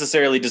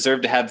necessarily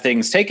deserved to have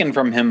things taken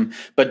from him,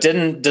 but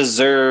didn't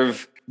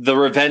deserve the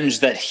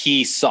revenge that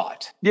he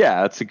sought.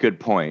 Yeah, that's a good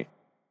point.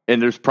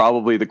 And there's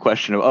probably the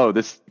question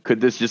of, could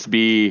this just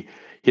be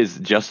his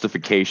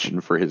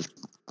justification for his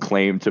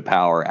claim to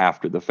power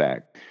after the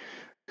fact?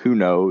 Who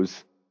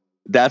knows?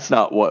 That's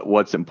not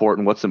what's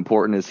important. What's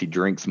important is he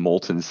drinks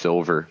molten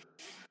silver.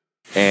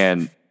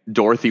 And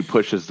Dorothy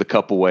pushes the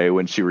cup away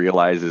when she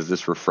realizes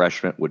this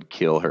refreshment would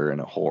kill her in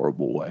a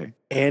horrible way.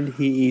 And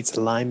he eats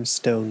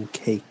limestone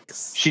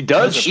cakes. She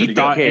does eat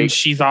the cake. And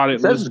she thought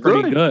it was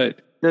pretty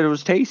good. That it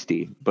was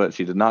tasty, but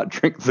she did not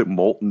drink the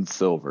molten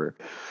silver.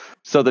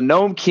 So the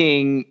Gnome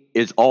King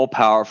is all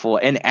powerful.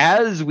 And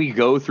as we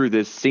go through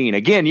this scene,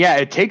 again,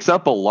 it takes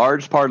up a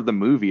large part of the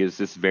movie, is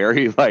this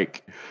very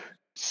like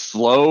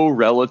slow,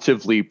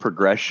 relatively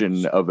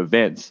progression of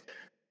events.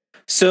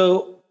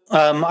 So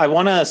I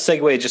want to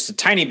segue just a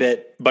tiny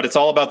bit, but it's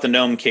all about the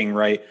Gnome King,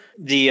 right?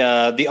 The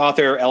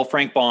author L.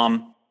 Frank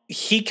Baum,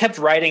 he kept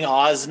writing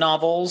Oz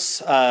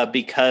novels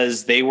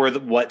because they were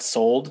what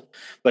sold,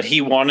 but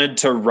he wanted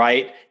to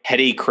write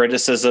heady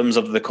criticisms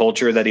of the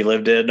culture that he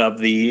lived in, of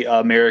the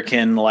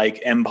American like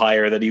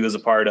empire that he was a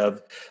part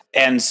of.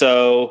 And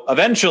so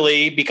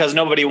eventually, because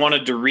nobody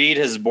wanted to read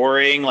his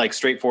boring, like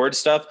straightforward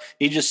stuff,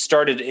 he just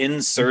started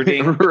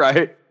inserting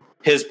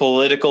his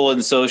political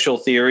and social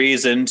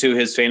theories into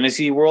his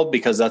fantasy world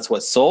because that's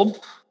what sold.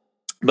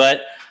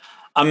 But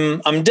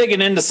I'm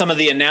digging into some of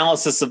the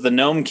analysis of the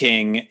Gnome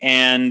King,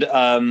 and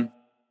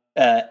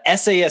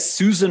essayist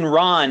Susan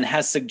Ron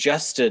has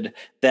suggested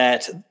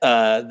that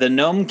the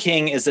Gnome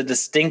King is a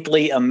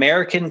distinctly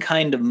American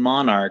kind of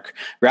monarch.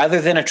 Rather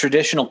than a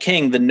traditional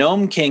king, the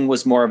Gnome King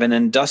was more of an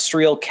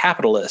industrial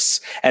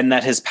capitalist, and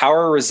that his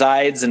power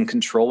resides in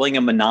controlling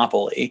a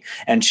monopoly.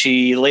 And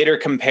she later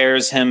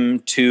compares him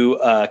to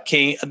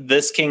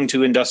this king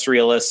to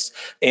industrialists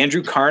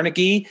Andrew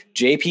Carnegie,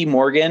 J.P.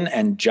 Morgan,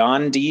 and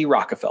John D.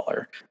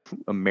 Rockefeller.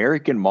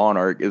 American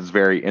monarch is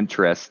very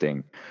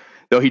interesting,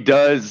 though he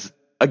does.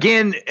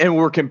 Again, and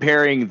we're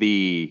comparing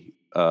the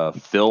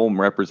film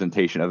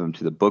representation of him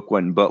to the book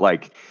one, but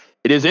like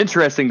it is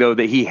interesting though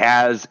that he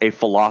has a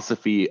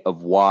philosophy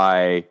of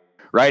why,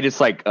 right?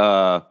 It's like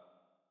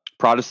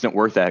Protestant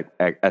worth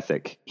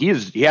ethic. He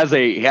has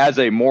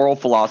a moral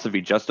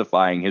philosophy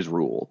justifying his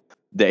rule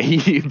that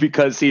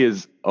because he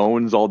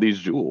owns all these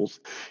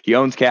jewels, he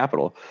owns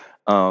capital.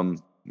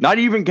 Not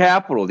even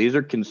capital; these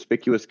are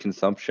conspicuous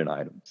consumption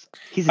items.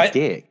 He's a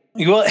dick.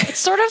 Well, it's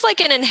sort of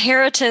like an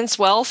inheritance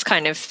wealth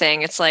kind of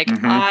thing. It's like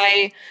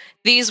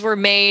these were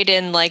made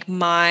in like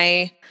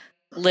my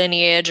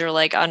lineage or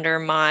like under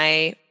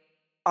my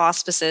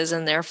auspices,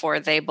 and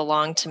therefore they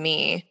belong to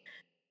me.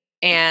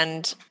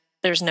 And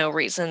there's no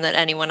reason that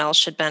anyone else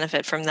should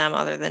benefit from them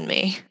other than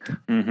me.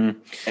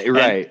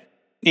 Right.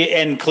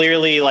 And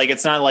clearly, like,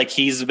 it's not like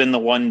he's been the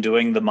one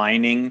doing the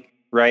mining.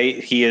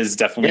 Right, he has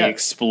definitely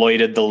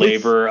exploited the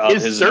labor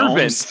of his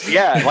servants.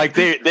 Yeah, like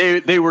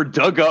they were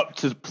dug up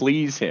to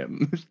please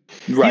him.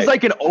 Right. He's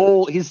like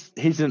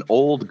he's an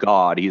old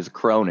god. He's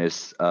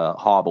Cronus,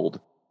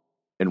 hobbled,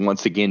 and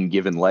once again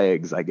given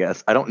legs. I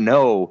guess I don't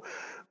know,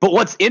 but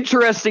what's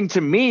interesting to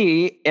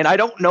me, and I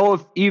don't know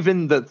if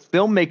even the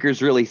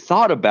filmmakers really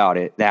thought about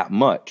it that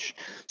much.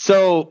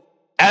 So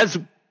as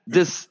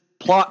this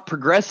plot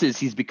progresses,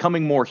 he's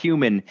becoming more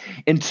human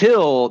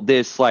until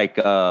this like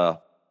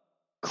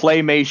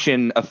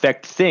claymation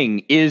effect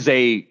thing is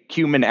a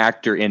human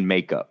actor in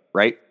makeup,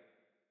 right?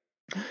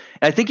 And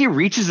I think he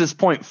reaches this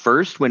point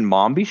first when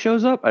Mombi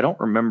shows up. I don't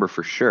remember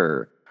for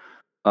sure.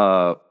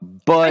 But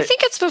I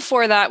think it's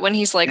before that when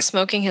he's like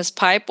smoking his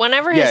pipe.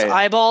 Whenever his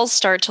eyeballs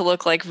start to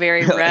look like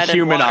very red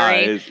and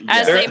watery,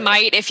 as they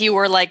might if you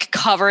were like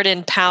covered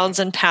in pounds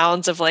and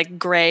pounds of like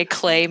gray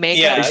clay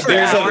makeup.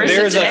 Yeah,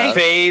 there's a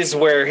phase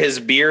where his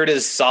beard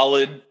is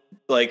solid,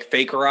 like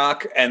fake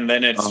rock, and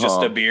then it's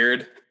just a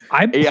beard.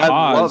 I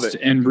paused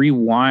and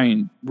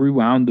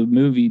rewound the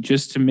movie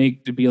just to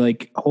be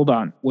like, hold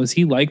on, was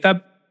he like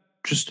that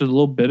just a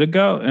little bit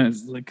ago? And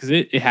it's like, because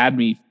it had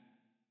me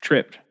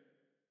tripped.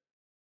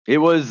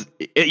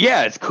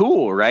 It's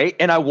cool, right?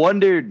 And I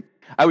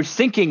was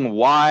thinking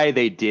why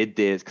they did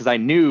this, because I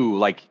knew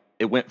like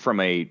it went from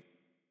a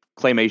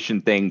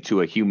claymation thing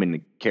to a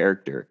human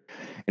character.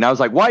 And I was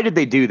like, why did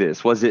they do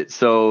this? Was it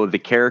so the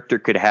character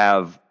could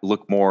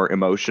look more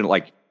emotional,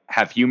 like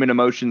have human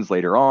emotions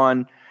later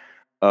on?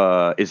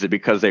 Is it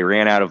because they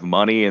ran out of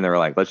money and they're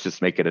like, let's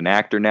just make it an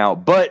actor now?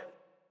 But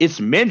it's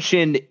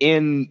mentioned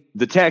in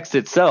the text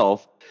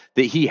itself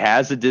that he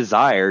has a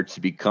desire to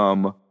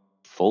become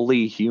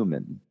fully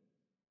human.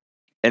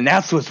 And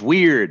that's what's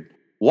weird.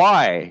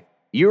 Why?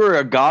 You're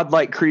a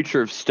godlike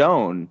creature of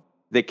stone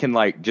that can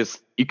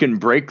you can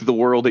break the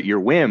world at your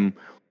whim.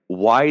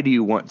 Why do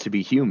you want to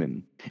be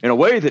human? In a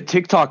way that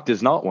TikTok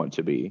does not want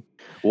to be.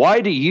 Why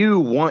do you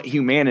want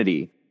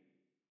humanity?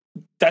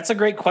 That's a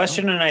great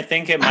question, and I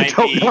think it might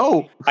be.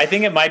 I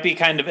think it might be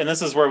kind of, and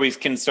this is where we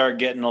can start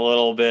getting a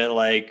little bit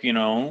like,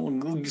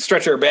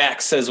 stretch our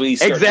backs as we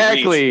start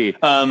exactly.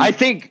 I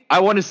think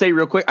I want to say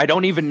real quick. I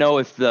don't even know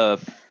if the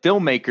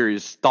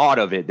filmmakers thought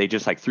of it. They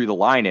just threw the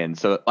line in.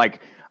 So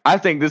I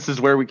think this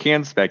is where we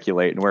can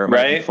speculate and where it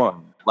might be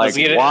fun. Like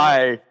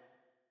why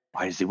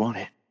does he want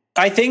it?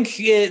 I think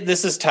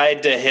this is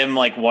tied to him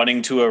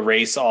wanting to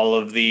erase all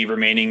of the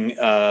remaining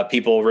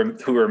people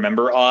who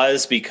remember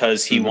Oz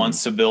because he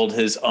wants to build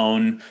his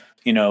own,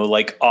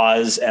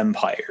 Oz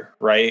empire,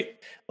 right?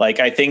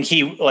 I think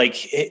he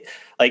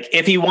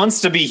if he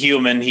wants to be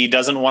human, he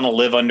doesn't want to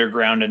live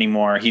underground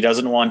anymore. He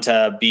doesn't want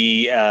to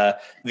be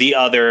the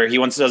other.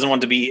 Doesn't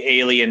want to be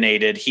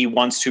alienated. He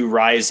wants to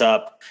rise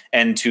up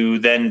and to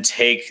then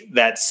take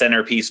that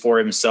centerpiece for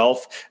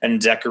himself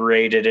and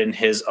decorate it in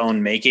his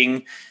own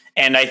making.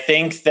 And I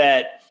think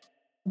that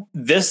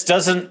this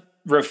doesn't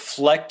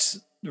reflect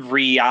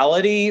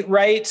reality,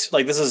 right?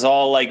 This is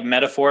all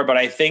metaphor, but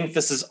I think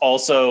this is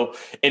also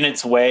in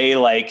its way,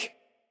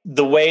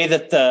 the way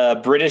that the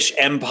British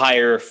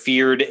Empire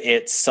feared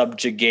its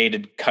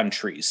subjugated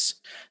countries,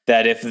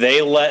 that if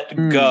they let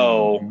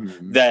go,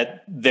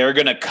 that they're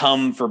going to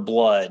come for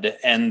blood,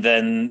 and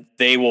then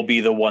they will be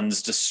the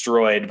ones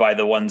destroyed by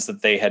the ones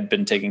that they had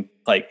been taking.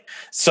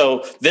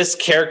 So this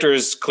character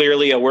is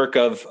clearly a work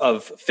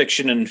of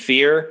fiction and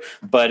fear,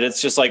 but it's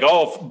just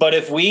but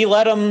if we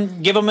let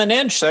them, give them an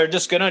inch, they're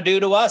just going to do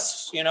to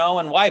us,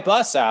 and wipe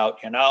us out,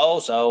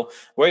 so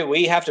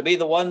we have to be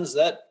the ones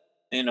that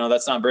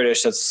That's not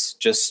British. That's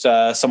just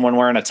someone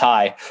wearing a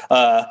tie.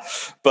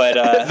 But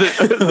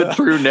the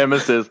true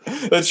nemesis.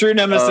 The true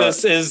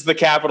nemesis is the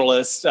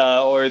capitalist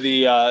or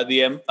the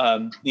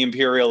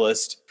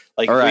imperialist.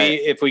 Like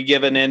if we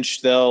give an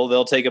inch,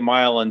 they'll take a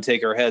mile and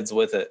take our heads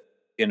with it.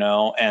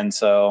 And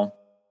so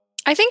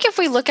I think if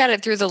we look at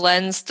it through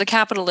the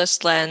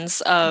capitalist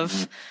lens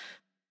of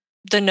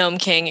the Gnome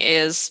King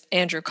is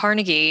Andrew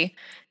Carnegie,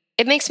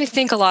 it makes me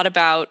think a lot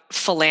about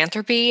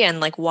philanthropy and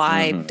like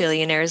why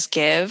billionaires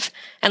give.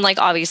 And like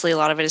obviously a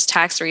lot of it is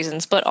tax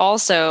reasons, but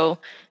also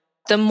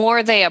the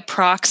more they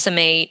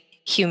approximate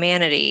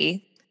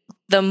humanity,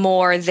 the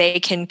more they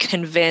can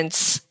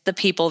convince the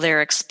people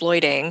they're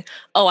exploiting,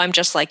 oh, I'm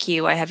just like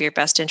you, I have your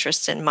best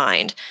interests in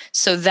mind.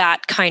 So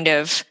that kind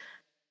of,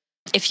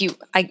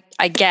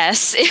 I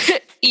guess,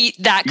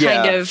 that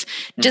kind of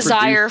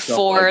desire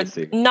for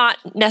not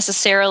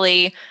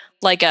necessarily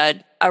like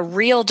a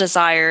real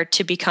desire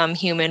to become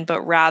human,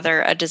 but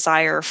rather a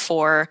desire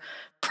for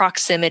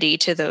proximity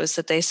to those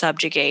that they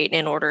subjugate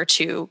in order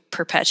to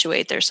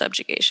perpetuate their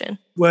subjugation.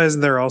 Well,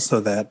 isn't there also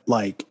that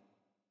like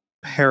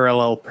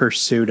parallel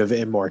pursuit of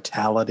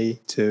immortality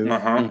too?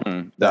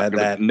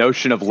 That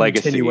notion of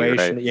legacy,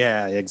 right?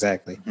 Yeah,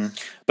 exactly.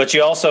 But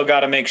you also got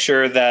to make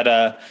sure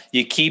that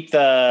you keep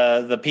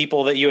the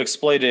people that you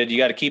exploited. You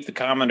got to keep the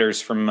commoners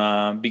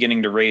from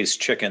beginning to raise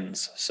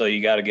chickens. So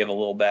you got to give a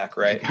little back,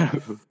 right?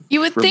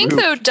 You would think,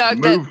 though,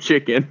 Doug, that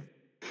chicken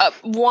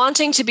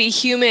wanting to be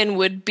human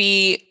would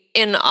be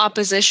in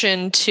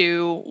opposition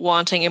to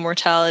wanting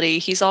immortality.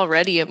 He's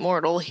already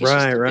immortal. He's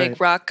just a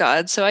big rock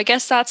god. So I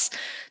guess that's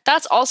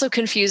also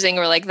confusing,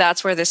 or like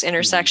that's where this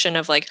intersection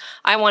of like,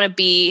 I want to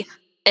be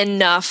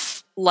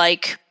enough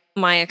like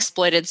my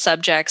exploited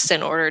subjects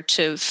in order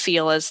to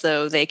feel as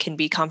though they can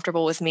be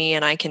comfortable with me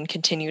and I can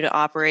continue to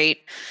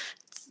operate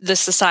the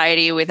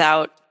society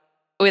without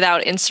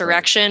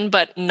insurrection,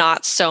 but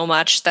not so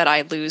much that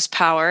I lose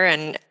power.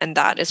 And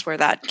that is where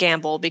that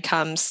gamble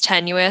becomes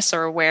tenuous,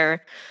 or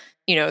where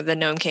the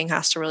Gnome King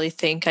has to really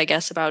think, I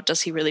guess, about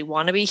does he really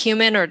want to be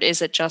human, or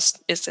is it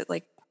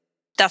like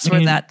that's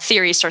where that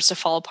theory starts to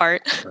fall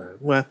apart.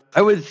 Well,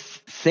 I would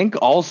think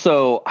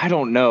also, I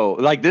don't know,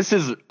 like this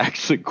is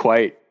actually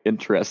quite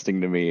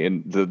interesting to me,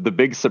 and the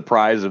big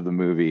surprise of the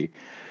movie.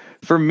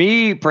 For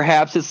me,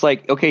 perhaps it's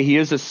like, okay, he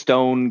is a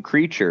stone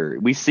creature.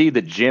 We see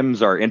that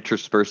gems are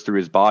interspersed through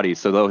his body,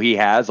 so though he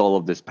has all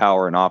of this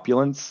power and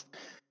opulence,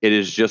 it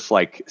is just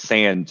like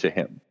sand to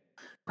him.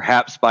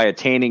 Perhaps by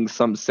attaining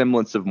some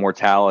semblance of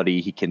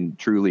mortality, he can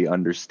truly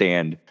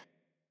understand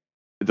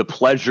the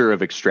pleasure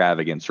of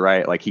extravagance,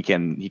 right? Like he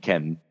can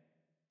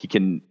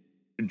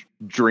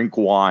drink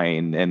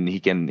wine, and he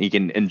can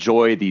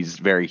enjoy these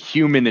very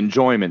human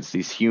enjoyments,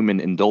 these human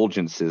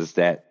indulgences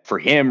that for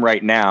him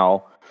right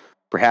now,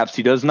 perhaps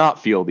he does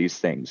not feel these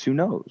things. Who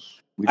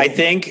knows? I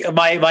think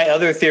my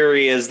other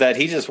theory is that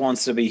he just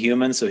wants to be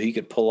human so he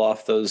could pull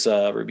off those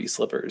ruby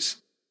slippers.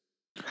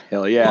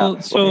 Hell yeah!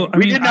 Well, so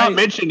we did not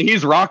mention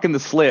he's rocking the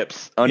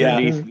slips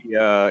underneath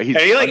the.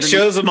 He like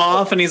shows them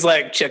off, and he's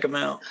like, "Check them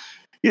out.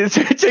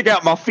 Check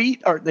out my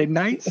feet. Aren't they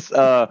nice?"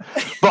 But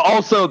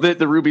also,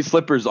 the ruby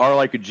slippers are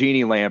like a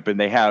genie lamp, and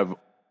they have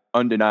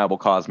undeniable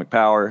cosmic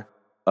power,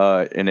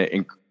 and it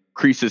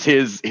increases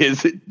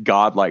his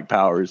godlike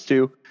powers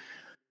too.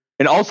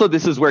 And also,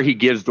 this is where he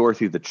gives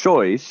Dorothy the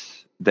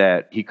choice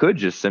that he could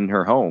just send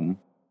her home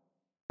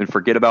and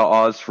forget about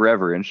Oz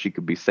forever, and she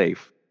could be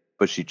safe.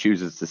 But she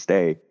chooses to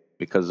stay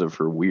because of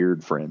her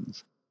weird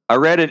friends. I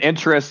read an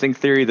interesting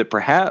theory that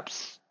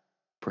perhaps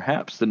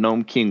the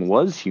Gnome King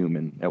was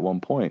human at one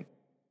point.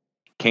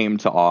 Came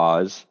to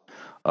Oz.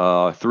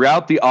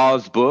 Throughout the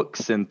Oz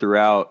books and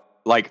throughout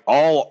like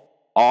all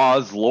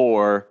Oz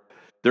lore,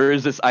 there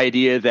is this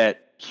idea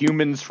that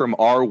humans from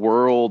our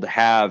world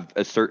have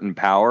a certain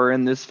power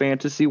in this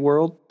fantasy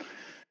world.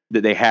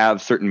 That they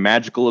have certain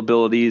magical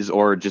abilities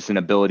or just an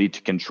ability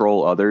to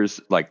control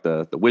others, like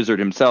the wizard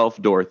himself,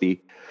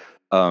 Dorothy.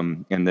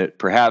 And that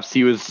perhaps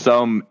he was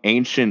some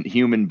ancient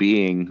human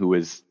being who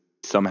was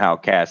somehow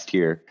cast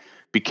here,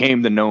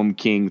 became the Gnome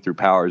King through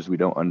powers we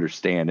don't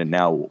understand, and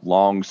now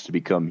longs to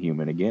become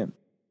human again.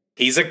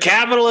 He's a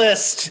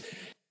capitalist.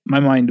 My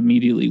mind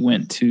immediately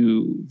went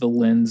to the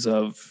lens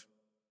of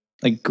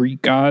like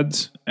Greek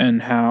gods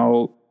and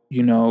how,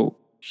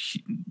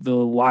 the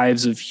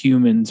lives of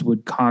humans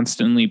would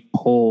constantly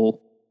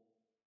pull,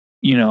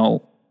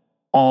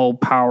 all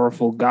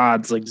powerful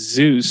gods like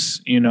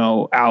Zeus,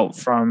 out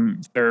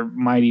from their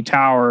mighty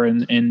tower,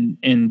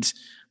 and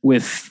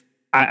with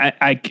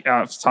I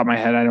off the top of my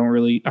head,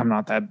 I'm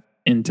not that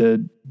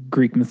into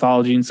Greek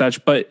mythology and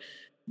such, but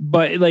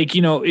like,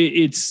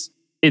 it's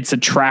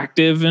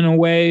attractive in a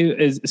way,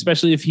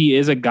 especially if he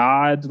is a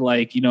god,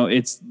 like,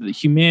 it's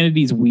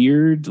humanity's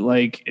weird.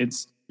 Like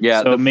it's,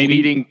 so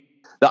maybe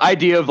the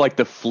idea of like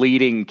the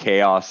fleeting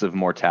chaos of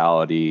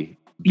mortality.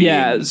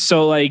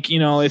 So like,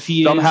 if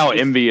he somehow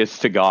envious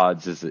to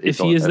gods, if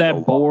he is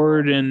that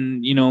bored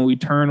and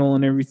eternal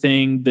and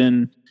everything,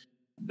 then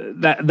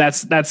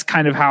that's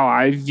kind of how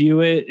I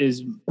view it,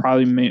 is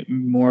probably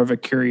more of a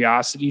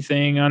curiosity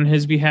thing on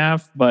his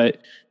behalf.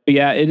 But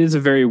yeah, it is a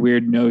very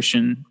weird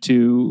notion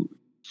to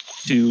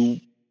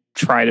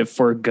try to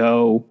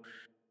forego,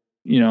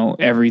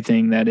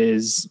 everything that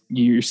is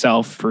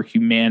yourself for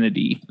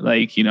humanity.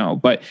 Like,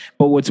 but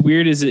what's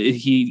weird is that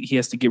he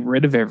has to get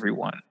rid of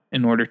everyone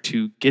in order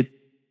to get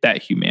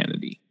that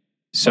humanity.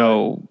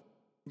 So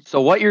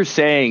what you're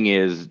saying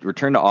is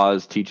Return to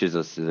Oz teaches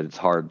us that it's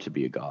hard to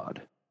be a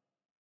god.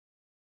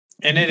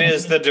 And it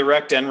is the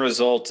direct end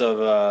result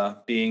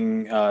of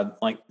being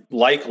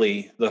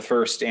likely the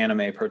first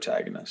anime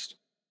protagonist.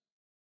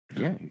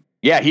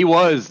 Yeah, he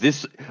was.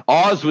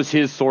 Oz was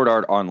his Sword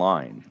Art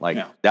Online.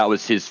 That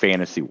was his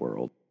fantasy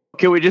world.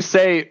 Can we just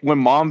say when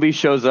Mombi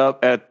shows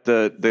up at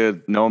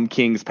the Gnome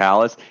King's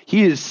palace,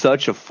 he is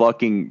such a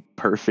fucking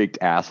perfect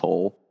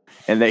asshole,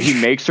 and that he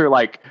makes her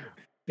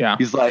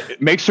he's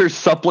like makes her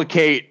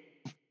supplicate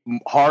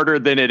harder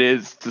than it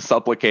is to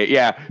supplicate.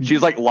 Yeah,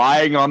 she's like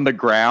lying on the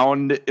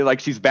ground, like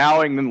she's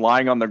bowing and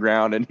lying on the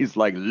ground, and he's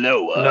like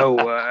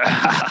lower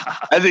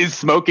as he's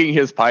smoking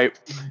his pipe.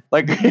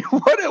 Like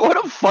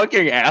what a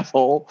fucking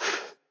asshole.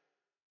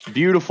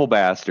 Beautiful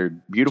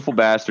bastard.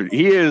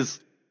 He is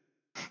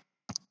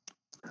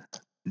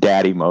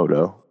Daddy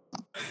Moto.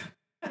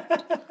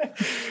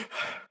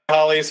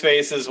 Holly's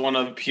face is one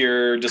of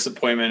pure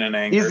disappointment and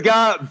anger. He's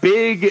got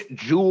big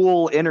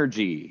jewel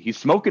energy. He's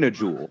smoking a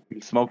jewel.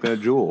 He's smoking a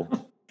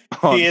jewel.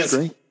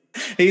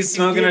 He's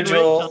smoking a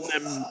jewel.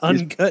 On them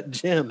uncut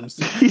gems.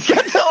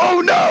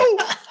 Oh no!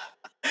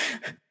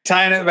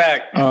 Tying it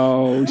back.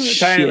 Oh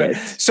shit!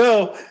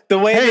 So the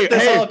way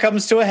this all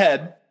comes to a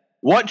head.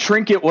 What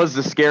trinket was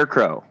the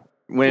scarecrow?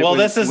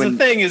 This is the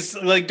thing. Is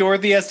like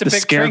Dorothy has to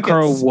pick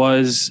scarecrow trinkets.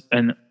 Was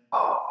an. It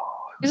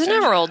was an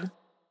emerald.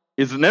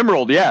 It's an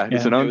emerald, yeah.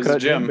 It's an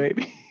uncut gem,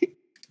 baby.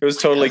 It was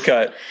totally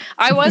cut.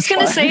 I was going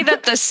to say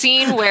that the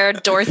scene where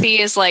Dorothy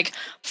is like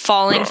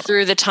falling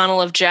through the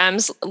tunnel of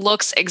gems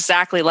looks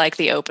exactly like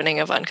the opening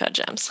of Uncut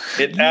Gems.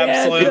 It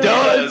absolutely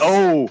does.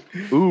 Oh,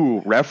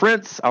 ooh,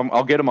 reference?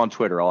 I'll get him on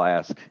Twitter. I'll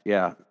ask.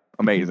 Yeah,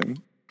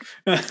 amazing.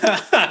 So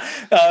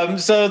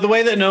the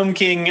way that Gnome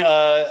King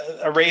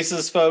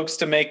erases folks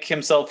to make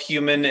himself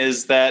human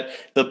is that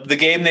the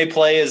game they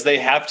play is they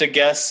have to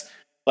guess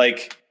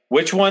like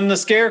which one the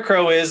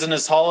scarecrow is in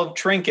his hall of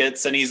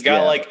trinkets, and he's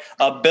got like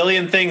a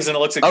billion things, and it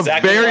looks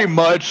exactly very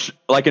much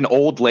like an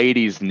old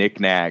lady's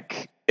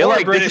knickknack. Or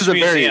a British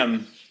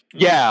museum.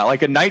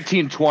 Like a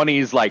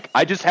 1920s, like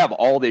I just have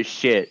all this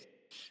shit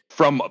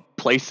from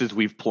places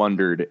we've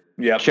plundered.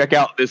 Yeah, check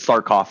out this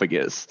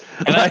sarcophagus.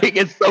 And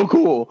it's so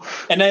cool.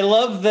 And I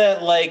love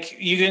that, like,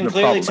 you can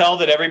clearly tell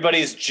that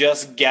everybody's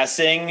just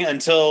guessing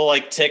until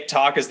like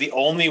TikTok is the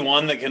only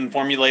one that can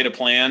formulate a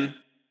plan.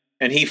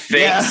 And he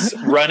fakes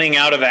running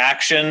out of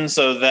action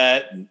so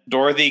that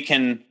Dorothy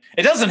can.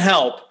 It doesn't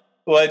help,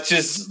 but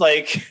just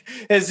like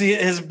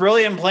his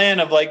brilliant plan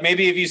of like,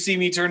 maybe if you see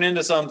me turn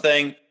into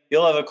something,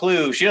 you'll have a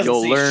clue. She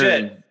doesn't see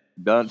shit.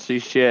 Don't see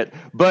shit.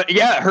 But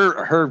yeah,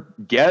 her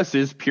guess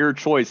is pure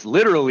choice.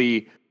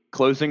 Literally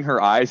closing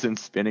her eyes and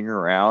spinning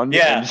around.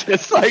 Yeah, and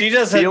just like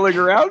feeling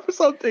around for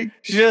something.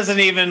 She doesn't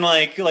even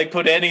like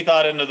put any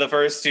thought into the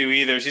first two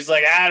either. She's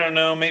like, I don't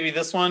know, maybe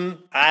this one.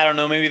 I don't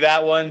know, maybe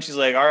that one. She's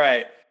like, all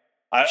right.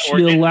 Or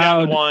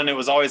down to one. It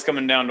was always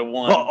coming down to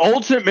one. Well,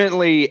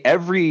 ultimately,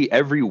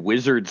 every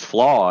wizard's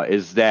flaw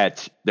is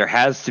that there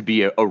has to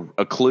be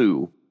a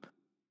clue,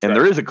 and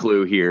there is a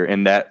clue here,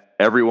 in that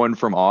everyone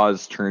from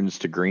Oz turns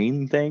to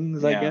green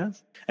things. I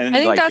guess. And I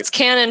think that's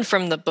canon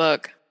from the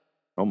book.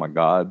 Oh my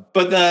god!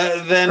 But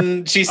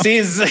then she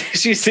sees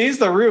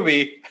the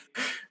ruby.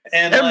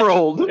 And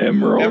emerald,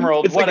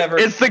 it's whatever.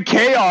 It's the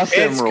chaos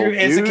emerald.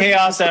 It's a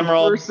chaos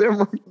emerald.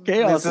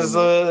 Chaos. This is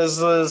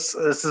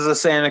a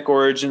Sanic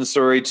origin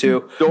story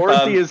too.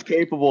 Dorothy is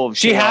capable of.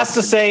 She has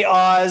to say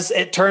Oz.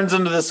 It turns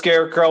into the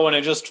scarecrow, and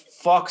it just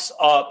fucks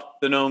up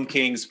the Gnome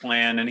King's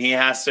plan, and he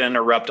has to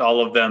interrupt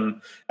all of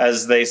them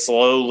as they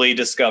slowly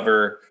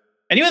discover.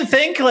 And you would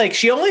think like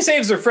she only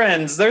saves her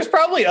friends. There's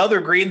probably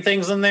other green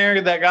things in there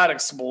that got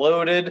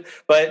exploded,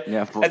 but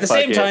at the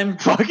same time,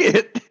 fuck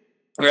it,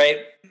 right?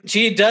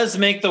 She does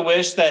make the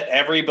wish that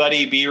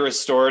everybody be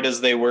restored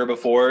as they were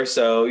before,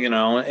 so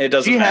it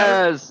doesn't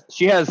matter.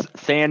 She has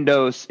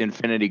Thanos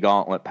Infinity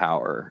Gauntlet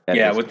power.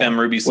 With them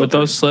ruby slippers. With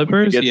those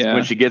slippers,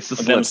 when she gets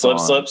the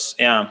slips,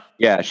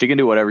 yeah, she can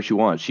do whatever she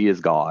wants. She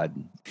is God.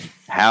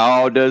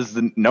 How does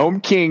the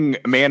Gnome King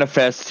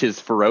manifest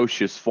his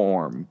ferocious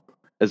form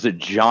as a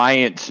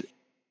giant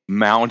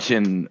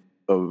mountain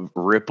of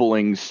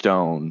rippling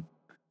stone?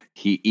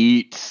 He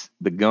eats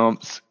the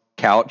Gump's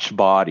couch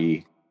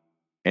body.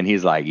 And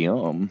he's like,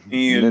 yum.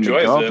 He and then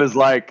enjoys the Gump it. Is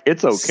like,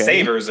 it's okay.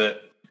 Savors it.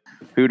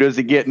 Who does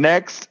he get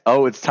next?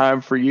 Oh, it's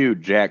time for you,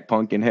 Jack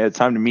Pumpkinhead. It's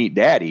time to meet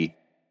Daddy.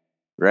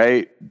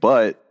 Right?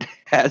 But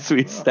as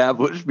we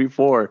established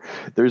before,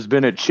 there's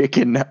been a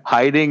chicken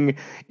hiding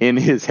in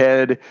his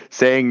head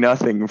saying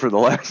nothing for the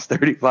last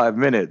 35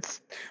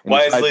 minutes.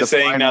 Wisely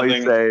saying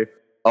nothing. Say,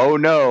 oh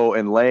no,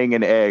 and laying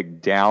an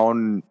egg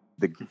down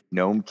the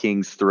Gnome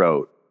King's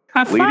throat.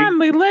 I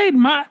finally laid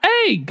my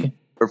egg.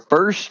 Her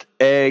first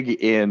egg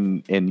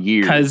in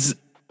years. Because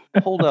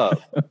hold up.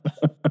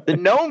 The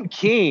Gnome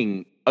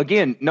King,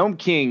 again, Gnome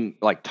King,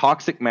 like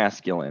toxic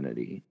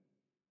masculinity,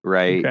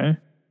 right, Okay.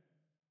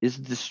 is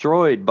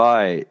destroyed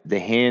by the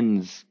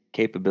hen's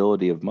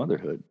capability of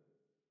motherhood.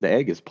 The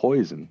egg is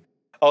poison.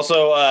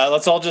 Also,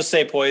 let's all just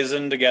say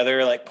poison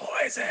together, like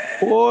poison.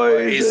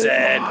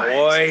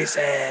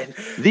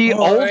 The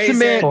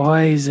ultimate,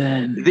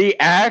 Poison. the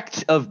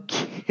act of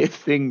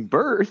giving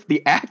birth,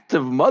 the act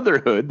of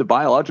motherhood, the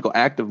biological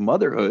act of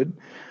motherhood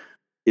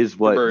is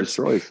what birds.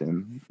 destroys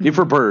him. Yeah,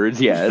 for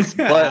birds, yes.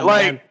 But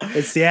like,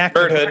 it's the act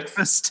of Birdhood.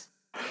 breakfast.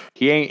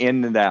 he ain't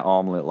into that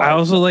omelet life. I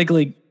also like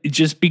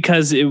just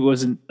because it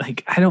wasn't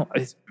like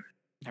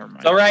never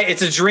mind. All right,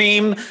 it's a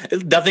dream.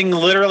 Nothing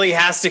literally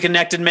has to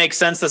connect and make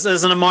sense. This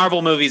isn't a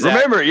Marvel movie, Zach.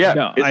 Remember, yeah,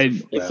 No,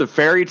 it's a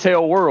fairy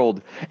tale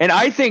world, and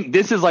I think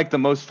this is like the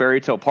most fairy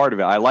tale part of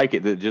it. I like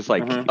it that just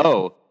like,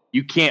 oh,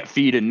 you can't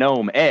feed a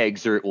gnome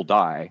eggs or it will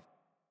die.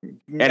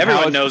 And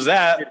Everyone knows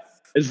that.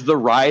 As the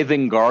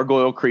writhing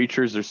gargoyle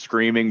creatures are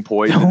screaming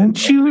poison.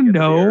 Don't you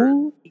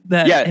know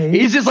that? Yeah,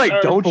 he's just like,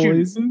 eggs are don't you?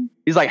 poison?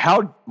 He's like,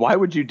 why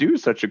would you do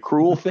such a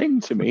cruel thing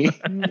to me?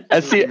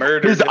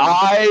 Murdered his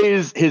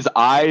him. his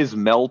eyes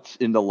melt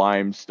into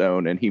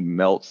limestone and he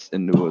melts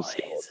into a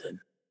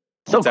skeleton.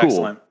 So It's cool.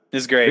 excellent.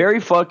 It's great. Very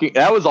fucking,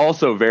 that was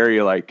also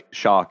very like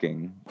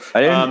shocking.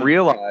 I didn't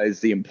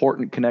realize the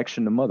important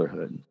connection to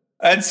motherhood.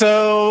 And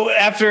so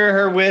after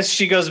her wish,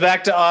 she goes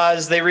back to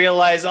Oz. They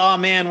realize, oh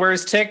man,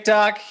 where's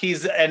TikTok?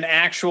 He's an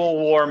actual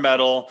war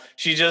medal.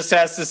 She just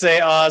has to say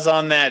Oz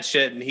on that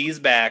shit, and he's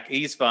back.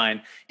 He's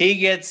fine. He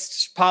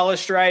gets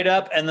polished right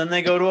up, and then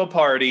they go to a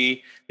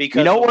party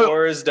because the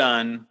war is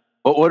done.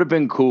 What would have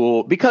been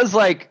cool? Because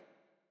like,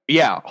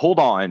 yeah, hold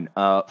on.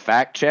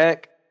 Fact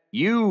check.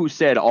 You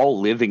said all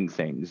living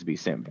things be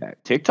sent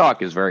back.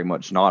 TikTok is very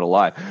much not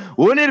alive.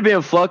 Wouldn't it have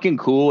been fucking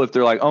cool if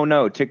they're like, oh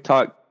no,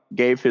 TikTok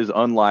gave his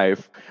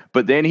unlife,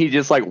 but then he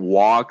just like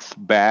walks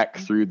back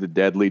through the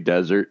deadly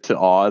desert to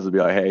Oz and be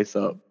like, hey,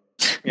 sup?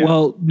 Yeah.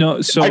 Well,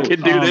 no, so I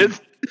can do this.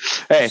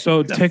 Hey,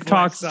 So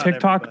flex on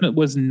TikTok everybody.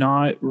 was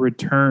not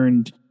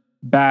returned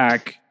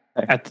back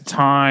at the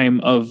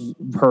time of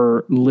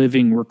her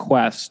living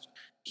request.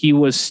 He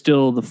was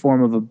still the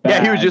form of a badge.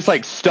 yeah, he was just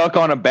like stuck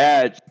on a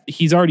badge.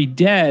 He's already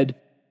dead,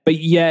 but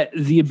yet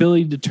the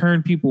ability to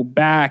turn people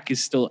back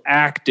is still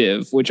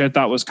active, which I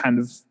thought was kind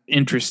of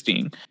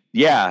interesting.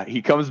 Yeah,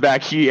 he comes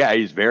back.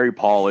 He's very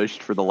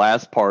polished for the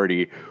last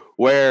party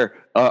where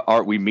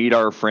we meet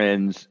our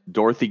friends.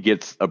 Dorothy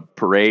gets a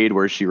parade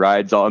where she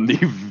rides on the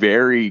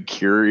very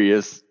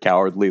curious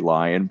cowardly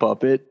lion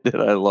puppet that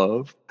I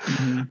love.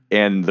 Mm-hmm.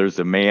 And there's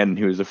a man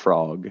who's a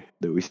frog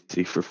that we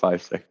see for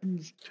 5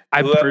 seconds.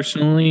 I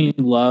personally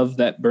love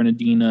that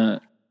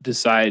Bernadina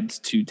decides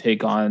to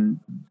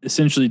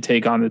essentially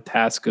take on the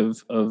task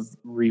of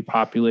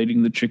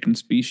repopulating the chicken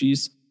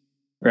species.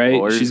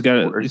 Right? She's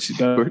got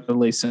to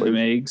lay some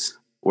eggs.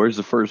 Where's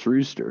the first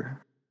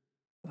rooster?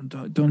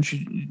 Don't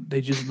you?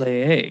 They just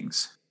lay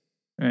eggs,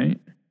 right?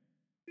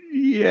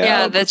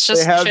 Yeah, that's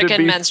just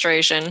chicken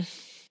menstruation.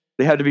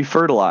 They had to be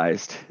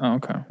fertilized. Oh,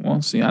 okay.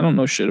 Well, see, I don't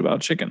know shit about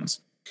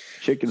chickens.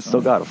 Chickens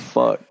still gotta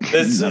fuck.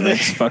 That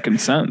makes fucking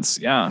sense.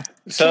 Yeah.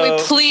 So Can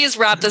we please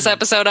wrap this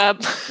episode up?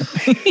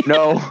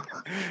 No.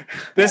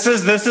 This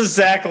is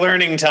Zach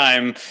learning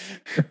time.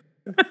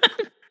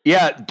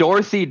 Yeah,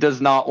 Dorothy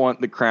does not want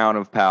the crown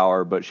of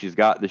power, but she's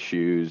got the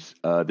shoes.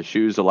 The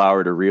shoes allow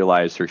her to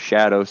realize her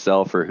shadow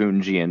self, her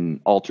Hungian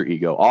alter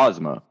ego,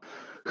 Ozma,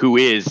 who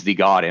is the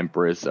god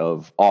empress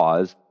of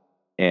Oz.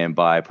 And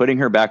by putting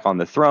her back on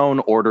the throne,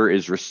 order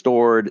is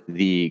restored.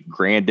 The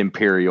grand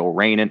imperial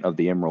reignant of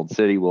the Emerald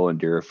City will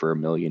endure for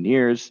 1,000,000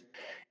 years,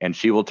 and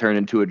she will turn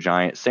into a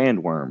giant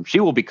sandworm.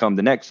 She will become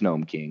the next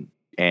Gnome King,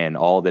 and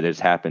all that has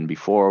happened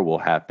before will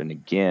happen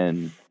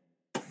again.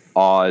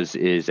 Oz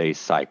is a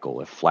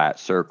cycle, a flat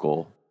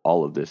circle.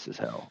 All of this is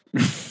hell.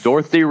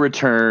 Dorothy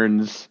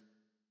returns.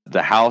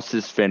 The house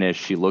is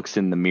finished. She looks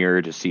in the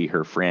mirror to see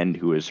her friend,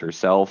 who is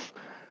herself,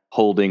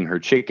 holding her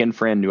chicken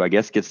friend, who I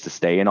guess gets to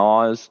stay in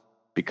Oz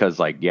because,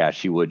 like, yeah,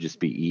 she would just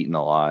be eaten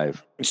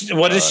alive.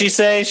 What does she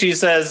say? She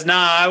says,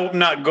 nah, I'm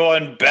not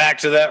going back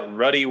to that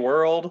ruddy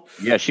world.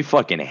 Yeah, she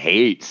fucking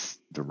hates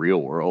the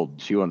real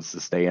world. She wants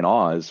to stay in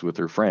Oz with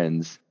her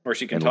friends. Where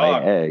she can and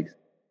talk. lay eggs.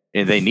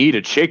 And they need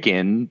a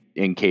chicken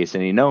in case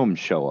any gnomes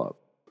show up.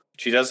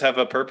 She does have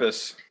a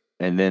purpose.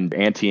 And then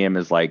Auntie M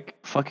is like,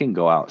 fucking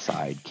go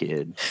outside,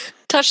 kid.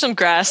 Touch some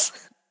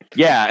grass.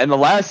 Yeah, and the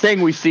last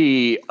thing we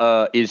see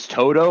is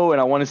Toto,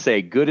 and I want to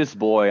say, goodest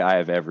boy I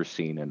have ever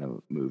seen in a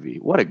movie.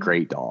 What a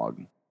great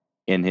dog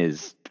in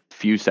his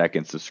few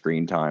seconds of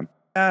screen time.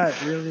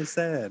 Really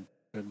sad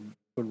when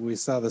we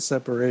saw the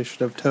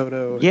separation of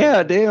Toto.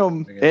 Yeah,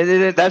 damn.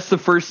 And that's the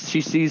first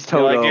she sees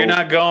Toto. You're like, you're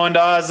not going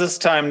to Oz this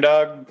time,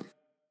 dog.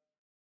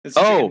 It's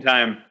chicken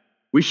time.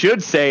 We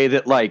should say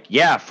that, like,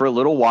 yeah, for a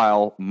little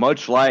while,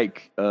 much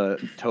like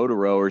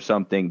Totoro or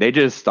something, they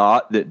just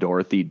thought that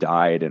Dorothy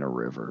died in a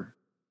river.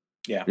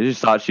 Yeah. They just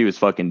thought she was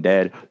fucking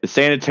dead. The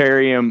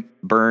sanitarium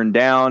burned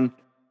down,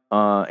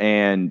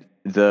 and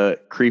the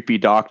creepy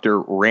doctor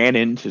ran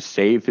in to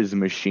save his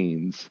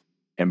machines.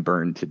 and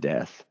burned to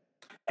death.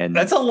 And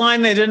That's a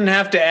line they didn't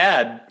have to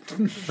add.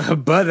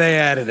 But they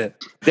added it.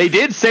 they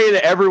did say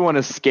that everyone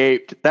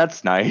escaped.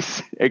 That's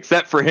nice,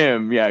 except for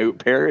him. Yeah, who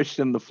perished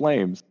in the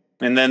flames.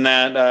 And then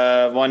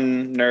that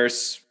one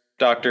nurse,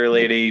 doctor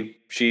lady,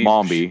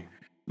 Mombi.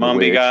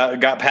 Mombi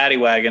got paddy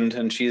wagoned,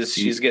 and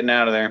she's getting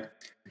out of there.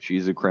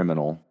 She's a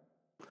criminal.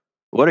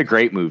 What a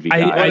great movie!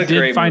 Guys. I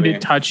did find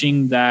it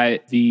touching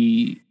that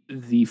the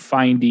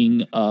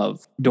finding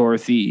of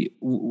Dorothy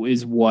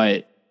is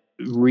what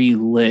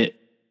relit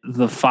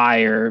the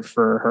fire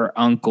for her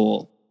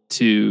uncle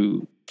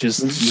to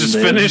just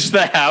live. Finish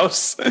the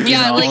house.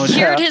 Yeah, like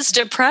cured his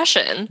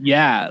depression.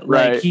 Yeah,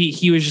 Right. like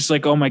he was just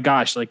like, oh my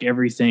gosh, like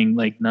everything,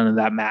 like none of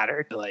that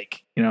mattered.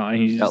 Like, you know, and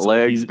he's just,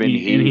 leg's been and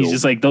he's healed.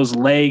 just like, those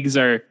legs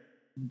are,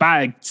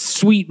 by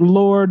sweet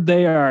Lord,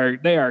 they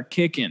are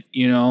kicking,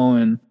 you know,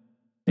 and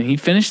he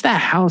finished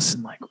that house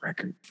in like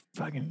record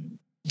fucking,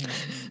 you know,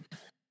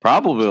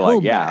 Probably like,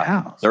 killed that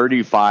house.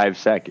 35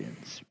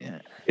 seconds. Yeah.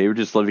 They were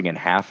just living in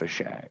half a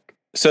shack.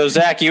 So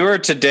Zach, you were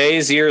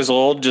today's years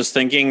old, just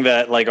thinking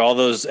that like all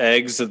those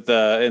eggs in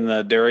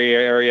the dairy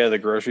area of the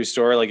grocery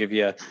store, like if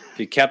you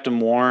kept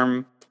them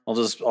warm, they'll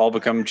just all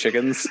become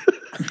chickens.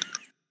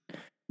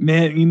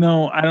 Man, you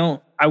know,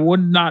 I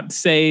would not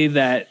say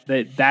that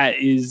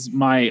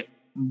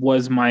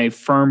was my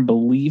firm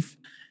belief.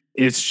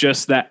 It's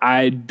just that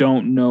I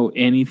don't know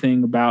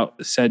anything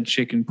about said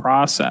chicken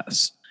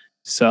process.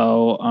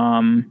 So,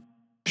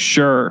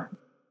 sure.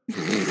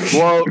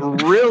 Well,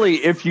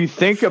 really, if you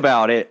think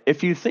about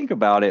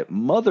it,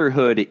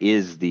 motherhood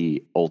is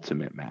the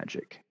ultimate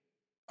magic.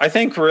 I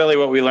think really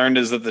what we learned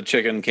is that the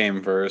chicken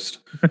came first.